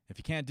 If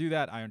you can't do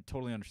that, I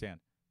totally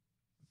understand.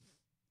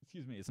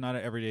 Excuse me, it's not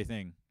an everyday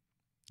thing.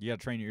 You got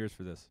to train your ears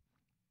for this.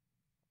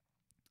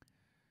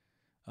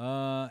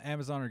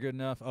 Amazon are good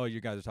enough. Oh,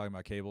 you guys are talking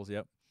about cables.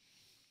 Yep.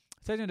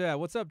 Second Dad,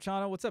 what's up,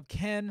 Chana? What's up,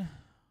 Ken?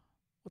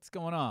 What's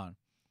going on?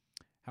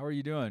 How are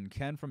you doing?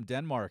 Ken from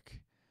Denmark.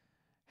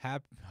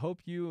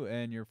 Hope you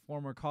and your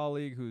former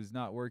colleague who's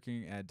not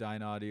working at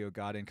Dyn Audio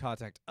got in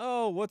contact.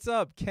 Oh, what's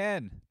up,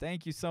 Ken?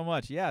 Thank you so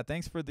much. Yeah,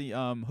 thanks for the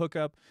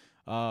hookup.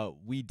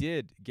 We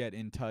did get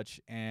in touch,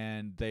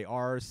 and they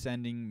are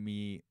sending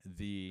me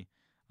the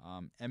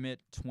Emmett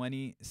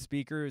 20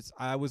 speakers.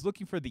 I was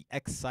looking for the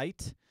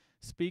Excite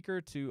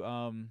speaker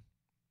to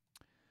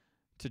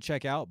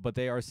check out, but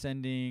they are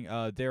sending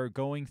they're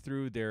going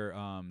through their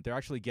they're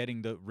actually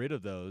getting rid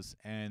of those,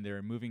 and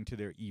they're moving to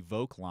their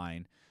Evoke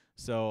line.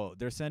 So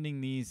they're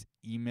sending these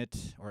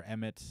Emit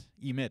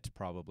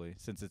probably,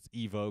 since it's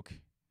Evoke,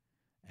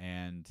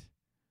 and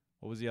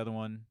what was the other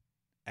one?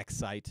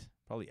 Excite,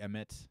 probably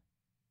Emit.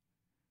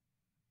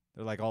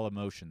 They're like all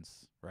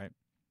emotions, right?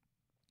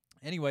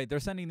 Anyway, they're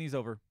sending these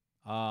over.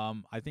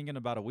 I think in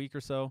about a week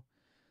or so.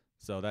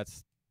 So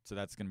that's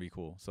gonna be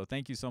cool. So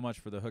thank you so much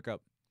for the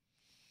hookup.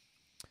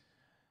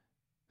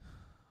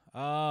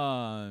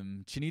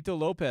 Chinito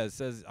Lopez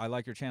says, I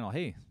like your channel.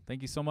 Hey,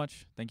 thank you so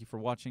much. Thank you for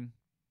watching.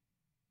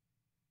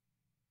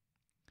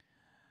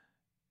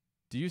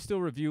 Do you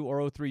still review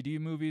Oro 3D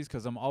movies?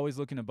 Because I'm always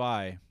looking to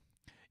buy.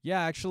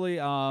 Yeah, actually,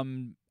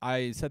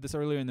 I said this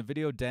earlier in the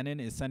video. Denon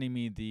is sending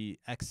me the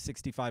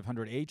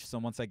X6500H. So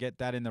once I get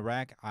that in the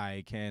rack,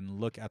 I can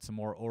look at some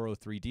more Oro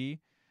 3D.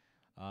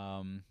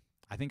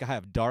 I think I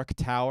have Dark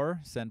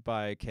Tower sent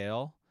by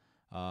Kale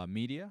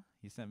Media.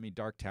 He sent me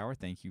Dark Tower.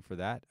 Thank you for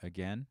that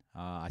again.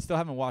 I still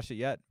haven't watched it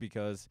yet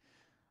because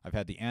I've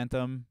had the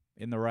Anthem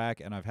in the rack,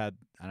 and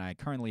I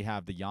currently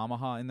have the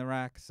Yamaha in the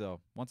rack.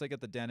 So once I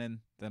get the Denon,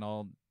 then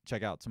I'll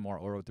check out some more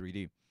Oro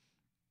 3D.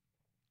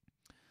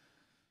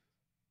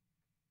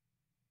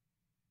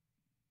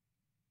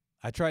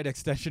 I tried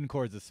extension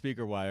cords with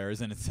speaker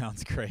wires, and it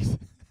sounds great.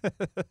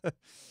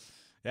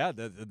 Yeah,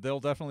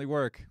 they'll definitely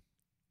work.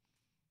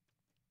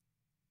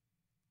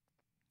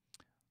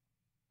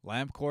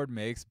 Lamp cord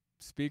makes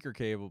speaker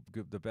cable,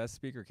 the best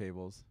speaker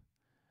cables.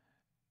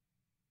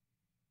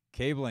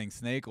 Cabling,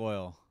 snake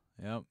oil.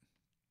 Yep.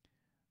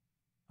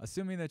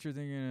 Assuming that you're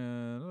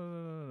thinking,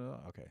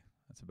 okay,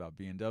 that's about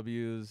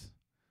B&Ws.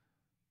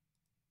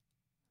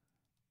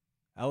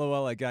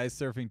 LOL at guys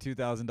surfing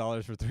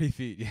 $2,000 for 3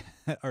 feet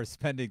or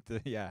spending.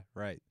 Yeah,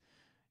 right.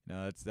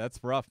 No, that's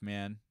rough,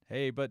 man.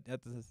 Hey, but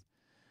at this,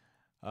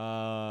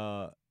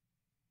 what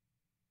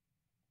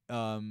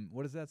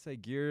does that say?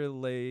 Gear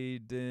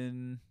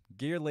laden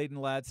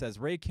lad says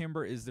Ray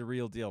Kimber is the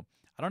real deal.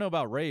 I don't know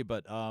about Ray,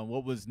 but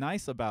what was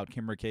nice about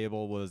Kimber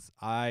Cable was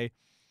I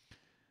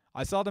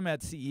saw them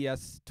at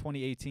CES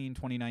 2018,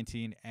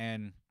 2019,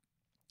 and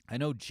I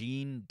know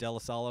Gene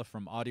Delasala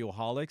from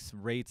Audioholics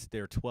rates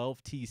their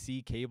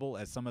 12TC cable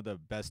as some of the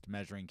best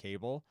measuring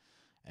cable,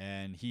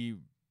 and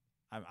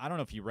I don't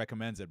know if he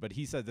recommends it, but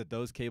he said that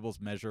those cables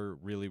measure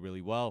really,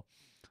 really well.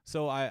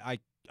 So I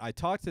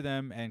talked to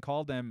them and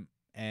called them,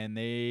 and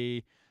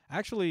they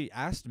actually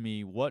asked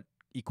me what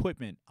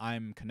equipment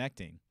I'm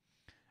connecting.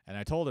 And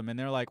I told them, and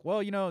they're like, well,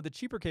 the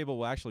cheaper cable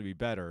will actually be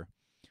better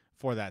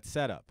for that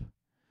setup.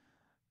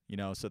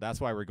 So that's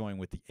why we're going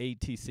with the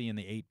 8TC and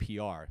the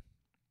 8PR.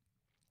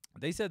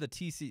 They said the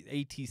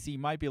 8TC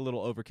might be a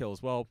little overkill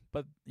as well,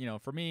 but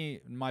for me,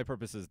 my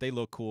purposes, they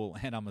look cool,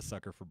 and I'm a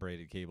sucker for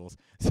braided cables,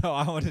 so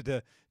I wanted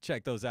to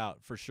check those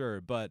out for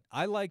sure. But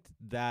I liked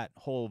that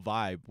whole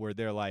vibe where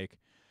they're like,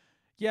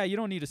 yeah, you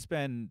don't need to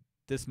spend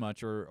this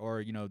much,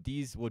 or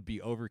these would be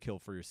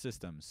overkill for your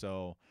system,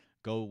 so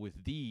go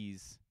with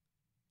these.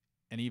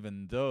 And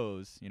even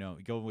those,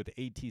 go with the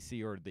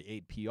 8TC or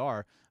the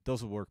 8PR,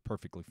 those will work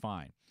perfectly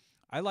fine.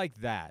 I like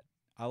that.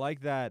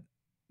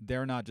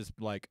 They're not just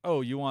like, oh,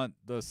 you want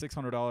the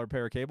 $600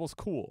 pair of cables?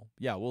 Cool.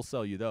 Yeah, we'll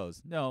sell you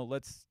those. No,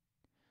 let's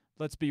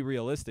be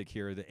realistic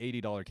here. The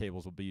 $80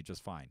 cables will be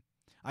just fine.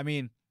 I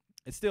mean,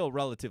 it's still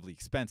relatively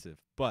expensive,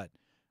 but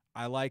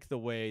I like the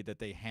way that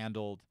they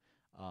handled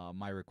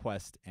my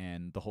request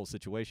and the whole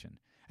situation.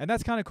 And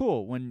that's kind of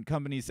cool when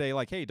companies say,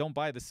 like, hey, don't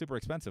buy the super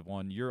expensive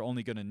one. You're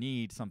only going to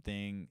need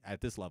something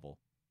at this level.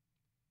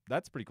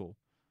 That's pretty cool.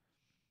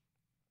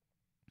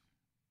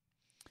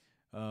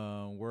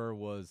 Where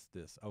was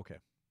this? Okay.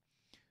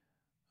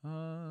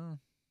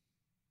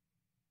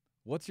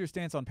 What's your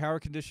stance on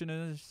power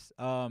conditioners?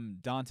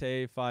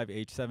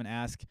 Dante5H7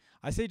 asks.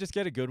 I say just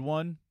get a good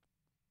one.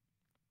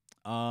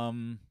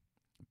 Panamax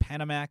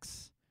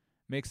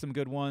makes some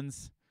good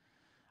ones.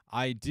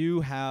 I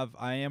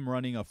am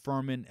running a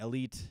Furman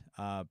Elite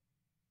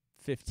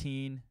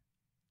 15.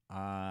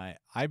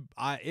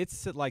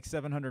 It's at like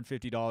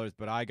 $750,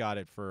 but I got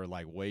it for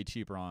like way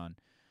cheaper on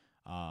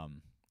like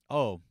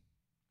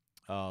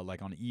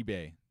on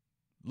eBay.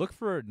 Look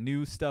for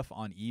new stuff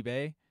on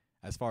eBay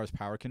as far as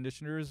power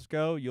conditioners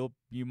go.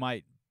 You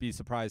might be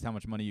surprised how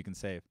much money you can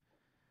save.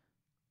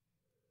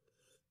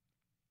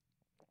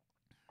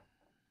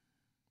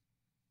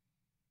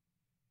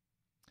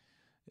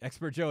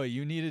 Expert Joey,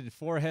 you needed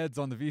 4 heads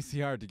on the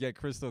VCR to get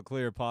crystal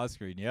clear pause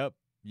screen. Yep,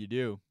 you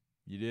do.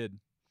 You did.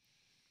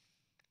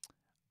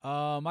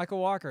 Michael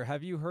Walker,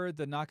 have you heard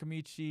the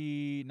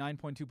Nakamichi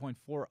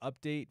 9.2.4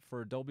 update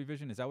for Dolby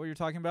Vision? Is that what you're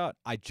talking about?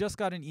 I just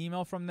got an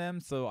email from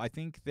them, so I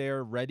think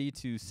they're ready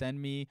to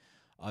send me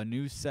a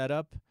new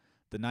setup,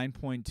 the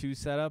 9.2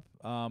 setup,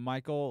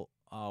 Michael,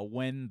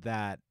 when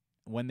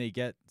they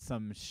get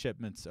some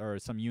shipments or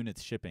some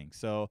units shipping.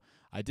 So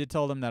I did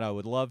tell them that I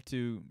would love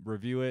to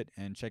review it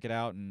and check it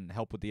out and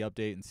help with the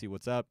update and see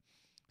what's up.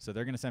 So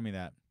they're going to send me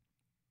that.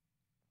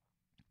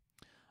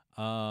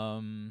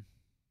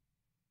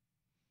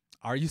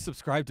 Are you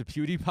subscribed to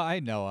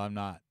PewDiePie? No, I'm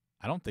not.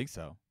 I don't think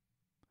so.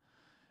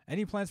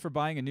 Any plans for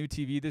buying a new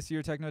TV this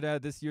year,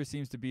 Technodad? This year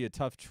seems to be a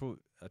tough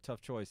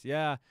choice.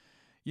 Yeah,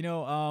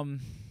 I'm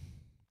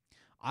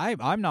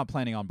not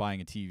planning on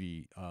buying a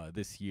TV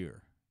this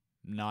year.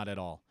 Not at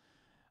all.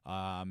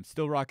 I'm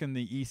still rocking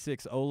the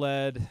E6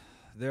 OLED.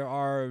 There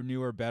are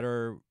newer,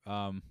 better.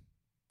 I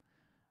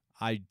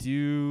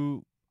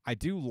do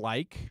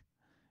like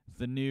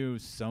the new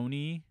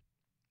Sony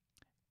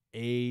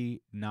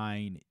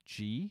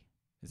A9G.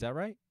 Is that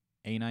right?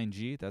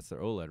 A9G. That's their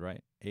OLED,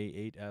 right?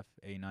 A8F,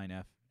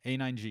 A9F,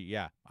 A9G.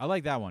 Yeah, I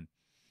like that one.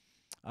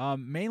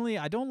 Mainly,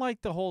 I don't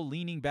like the whole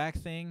leaning back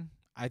thing.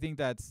 I think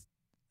that's.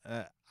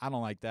 I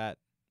don't like that.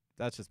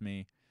 That's just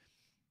me.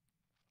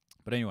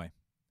 But anyway,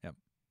 yep.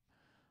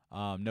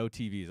 No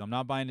TVs. I'm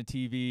not buying a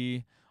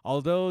TV.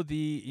 Although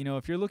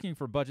if you're looking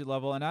for budget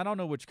level, and I don't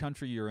know which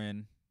country you're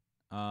in,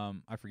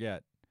 I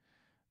forget.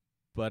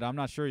 But I'm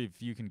not sure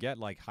if you can get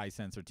like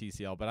Hisense or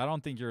TCL. But I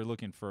don't think you're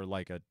looking for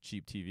like a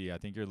cheap TV. I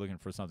think you're looking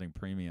for something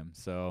premium.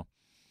 So,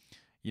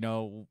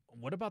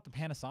 what about the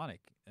Panasonic?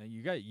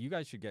 You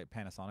guys should get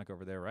Panasonic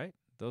over there, right?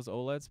 Those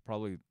OLEDs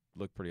probably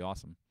look pretty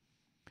awesome.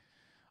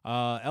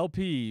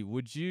 LP,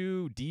 would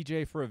you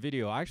DJ for a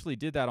video? I actually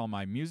did that on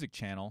my music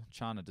channel,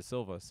 Chana Da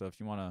Silva. So if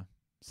you want to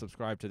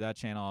subscribe to that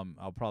channel,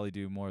 I'll probably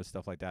do more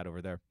stuff like that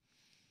over there.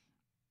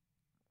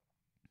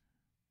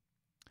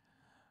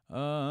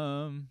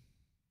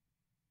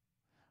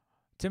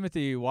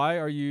 Timothy, why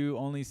are you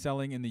only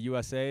selling in the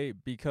USA?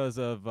 Because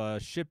of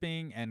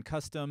shipping and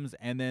customs,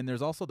 and then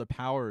there's also the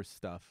power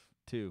stuff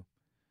too.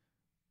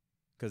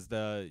 Because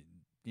the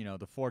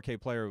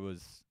 4K player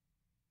was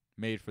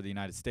made for the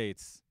United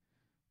States,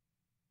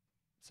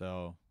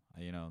 so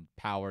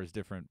power is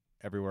different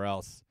everywhere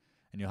else,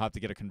 and you'll have to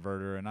get a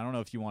converter. And I don't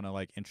know if you want to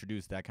like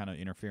introduce that kind of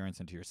interference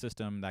into your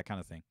system, that kind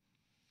of thing.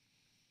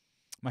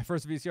 My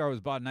first VCR was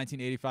bought in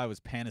 1985.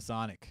 Was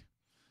Panasonic.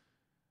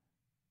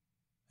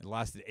 It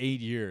lasted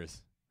 8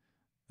 years.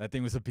 That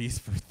thing was a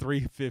beast for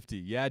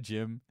 $350. Yeah,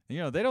 Jim.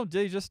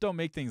 They just don't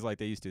make things like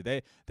they used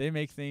to. They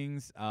make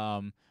things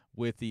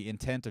with the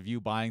intent of you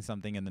buying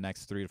something in the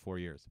next 3 to 4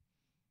 years.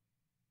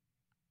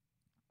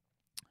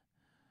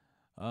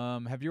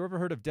 Have you ever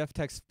heard of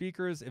DefTech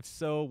speakers? If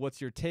so, what's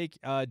your take?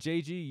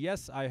 JG,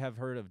 yes, I have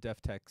heard of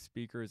DefTech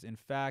speakers. In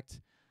fact,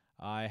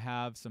 I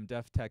have some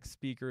DefTech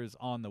speakers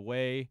on the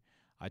way.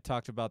 I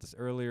talked about this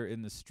earlier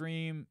in the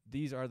stream.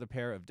 These are the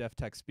pair of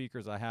DefTech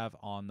speakers I have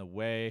on the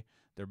way.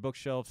 They're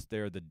bookshelves.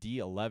 They're the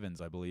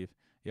D11s, I believe.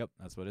 Yep,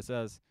 that's what it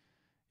says.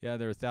 Yeah,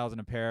 they're $1,000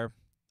 a pair.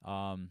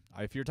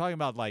 If you're talking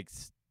about like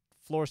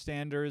floor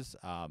standers,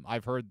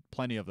 I've heard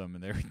plenty of them,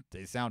 and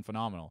they sound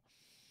phenomenal.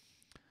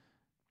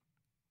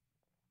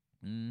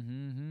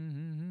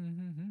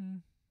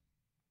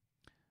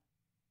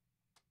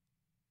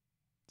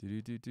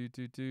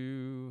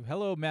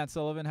 Hello, Matt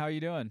Sullivan. How are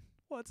you doing?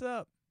 What's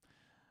up?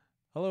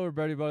 Hello,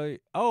 everybody.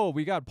 Oh,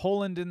 we got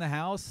Poland in the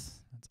house.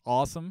 That's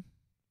awesome.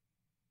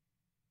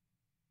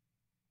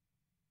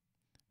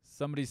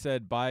 Somebody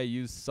said buy a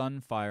used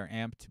Sunfire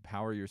amp to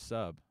power your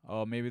sub.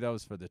 Oh, maybe that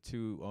was for the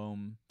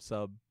 2-ohm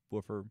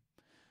subwoofer.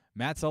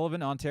 Matt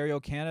Sullivan, Ontario,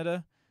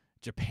 Canada.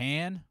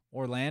 Japan,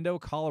 Orlando,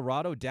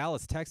 Colorado,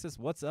 Dallas, Texas.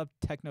 What's up,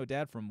 Techno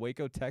Dad from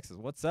Waco, Texas?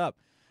 What's up,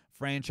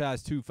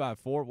 Franchise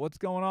 254? What's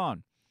going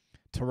on?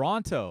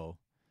 Toronto,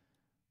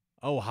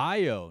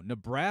 Ohio,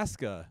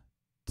 Nebraska.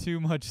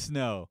 Too much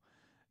snow.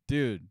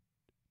 Dude,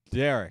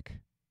 Derek,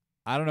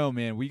 I don't know,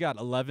 man. We got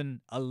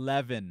 11,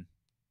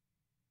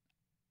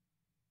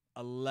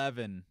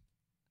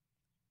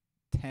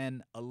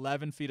 10,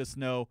 11 feet of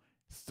snow,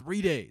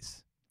 3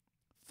 days.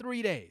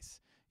 3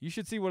 days. You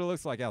should see what it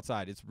looks like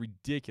outside. It's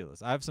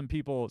ridiculous. I have some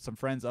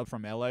friends up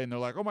from LA, and they're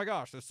like, oh my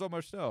gosh, there's so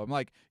much snow. I'm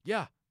like,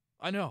 yeah,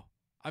 I know.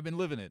 I've been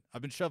living it.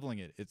 I've been shoveling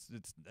it. It's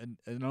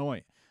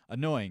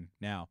annoying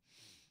now.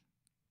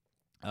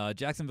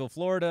 Jacksonville,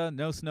 Florida,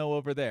 no snow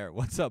over there.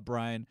 What's up,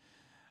 Brian?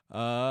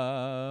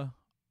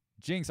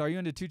 Jinx, are you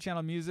into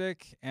 2-channel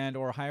music and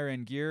or higher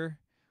end gear,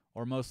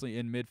 or mostly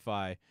in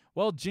mid-fi?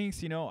 Well,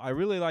 Jinx, I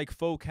really like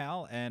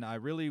Focal, and I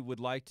really would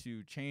like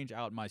to change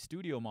out my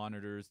studio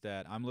monitors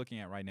that I'm looking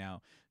at right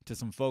now to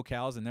some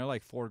Focals, and they're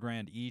like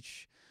 $4,000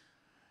 each.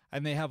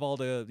 And they have all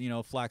the,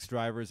 flax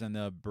drivers and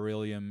the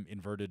beryllium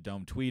inverted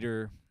dome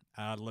tweeter.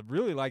 I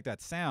really like that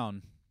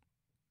sound.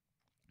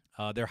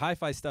 Their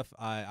hi-fi stuff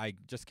I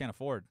just can't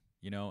afford,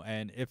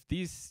 and if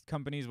these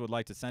companies would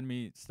like to send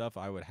me stuff,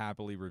 I would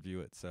happily review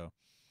it. So,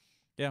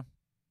 yeah,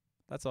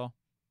 that's all.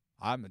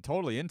 I'm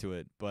totally into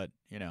it, but,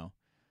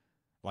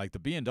 like the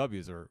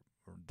B&Ws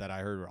that I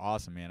heard were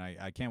awesome, man.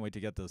 I can't wait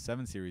to get those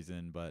 7 Series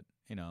in, but,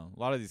 a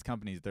lot of these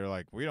companies, they're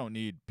like, we don't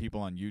need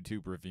people on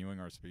YouTube reviewing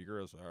our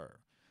speakers,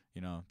 or,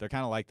 they're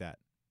kind of like that.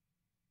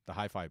 The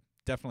hi-fi,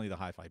 definitely the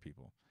hi-fi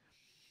people.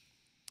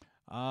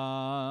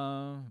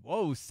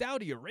 Whoa,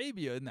 Saudi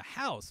Arabia in the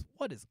house.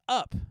 What is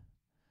up?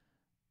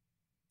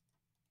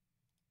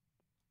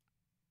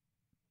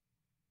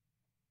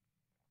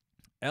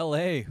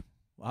 LA.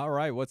 All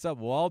right, what's up,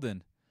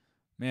 Walden?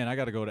 Man, I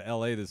got to go to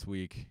LA this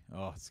week.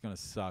 Oh, it's going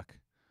to suck.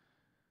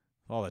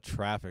 All the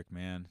traffic,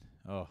 man.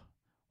 Oh.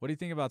 What do you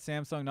think about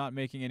Samsung not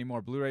making any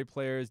more Blu-ray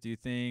players? Do you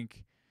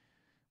think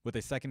with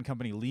a second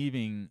company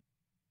leaving,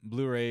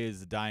 Blu-ray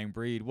is a dying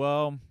breed?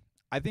 Well,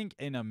 I think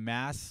in a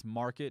mass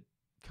market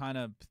kind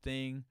of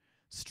thing,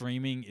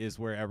 streaming is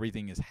where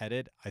everything is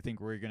headed. I think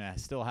we're going to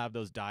still have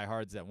those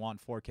diehards that want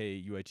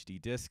 4K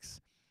UHD discs.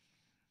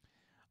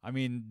 I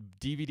mean,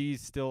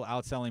 DVDs still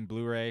outselling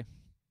Blu-ray,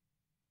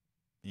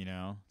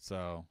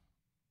 so.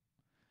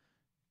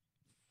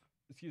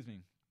 Excuse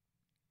me.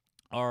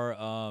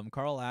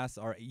 Carl asks,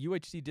 are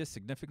UHD discs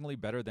significantly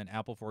better than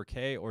Apple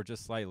 4K or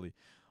just slightly?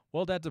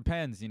 Well, that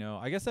depends,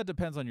 I guess that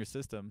depends on your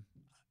system.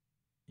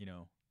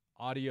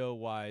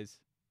 Audio-wise.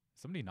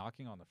 Somebody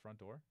knocking on the front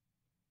door?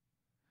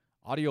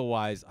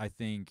 Audio-wise, I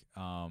think,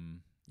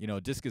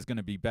 disc is going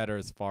to be better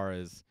as far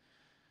as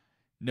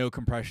no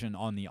compression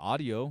on the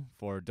audio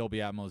for Dolby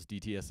Atmos,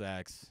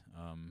 DTS:X.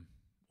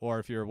 Or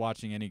if you're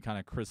watching any kind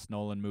of Chris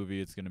Nolan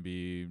movie, it's going to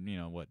be,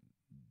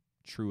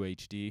 True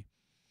HD.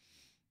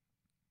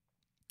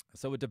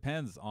 So it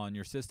depends on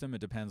your system.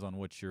 It depends on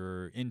what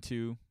you're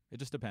into. It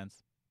just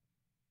depends.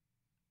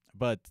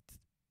 But,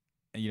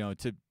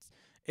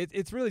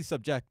 it's really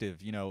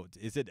subjective.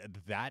 Is it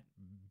that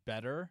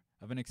better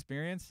of an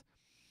experience?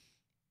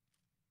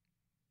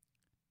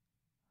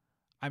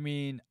 I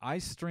mean, I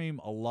stream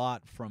a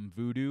lot from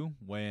Vudu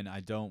when I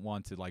don't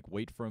want to like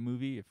wait for a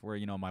movie. If we're,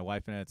 my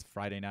wife and it's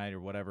Friday night or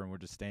whatever, and we're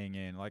just staying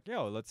in, like,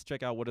 yo, let's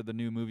check out what are the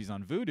new movies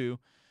on Vudu,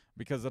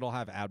 because it'll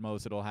have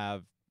Atmos, it'll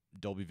have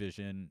Dolby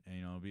Vision, and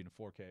it'll be in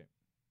 4K.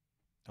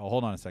 Oh,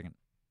 hold on a second.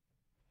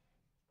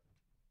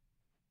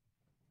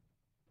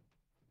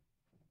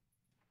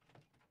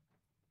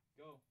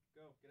 Go,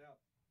 get out.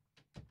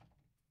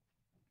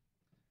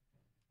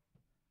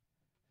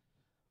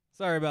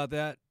 Sorry about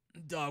that.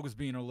 Dog was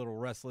being a little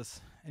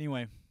restless.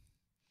 Anyway,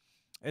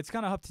 it's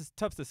kind of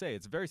tough to say.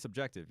 It's very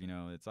subjective.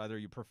 It's either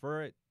you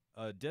prefer it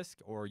a disc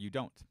or you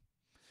don't.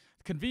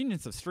 The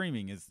convenience of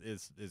streaming is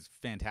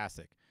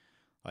fantastic.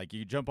 Like,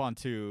 you jump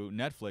onto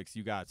Netflix,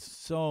 you got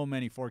so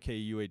many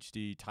 4K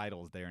UHD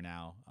titles there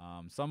now.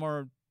 Some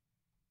are,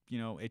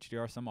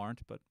 HDR, some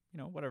aren't, but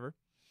whatever.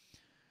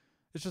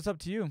 It's just up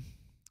to you.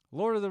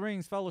 Lord of the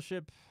Rings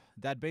Fellowship.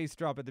 That bass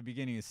drop at the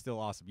beginning is still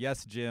awesome.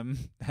 Yes, Jim,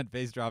 that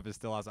bass drop is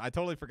still awesome. I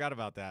totally forgot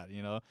about that,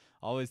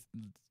 Always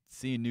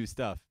seeing new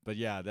stuff. But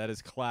yeah, that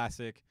is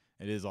classic.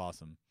 It is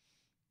awesome.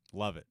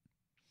 Love it.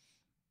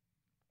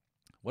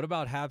 What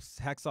about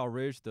Hacksaw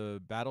Ridge, the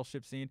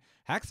battleship scene?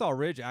 Hacksaw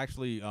Ridge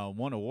actually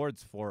won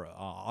awards for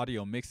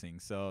audio mixing,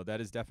 so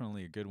that is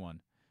definitely a good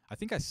one. I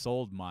think I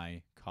sold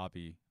my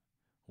copy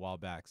a while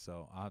back,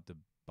 so I'll have to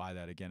buy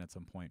that again at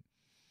some point.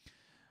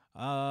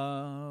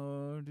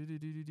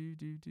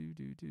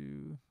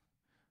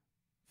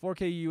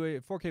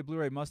 4K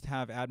Blu-ray must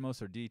have Atmos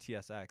or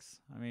DTSX.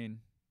 I mean,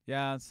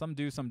 yeah, some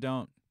do, some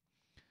don't.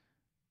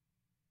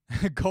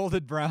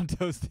 Golden brown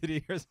toasted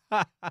ears.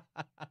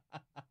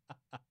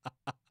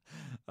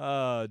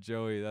 Oh,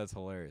 Joey, that's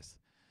hilarious.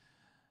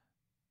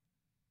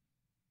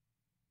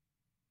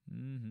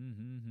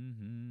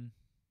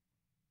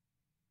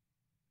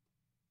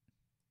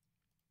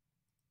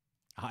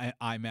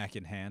 iMac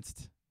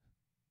enhanced.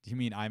 Do you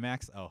mean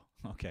IMAX? Oh,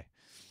 okay.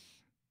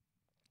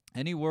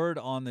 Any word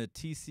on the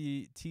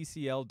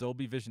TCL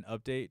Dolby Vision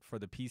update for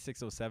the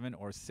P607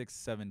 or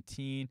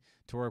 617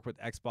 to work with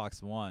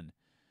Xbox One?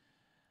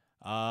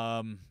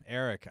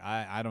 Eric,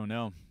 I don't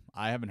know.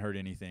 I haven't heard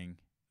anything.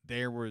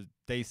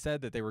 They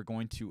said that they were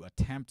going to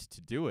attempt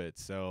to do it,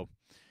 so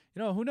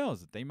who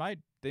knows? They might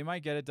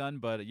get it done,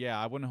 but yeah,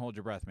 I wouldn't hold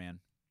your breath, man.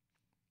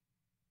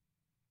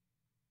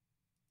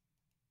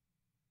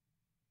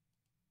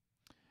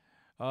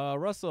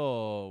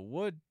 Russell,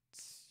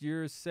 what's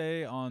your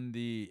say on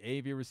the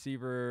AV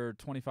receiver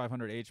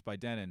 2500H by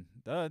Denon?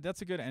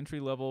 That's a good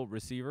entry-level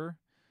receiver.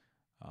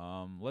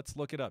 Let's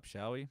look it up,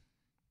 shall we?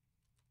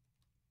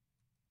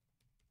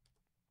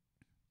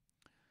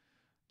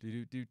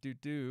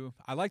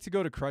 I like to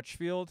go to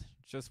Crutchfield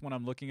just when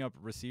I'm looking up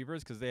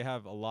receivers, because they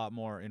have a lot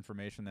more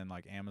information than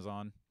like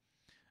Amazon.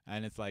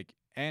 And it's like,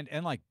 and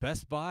like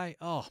Best Buy,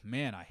 oh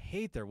man, I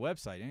hate their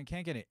website, and I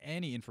can't get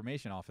any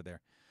information off of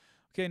there.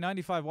 Okay,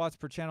 95 watts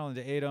per channel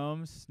into 8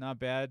 ohms. Not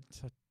bad.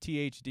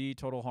 THD,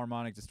 total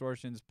harmonic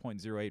distortions,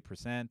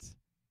 0.08%.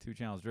 2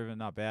 channels driven,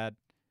 not bad.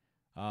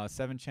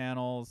 7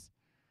 channels.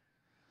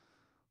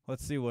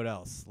 Let's see what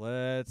else.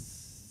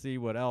 Plays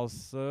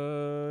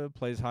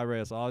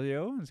high-res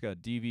audio. It's got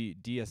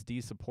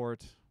DSD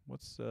support.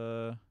 Let's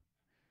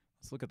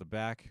look at the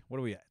back. What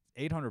are we at?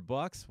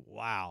 $800?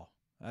 Wow,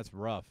 that's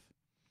rough.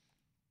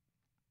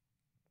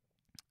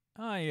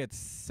 You get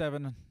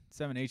seven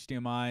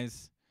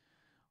HDMIs.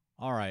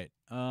 All right.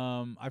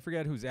 I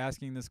forget who's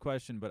asking this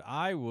question, but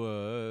I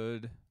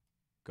would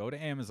go to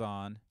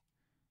Amazon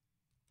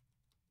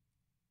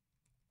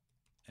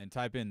and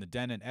type in the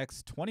Denon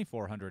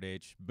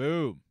X2400H.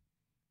 Boom.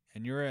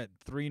 And you're at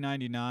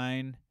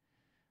 $399.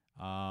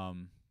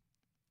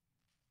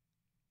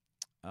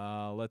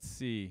 Let's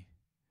see.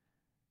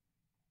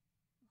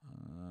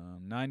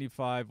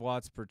 95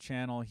 watts per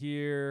channel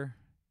here.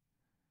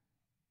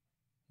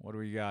 What do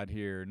we got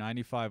here?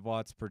 95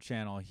 watts per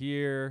channel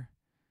here.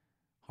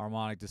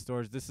 Harmonic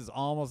distortion. This is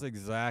almost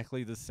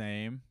exactly the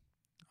same.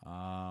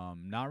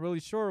 Not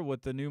really sure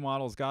what the new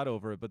model's got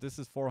over it, but this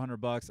is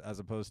 $400 as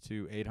opposed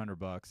to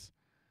 $800,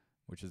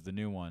 which is the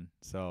new one.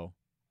 So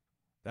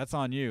that's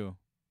on you.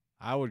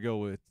 I would go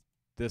with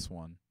this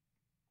one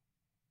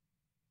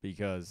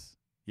because,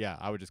 yeah,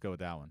 I would just go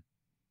with that one.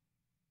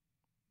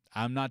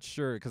 I'm not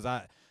sure because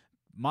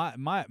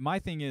my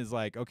thing is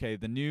like, okay,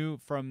 the new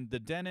from the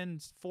Denon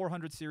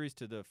 400 series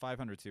to the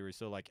 500 series,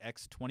 so like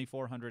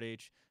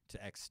X2400H to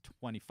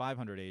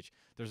X2500H,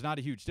 there's not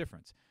a huge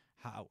difference.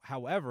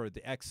 However, the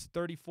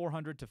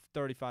X3400 to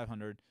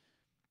 3500,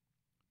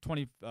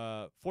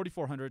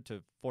 4400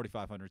 to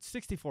 4500,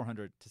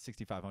 6400 to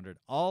 6500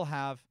 all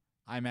have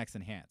IMAX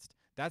enhanced.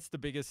 That's the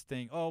biggest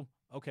thing. Oh,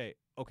 okay.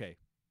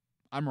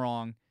 I'm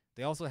wrong.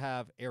 They also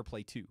have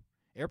AirPlay 2.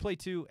 AirPlay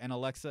 2 and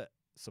Alexa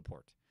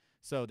support.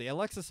 So the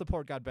Alexa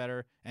support got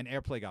better and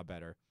AirPlay got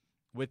better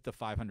with the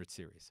 500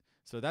 series.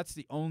 So that's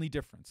the only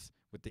difference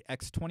with the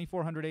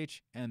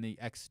X2400H and the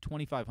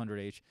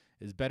X2500H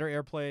is better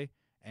AirPlay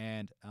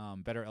and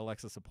better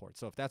Alexa support.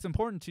 So if that's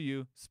important to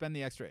you, spend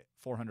the extra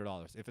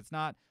 $400. If it's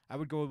not, I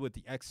would go with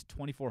the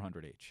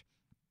X2400H.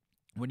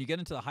 When you get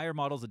into the higher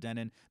models of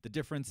Denon, the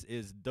difference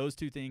is those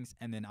two things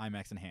and then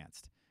IMAX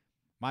enhanced.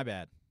 My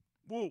bad.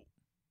 Whoa.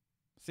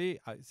 See,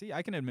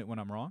 I can admit when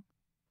I'm wrong.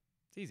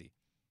 It's easy.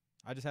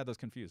 I just had those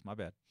confused. My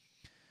bad.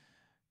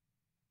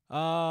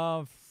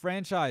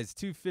 Franchise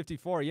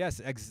 254.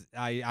 Yes,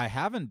 I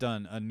haven't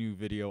done a new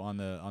video on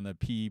the on the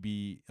UB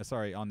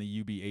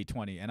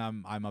 820, and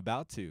I'm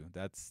about to.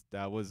 That's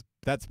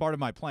part of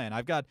my plan.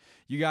 I've got,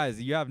 you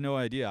guys, you have no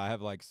idea. I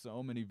have like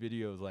so many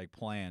videos like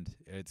planned.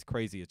 It's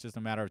crazy. It's just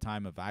a matter of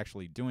time of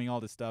actually doing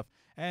all this stuff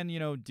and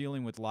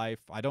dealing with life.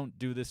 I don't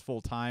do this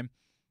full time.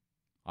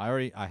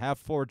 I have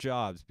 4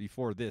 jobs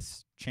before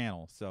this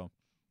channel, so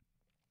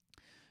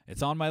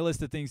it's on my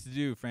list of things to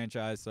do,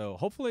 franchise. So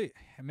hopefully,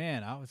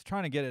 man, I was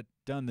trying to get it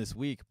done this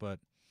week, but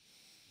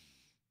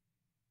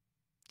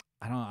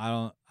I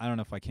don't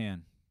know if I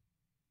can.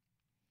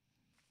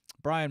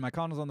 Brian, my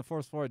condo's on the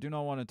 4th floor. I do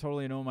not want to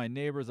totally annoy my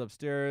neighbors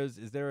upstairs.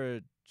 Is there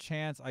a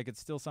chance I could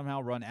still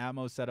somehow run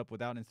Atmos setup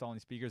without installing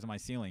speakers in my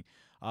ceiling?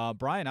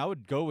 Brian, I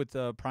would go with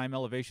the Prime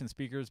Elevation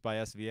speakers by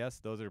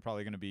SVS. Those are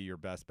probably going to be your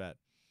best bet.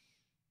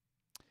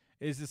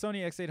 Is the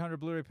Sony X800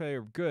 Blu-ray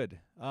player good?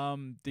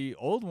 The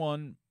old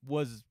one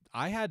was,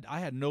 I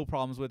had no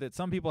problems with it.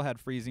 Some people had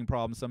freezing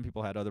problems. Some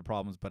people had other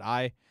problems. But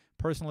I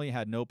personally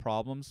had no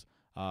problems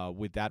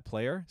with that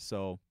player.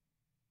 So,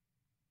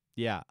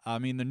 yeah. I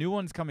mean, the new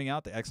one's coming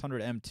out, the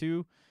X100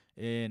 M2,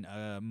 in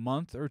a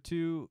month or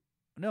two.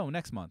 No,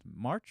 next month.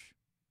 March?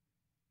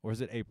 Or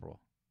is it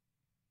April?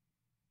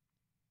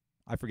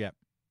 I forget.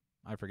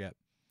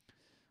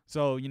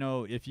 So,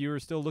 if you're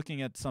still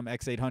looking at some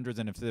X800s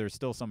and if there's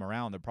still some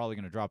around, they're probably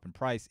going to drop in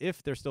price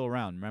if they're still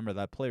around. Remember,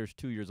 that player's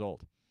 2 years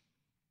old.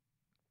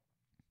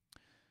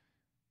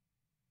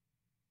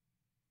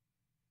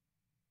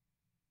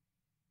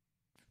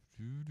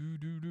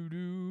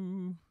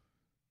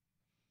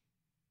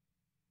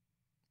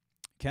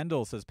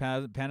 Kendall says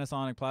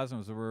Panasonic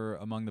plasmas were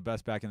among the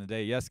best back in the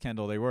day. Yes,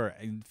 Kendall, they were.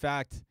 In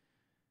fact,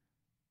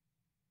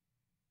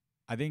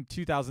 I think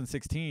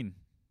 2016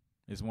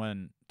 is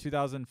when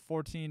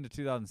 2014 to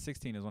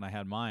 2016 is when I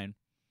had mine.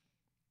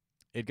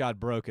 It got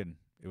broken.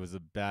 It was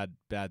a bad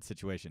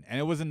situation. And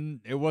it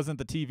wasn't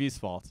the TV's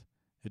fault.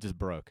 It just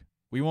broke.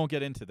 We won't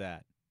get into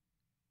that.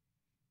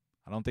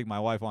 I don't think my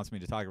wife wants me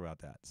to talk about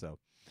that. So,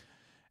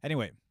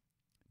 anyway,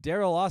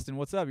 Daryl Austin,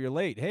 what's up? You're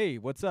late. Hey,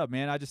 what's up,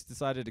 man? I just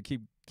decided to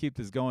keep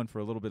this going for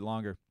a little bit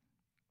longer.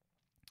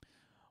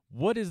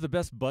 What is the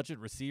best budget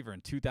receiver in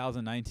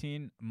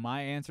 2019?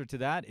 My answer to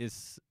that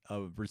is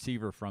a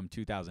receiver from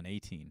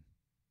 2018.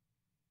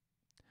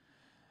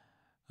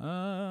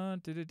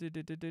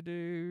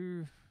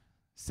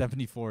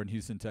 74 in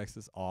Houston,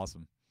 Texas.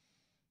 Awesome.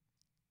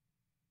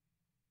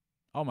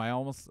 Oh my!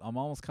 I'm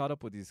almost caught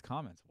up with these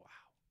comments. Wow.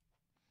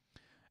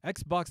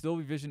 Xbox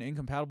Dolby Vision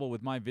incompatible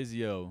with my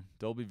Vizio.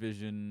 Dolby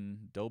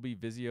Vizio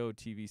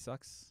TV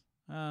sucks.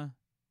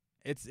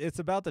 It's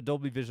about the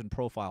Dolby Vision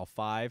Profile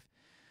 5.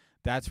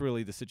 That's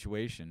really the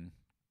situation.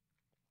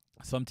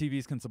 Some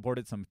TVs can support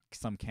it, some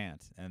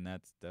can't, and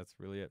that's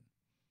really it.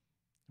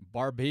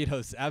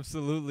 Barbados,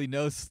 absolutely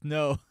no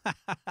snow.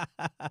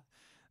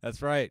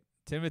 That's right.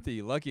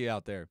 Timothy, lucky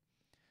out there.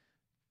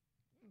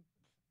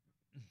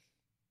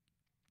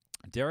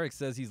 Derek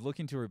says he's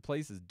looking to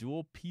replace his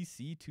dual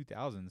PC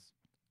 2000s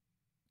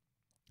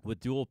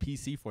with dual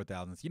PC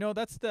 4000s.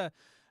 That's the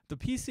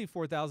PC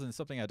 4000 is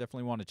something I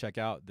definitely want to check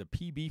out. The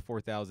PB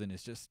 4000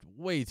 is just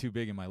way too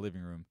big in my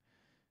living room.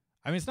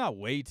 I mean, it's not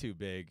way too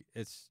big.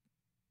 It's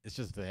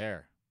just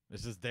there.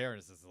 It's just there.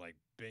 It's this like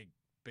big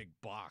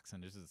box,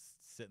 and it's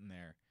just sitting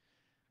there.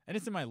 And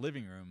it's in my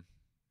living room.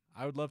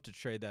 I would love to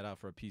trade that out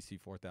for a PC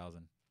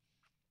 4000.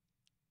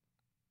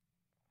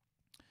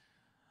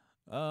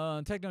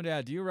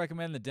 TechnoDad, do you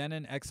recommend the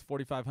Denon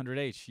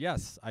X4500H?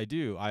 Yes, I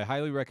do. I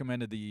highly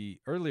recommended the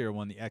earlier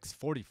one, the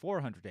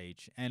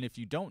X4400H. And if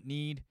you don't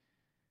need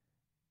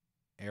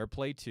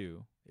AirPlay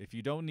 2, if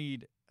you don't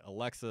need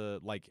Alexa,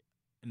 like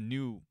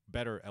new,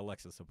 better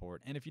Alexa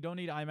support, and if you don't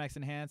need IMAX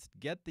Enhanced,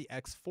 get the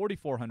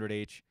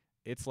X4400H.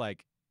 It's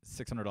like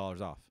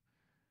 $600 off.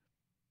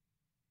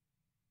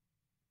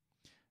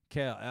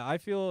 Okay, I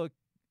feel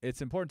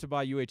it's important to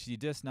buy UHD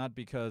discs not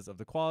because of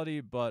the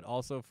quality, but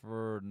also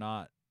for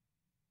not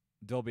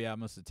Dolby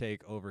Atmos to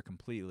take over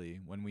completely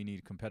when we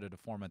need competitive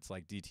formats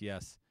like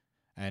DTS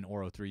and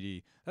Oro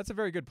 3D. That's a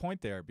very good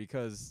point there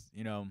because,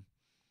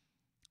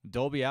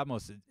 Dolby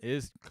Atmos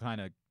is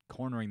kind of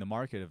cornering the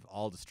market of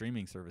all the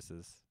streaming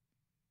services.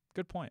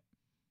 Good point.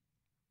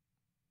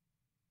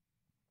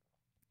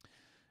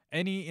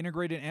 Any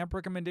integrated amp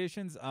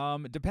recommendations?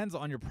 It depends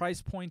on your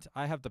price point.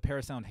 I have the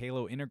Parasound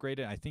Halo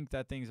integrated. I think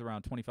that thing's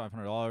around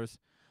 $2,500.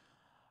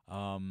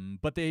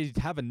 But they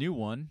have a new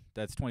one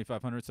that's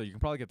 $2,500, so you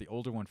can probably get the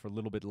older one for a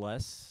little bit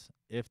less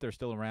if they're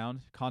still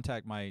around.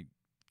 Contact my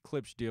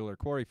Klipsch dealer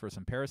Corey for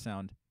some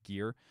Parasound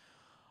gear.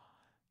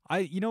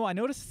 I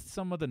noticed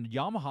some of the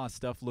Yamaha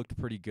stuff looked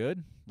pretty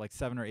good, like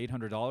 $700 or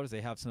 $800.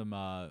 They have some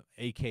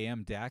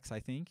AKM DACs, I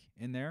think,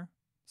 in there.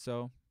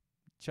 So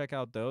check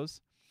out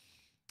those.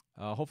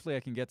 Hopefully, I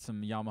can get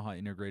some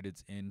Yamaha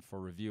integrateds in for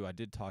review. I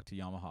did talk to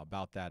Yamaha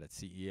about that at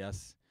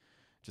CES.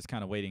 Just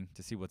kind of waiting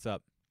to see what's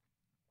up.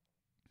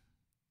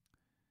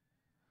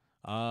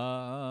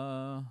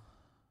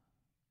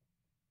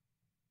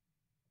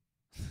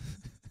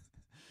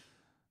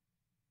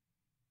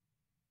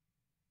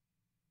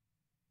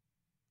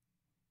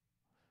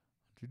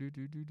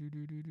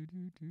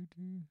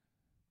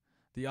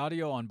 The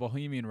audio on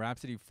Bohemian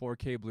Rhapsody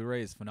 4K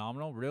Blu-ray is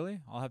phenomenal. Really?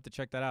 I'll have to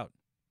check that out.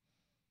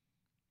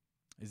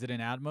 Is it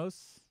in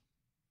Atmos?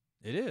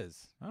 It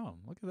is. Oh,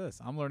 look at this.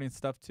 I'm learning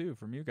stuff too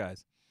from you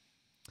guys.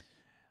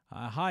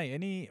 Hi,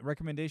 any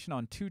recommendation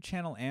on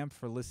 2-channel amp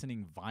for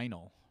listening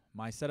vinyl?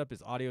 My setup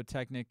is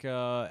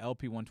Audio-Technica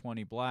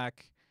LP120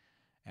 Black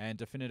and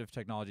Definitive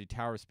Technology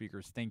Tower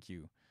speakers. Thank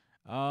you.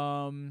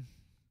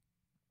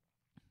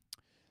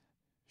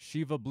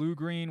 Shiva Blue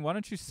Green, why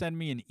don't you send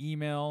me an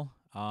email?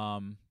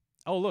 Oh,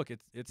 look,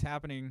 it's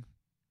happening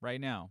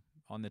right now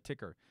on the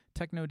ticker.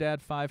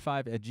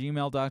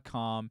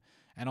 technodad55@gmail.com,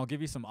 and I'll give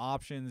you some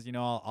options. You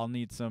know, I'll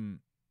need some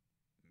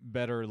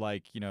better,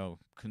 like, you know,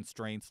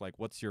 constraints, like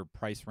what's your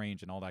price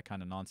range and all that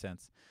kind of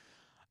nonsense.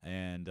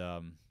 And,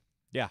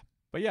 yeah.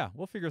 But, yeah,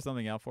 we'll figure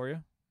something out for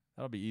you.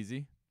 That'll be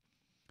easy.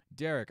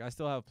 Derek, I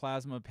still have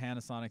Plasma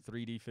Panasonic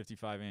 3D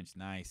 55-inch.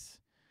 Nice.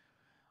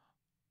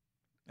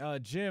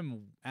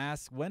 Jim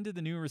asks, when did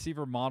the new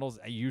receiver models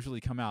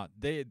usually come out?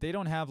 They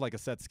don't have like a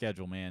set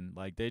schedule, man.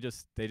 Like they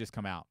just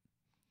come out.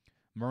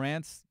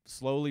 Marantz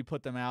slowly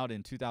put them out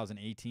in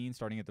 2018,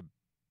 starting at the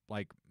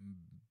like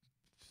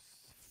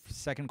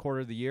second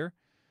quarter of the year,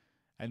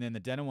 and then the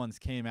Denon ones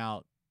came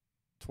out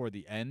toward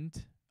the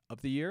end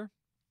of the year.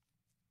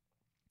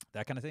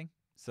 That kind of thing.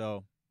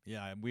 So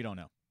yeah, we don't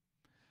know.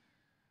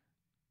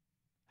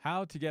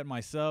 How to get my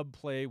sub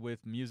play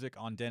with music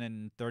on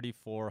Denon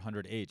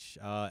 3400H.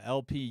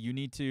 LP, you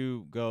need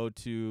to go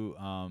to,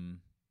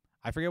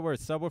 I forget where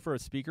it's subwoofer or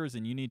speakers,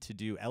 and you need to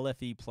do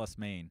LFE plus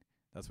main.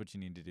 That's what you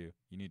need to do.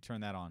 You need to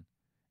turn that on.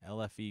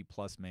 LFE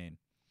plus main.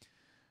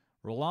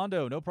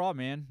 Rolando, no problem,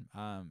 man.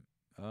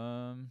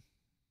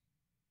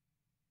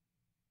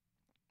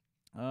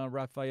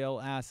 Raphael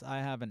asks, I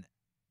have an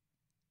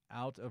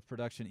out of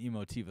production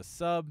Emotiva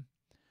sub.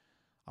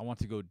 I want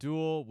to go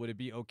dual. Would it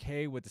be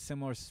okay with the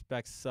similar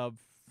spec sub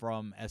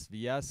from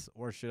SVS,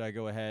 or should I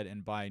go ahead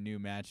and buy new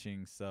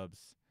matching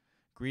subs?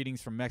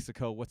 Greetings from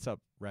Mexico. What's up,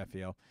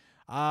 Raphael?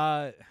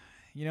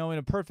 You know, in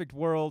a perfect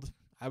world,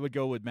 I would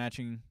go with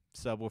matching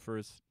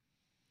subwoofers,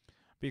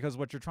 because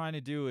what you're trying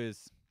to do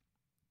is,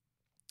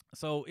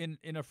 so in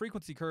a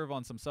frequency curve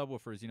on some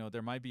subwoofers, you know,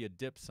 there might be a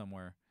dip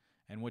somewhere,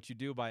 and what you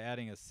do by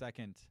adding a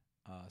second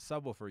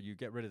subwoofer, you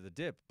get rid of the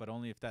dip, but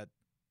only if that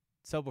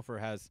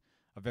subwoofer has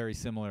a very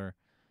similar,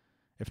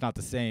 if not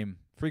the same,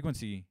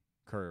 frequency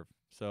curve.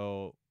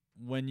 So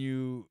when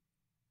you,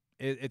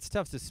 it's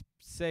tough to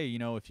say, you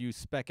know, if you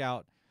spec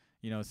out,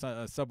 you know, a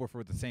subwoofer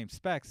with the same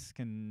specs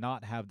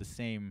cannot have the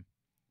same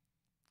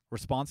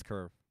response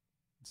curve.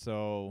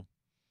 So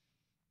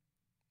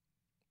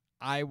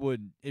I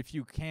would, if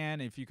you can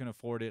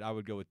afford it, I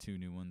would go with 2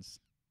 new ones.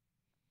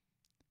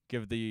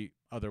 Give the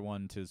other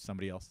one to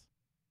somebody else.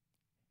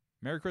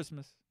 Merry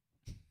Christmas.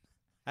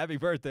 Happy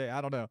birthday.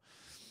 I don't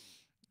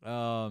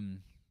know.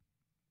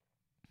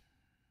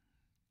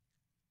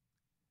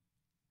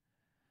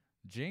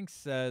 Jinx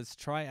says,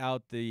 try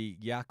out the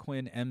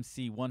Yaquin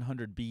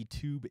MC100B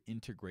tube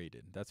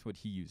integrated. That's what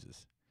he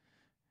uses.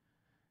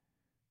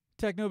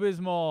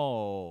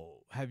 Technobismal,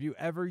 have you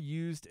ever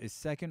used a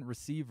second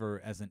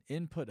receiver as an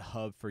input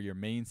hub for your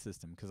main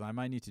system? Because I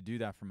might need to do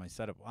that for my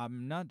setup.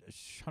 I'm not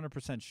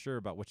 100% sure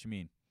about what you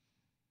mean.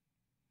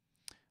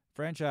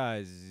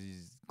 Franchise,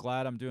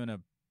 glad I'm doing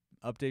a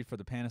update for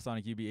the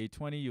Panasonic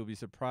UB820. You'll be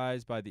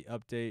surprised by the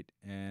update,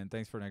 and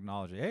thanks for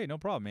acknowledging. Hey, no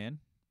problem, man.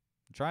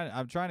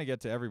 I'm trying to get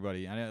to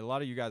everybody. I know a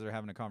lot of you guys are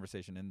having a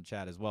conversation in the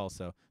chat as well,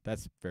 so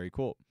that's very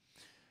cool.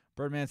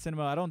 Birdman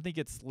Cinema, I don't think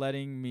it's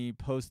letting me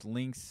post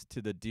links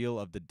to the deal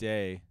of the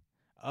day.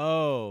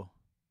 Oh,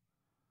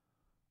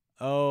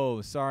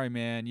 sorry,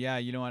 man. Yeah,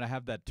 you know what? I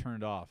have that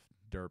turned off.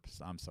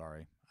 Derps, I'm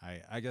sorry.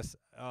 I guess,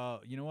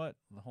 you know what?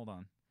 Hold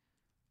on.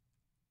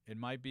 It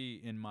might be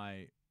in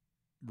my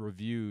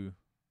review,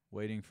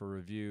 waiting for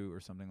review or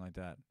something like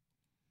that.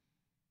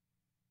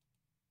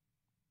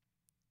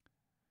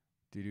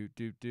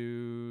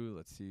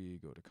 Let's see.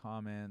 Go to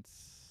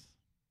comments.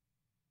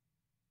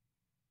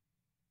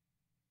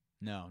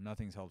 No,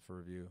 nothing's held for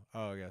review.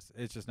 Oh, I guess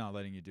it's just not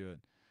letting you do it.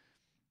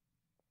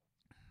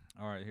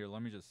 All right, here.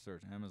 Let me just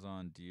search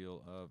Amazon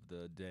deal of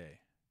the day.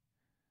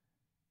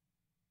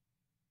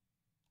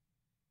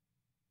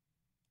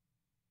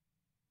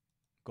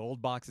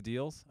 Gold box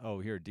deals.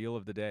 Oh, here. Deal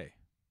of the day.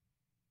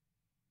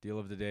 Deal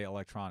of the day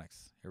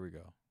electronics. Here we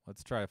go.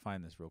 Let's try to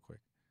find this real quick.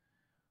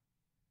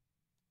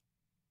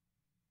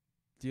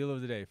 Deal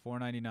of the day,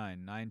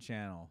 $4.99,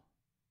 9-channel.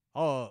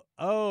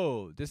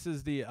 Oh, this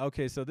is the,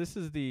 okay, so this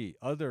is the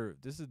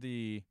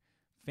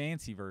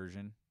fancy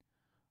version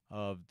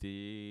of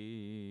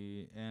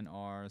the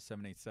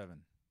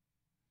NR787.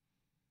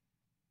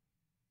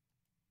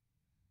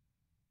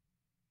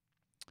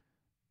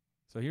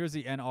 So here's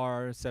the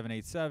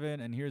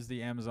NR787, and here's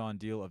the Amazon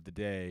deal of the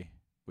day,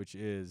 which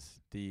is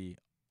the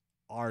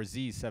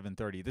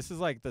RZ730. This is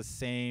like the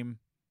same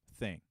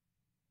thing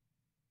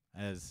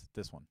as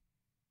this one.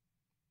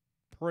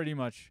 Pretty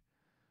much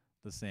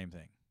the same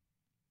thing.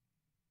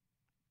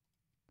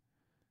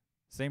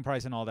 Same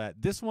price and all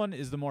that. This one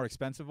is the more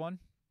expensive one.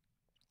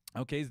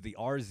 Okay, the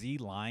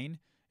RZ line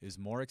is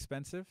more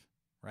expensive,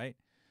 right?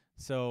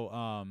 So,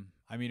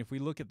 I mean, if we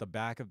look at the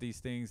back of these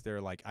things,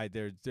 they're like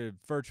they're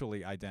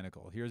virtually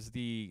identical. Here's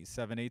the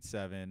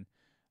 787,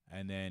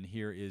 and then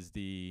here is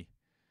the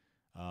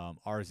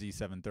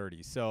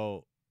RZ730.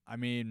 So, I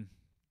mean,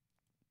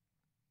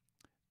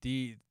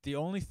 the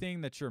only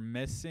thing that you're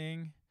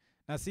missing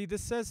now, see,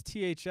 this says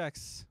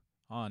THX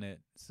on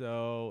it.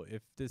 So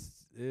if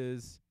this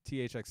is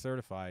THX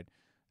certified,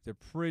 they're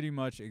pretty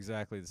much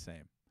exactly the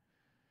same.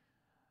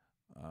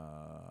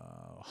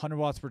 100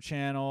 watts per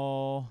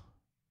channel,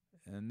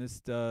 and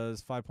this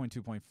does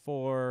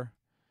 5.2.4.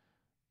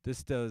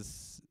 This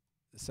does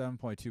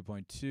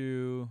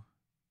 7.2.2.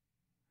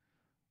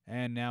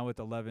 And now with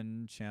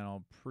 11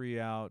 channel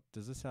pre-out.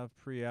 Does this have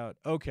pre-out?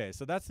 Okay,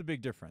 so that's the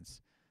big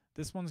difference.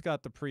 This one's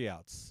got the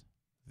pre-outs.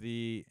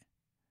 The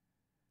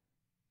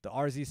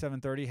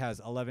RZ730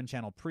 has 11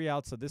 channel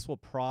pre-out, so this will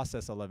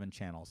process 11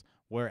 channels,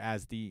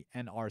 whereas the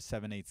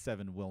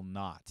NR787 will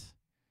not.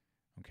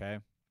 Okay?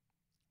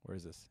 Where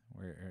is this?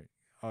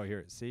 Oh,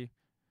 here. See?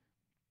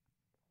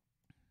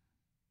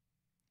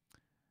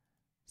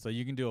 So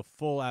you can do a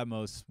full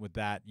Atmos with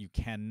that. You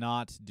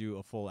cannot do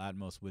a full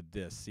Atmos with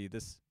this. See,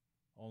 this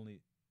only...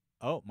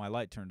 Oh, my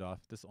light turned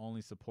off. This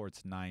only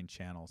supports 9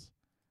 channels.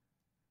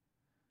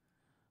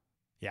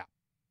 Yeah.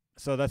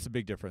 So that's a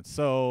big difference.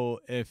 So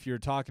if you're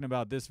talking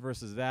about this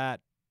versus that,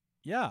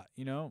 yeah,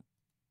 you know,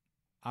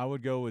 I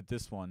would go with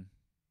this one.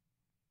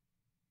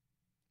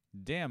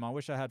 Damn, I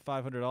wish I had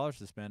 $500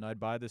 to spend. I'd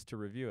buy this to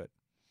review it.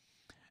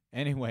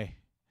 Anyway,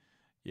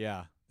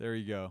 yeah, there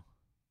you go.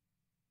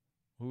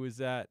 Who is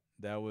that?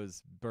 That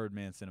was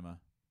Birdman Cinema.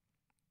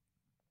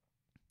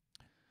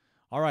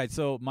 All right,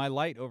 so my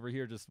light over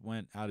here just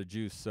went out of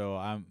juice, so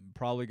I'm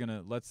probably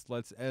gonna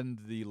let's end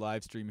the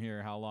live stream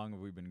here. How long have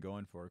we been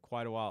going for?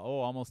 Quite a while. Oh,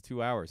 almost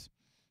 2 hours.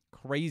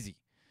 Crazy.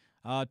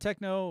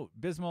 Techno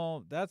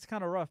Bismal, that's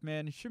kind of rough,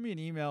 man. Shoot me an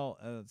email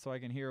so I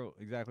can hear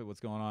exactly what's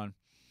going on.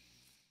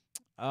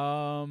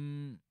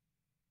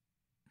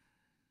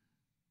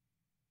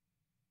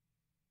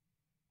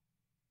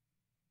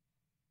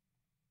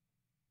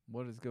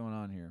 What is going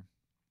on here?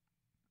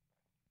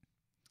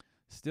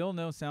 Still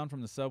no sound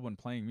from the sub when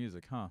playing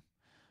music, huh?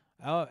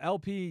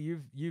 LP,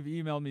 you've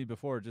emailed me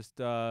before. Just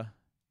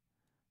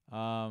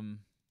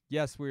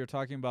yes, we were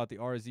talking about the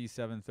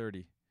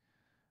RZ730.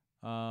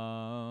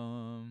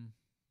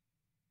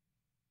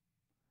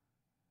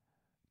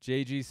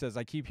 JG says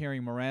I keep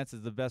hearing Marantz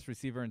is the best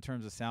receiver in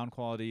terms of sound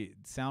quality.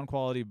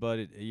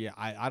 But yeah,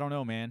 I don't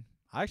know, man.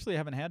 I actually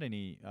haven't had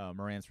any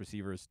Marantz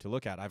receivers to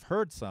look at. I've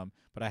heard some,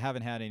 but I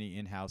haven't had any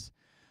in-house.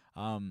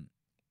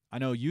 I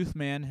know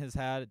Youthman has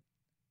had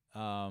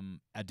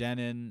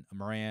Adenin,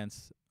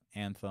 Marantz,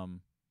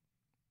 Anthem.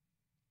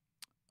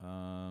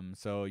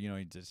 So, you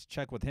know, just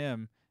check with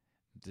him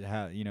to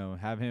have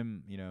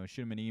him,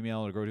 shoot him an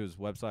email or go to his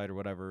website or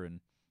whatever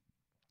and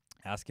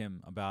ask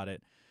him about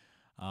it.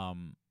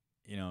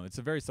 It's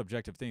a very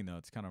subjective thing though.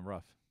 It's kind of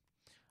rough.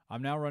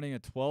 I'm now running a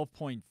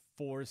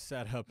 12.4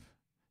 setup,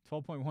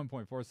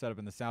 12.1.4 setup,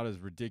 and the sound is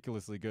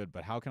ridiculously good,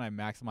 but how can I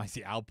maximize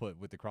the output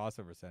with the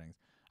crossover settings?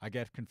 I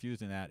get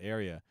confused in that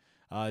area.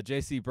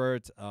 JC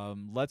Burt,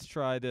 let's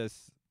try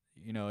this.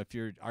 If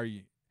you're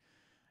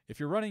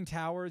running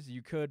towers,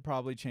 you could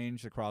probably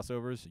change the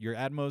crossovers. Your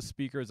Atmos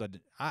speakers,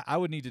 I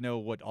would need to know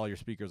what all your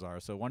speakers are.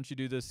 So why don't you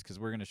do this, because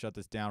we're going to shut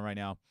this down right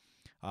now.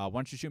 Why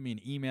don't you shoot me an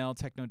email,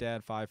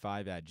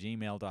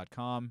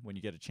 technodad55@gmail.com when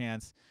you get a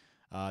chance.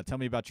 Tell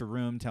me about your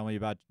room. Tell me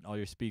about all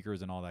your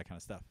speakers and all that kind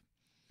of stuff.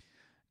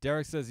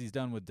 Derek says he's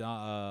done with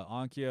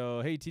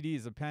Onkyo. Hey, TD,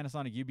 is the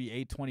Panasonic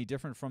UB820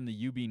 different from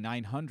the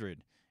UB900?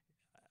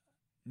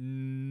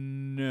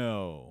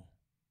 No,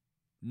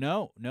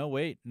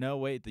 wait. The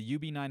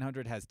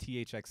UB900 has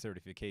THX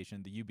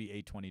certification. The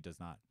UB820 does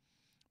not.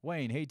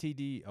 Wayne, hey,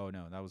 TD. Oh,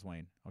 no, that was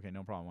Wayne. Okay,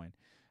 no problem, Wayne.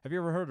 Have you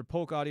ever heard of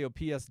Polk Audio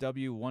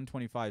PSW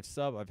 125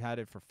 sub? I've had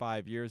it for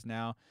 5 years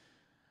now,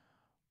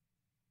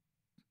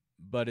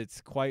 but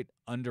it's quite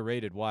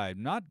underrated. Why?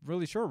 I'm not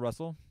really sure,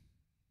 Russell.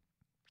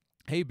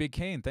 Hey, Big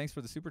Kane, thanks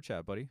for the super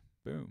chat, buddy.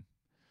 Boom.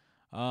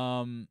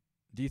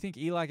 Do you think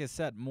ELAC is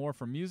set more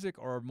for music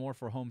or more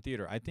for home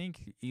theater? I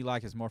think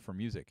ELAC is more for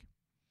music.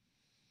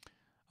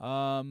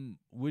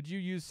 Would you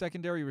use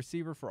secondary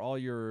receiver for all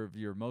your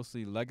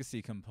mostly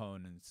legacy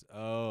components?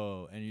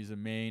 Oh, and use the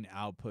main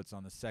outputs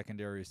on the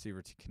secondary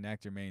receiver to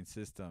connect your main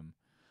system.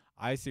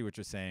 I see what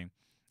you're saying.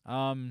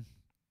 Yeah,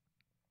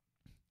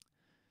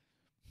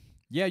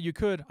 you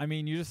could. I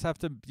mean, you just have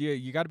to.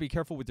 You got to be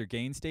careful with your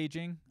gain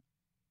staging.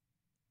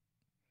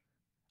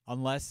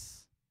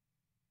 Unless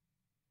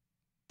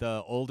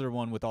the older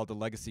one with all the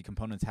legacy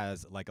components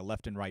has like a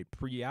left and right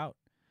pre-out,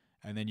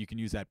 and then you can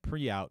use that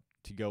pre-out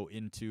to go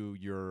into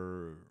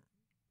your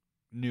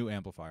new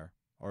amplifier,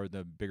 or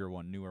the bigger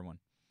one, newer one.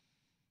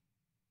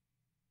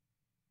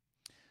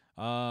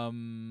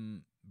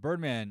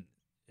 Birdman,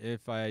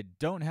 if I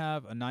don't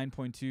have a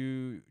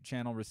 9.2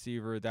 channel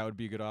receiver, that would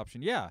be a good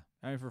option. Yeah,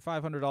 I mean, for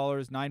 $500,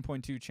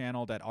 9.2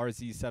 channel, that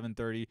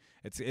RZ730,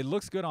 it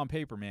looks good on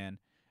paper, man.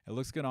 It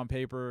looks good on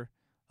paper.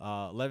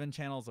 11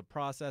 channels of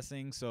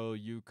processing, so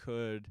you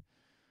could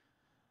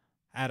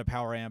add a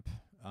power amp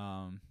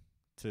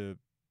to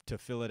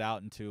fill it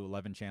out into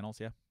 11 channels.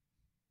 Yeah,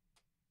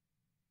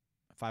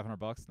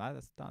 $500.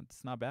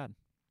 That's not bad.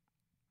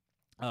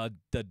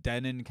 The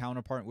Denon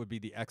counterpart would be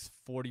the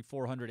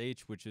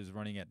X4400H, which is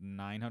running at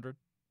 $900.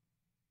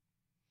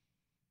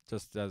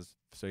 Just as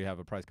so you have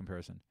a price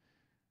comparison.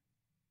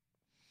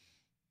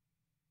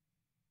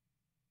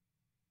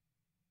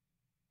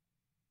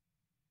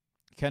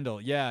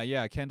 Kendall,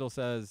 yeah. Kendall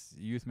says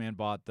Youthman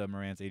bought the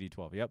Marantz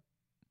 8012. Yep.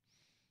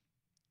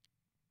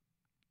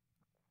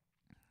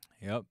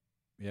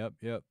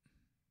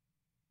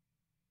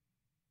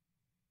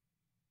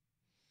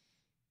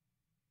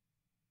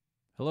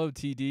 Hello,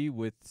 TD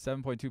with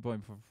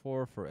 7.2.4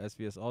 for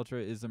SVS Ultra.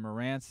 Is the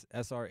Marantz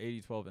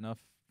SR8012 enough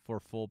for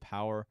full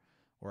power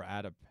or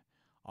add a?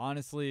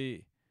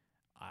 Honestly,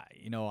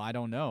 I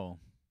don't know.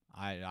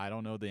 I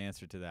don't know the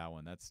answer to that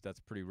one. That's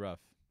pretty rough.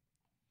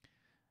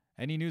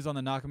 Any news on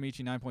the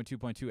Nakamichi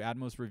 9.2.2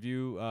 Atmos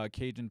review,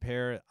 Cajun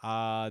Pair?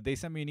 They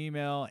sent me an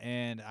email,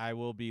 and I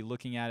will be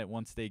looking at it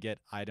once they get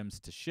items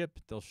to ship.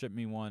 They'll ship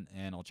me one,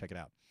 and I'll check it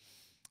out.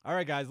 All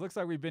right, guys. Looks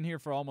like we've been here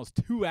for almost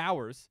 2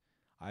 hours.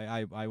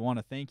 I want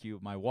to thank you.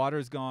 My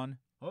water's gone.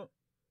 Oh.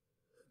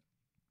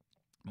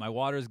 My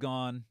water's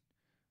gone.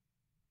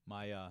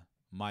 My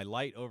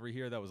light over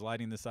here that was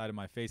lighting the side of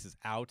my face is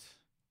out.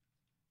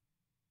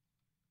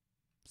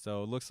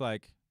 So it looks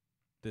like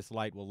this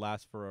light will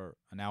last for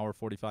an hour,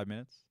 45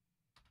 minutes.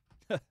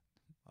 At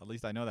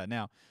least I know that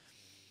now.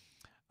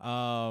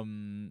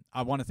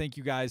 I want to thank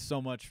you guys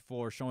so much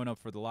for showing up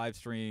for the live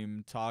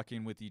stream,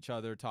 talking with each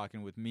other,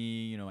 talking with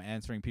me,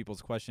 answering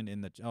people's question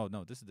in the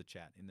this is the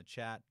chat. In the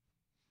chat.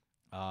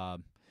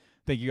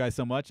 Thank you guys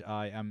so much.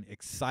 I am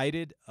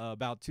excited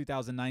about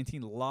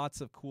 2019. Lots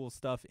of cool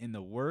stuff in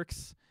the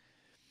works.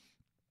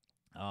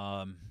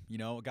 Got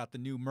the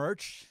new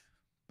merch.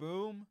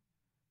 Boom.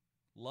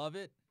 Love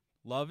it.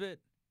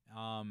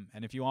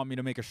 And if you want me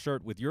to make a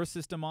shirt with your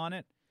system on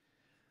it,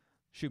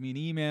 shoot me an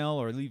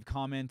email or leave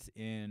comment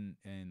in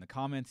the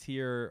comments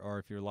here, or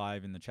if you're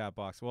live in the chat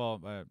box. Well,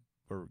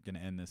 we're going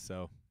to end this,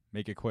 so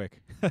make it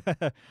quick.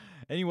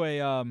 Anyway,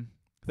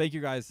 thank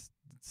you guys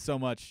so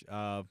much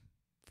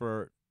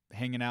for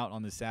hanging out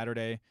on this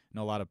Saturday. I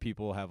know a lot of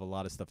people have a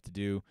lot of stuff to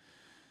do,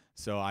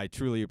 so I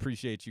truly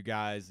appreciate you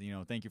guys.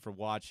 Thank you for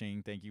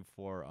watching. Thank you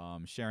for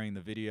sharing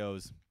the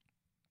videos.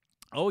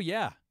 Oh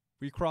yeah,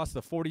 we crossed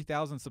the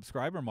 40,000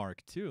 subscriber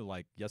mark too,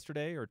 like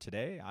yesterday or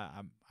today.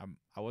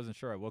 I wasn't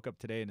sure. I woke up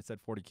today and it said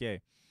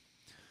 40K.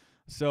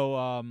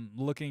 So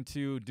looking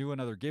to do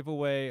another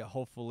giveaway.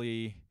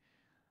 Hopefully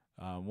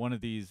one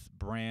of these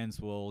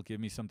brands will give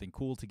me something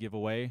cool to give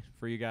away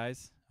for you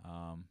guys.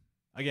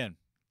 Again,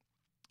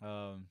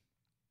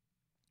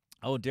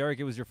 Derek,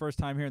 it was your first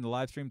time here in the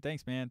live stream.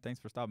 Thanks, man. Thanks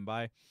for stopping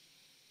by.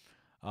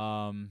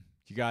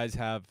 You guys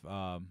have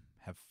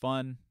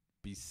fun,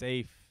 be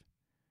safe,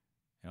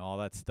 and all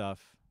that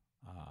stuff.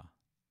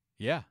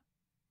 Yeah.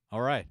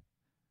 All right.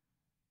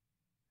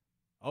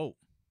 Oh,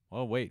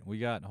 wait.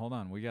 Hold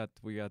on. We got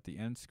the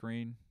end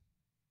screen.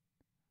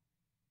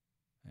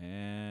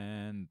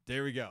 And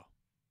there we go.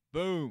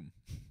 Boom.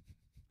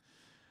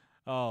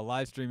 Oh,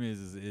 live streaming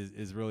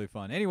is really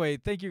fun. Anyway,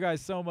 thank you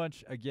guys so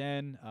much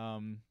again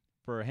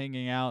for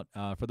hanging out.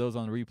 For those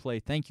on the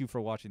replay, thank you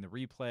for watching the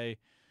replay.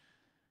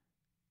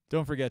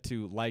 Don't forget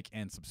to like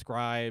and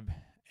subscribe.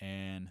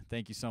 And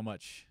thank you so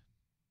much.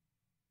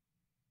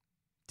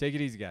 Take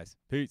it easy, guys.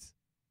 Peace.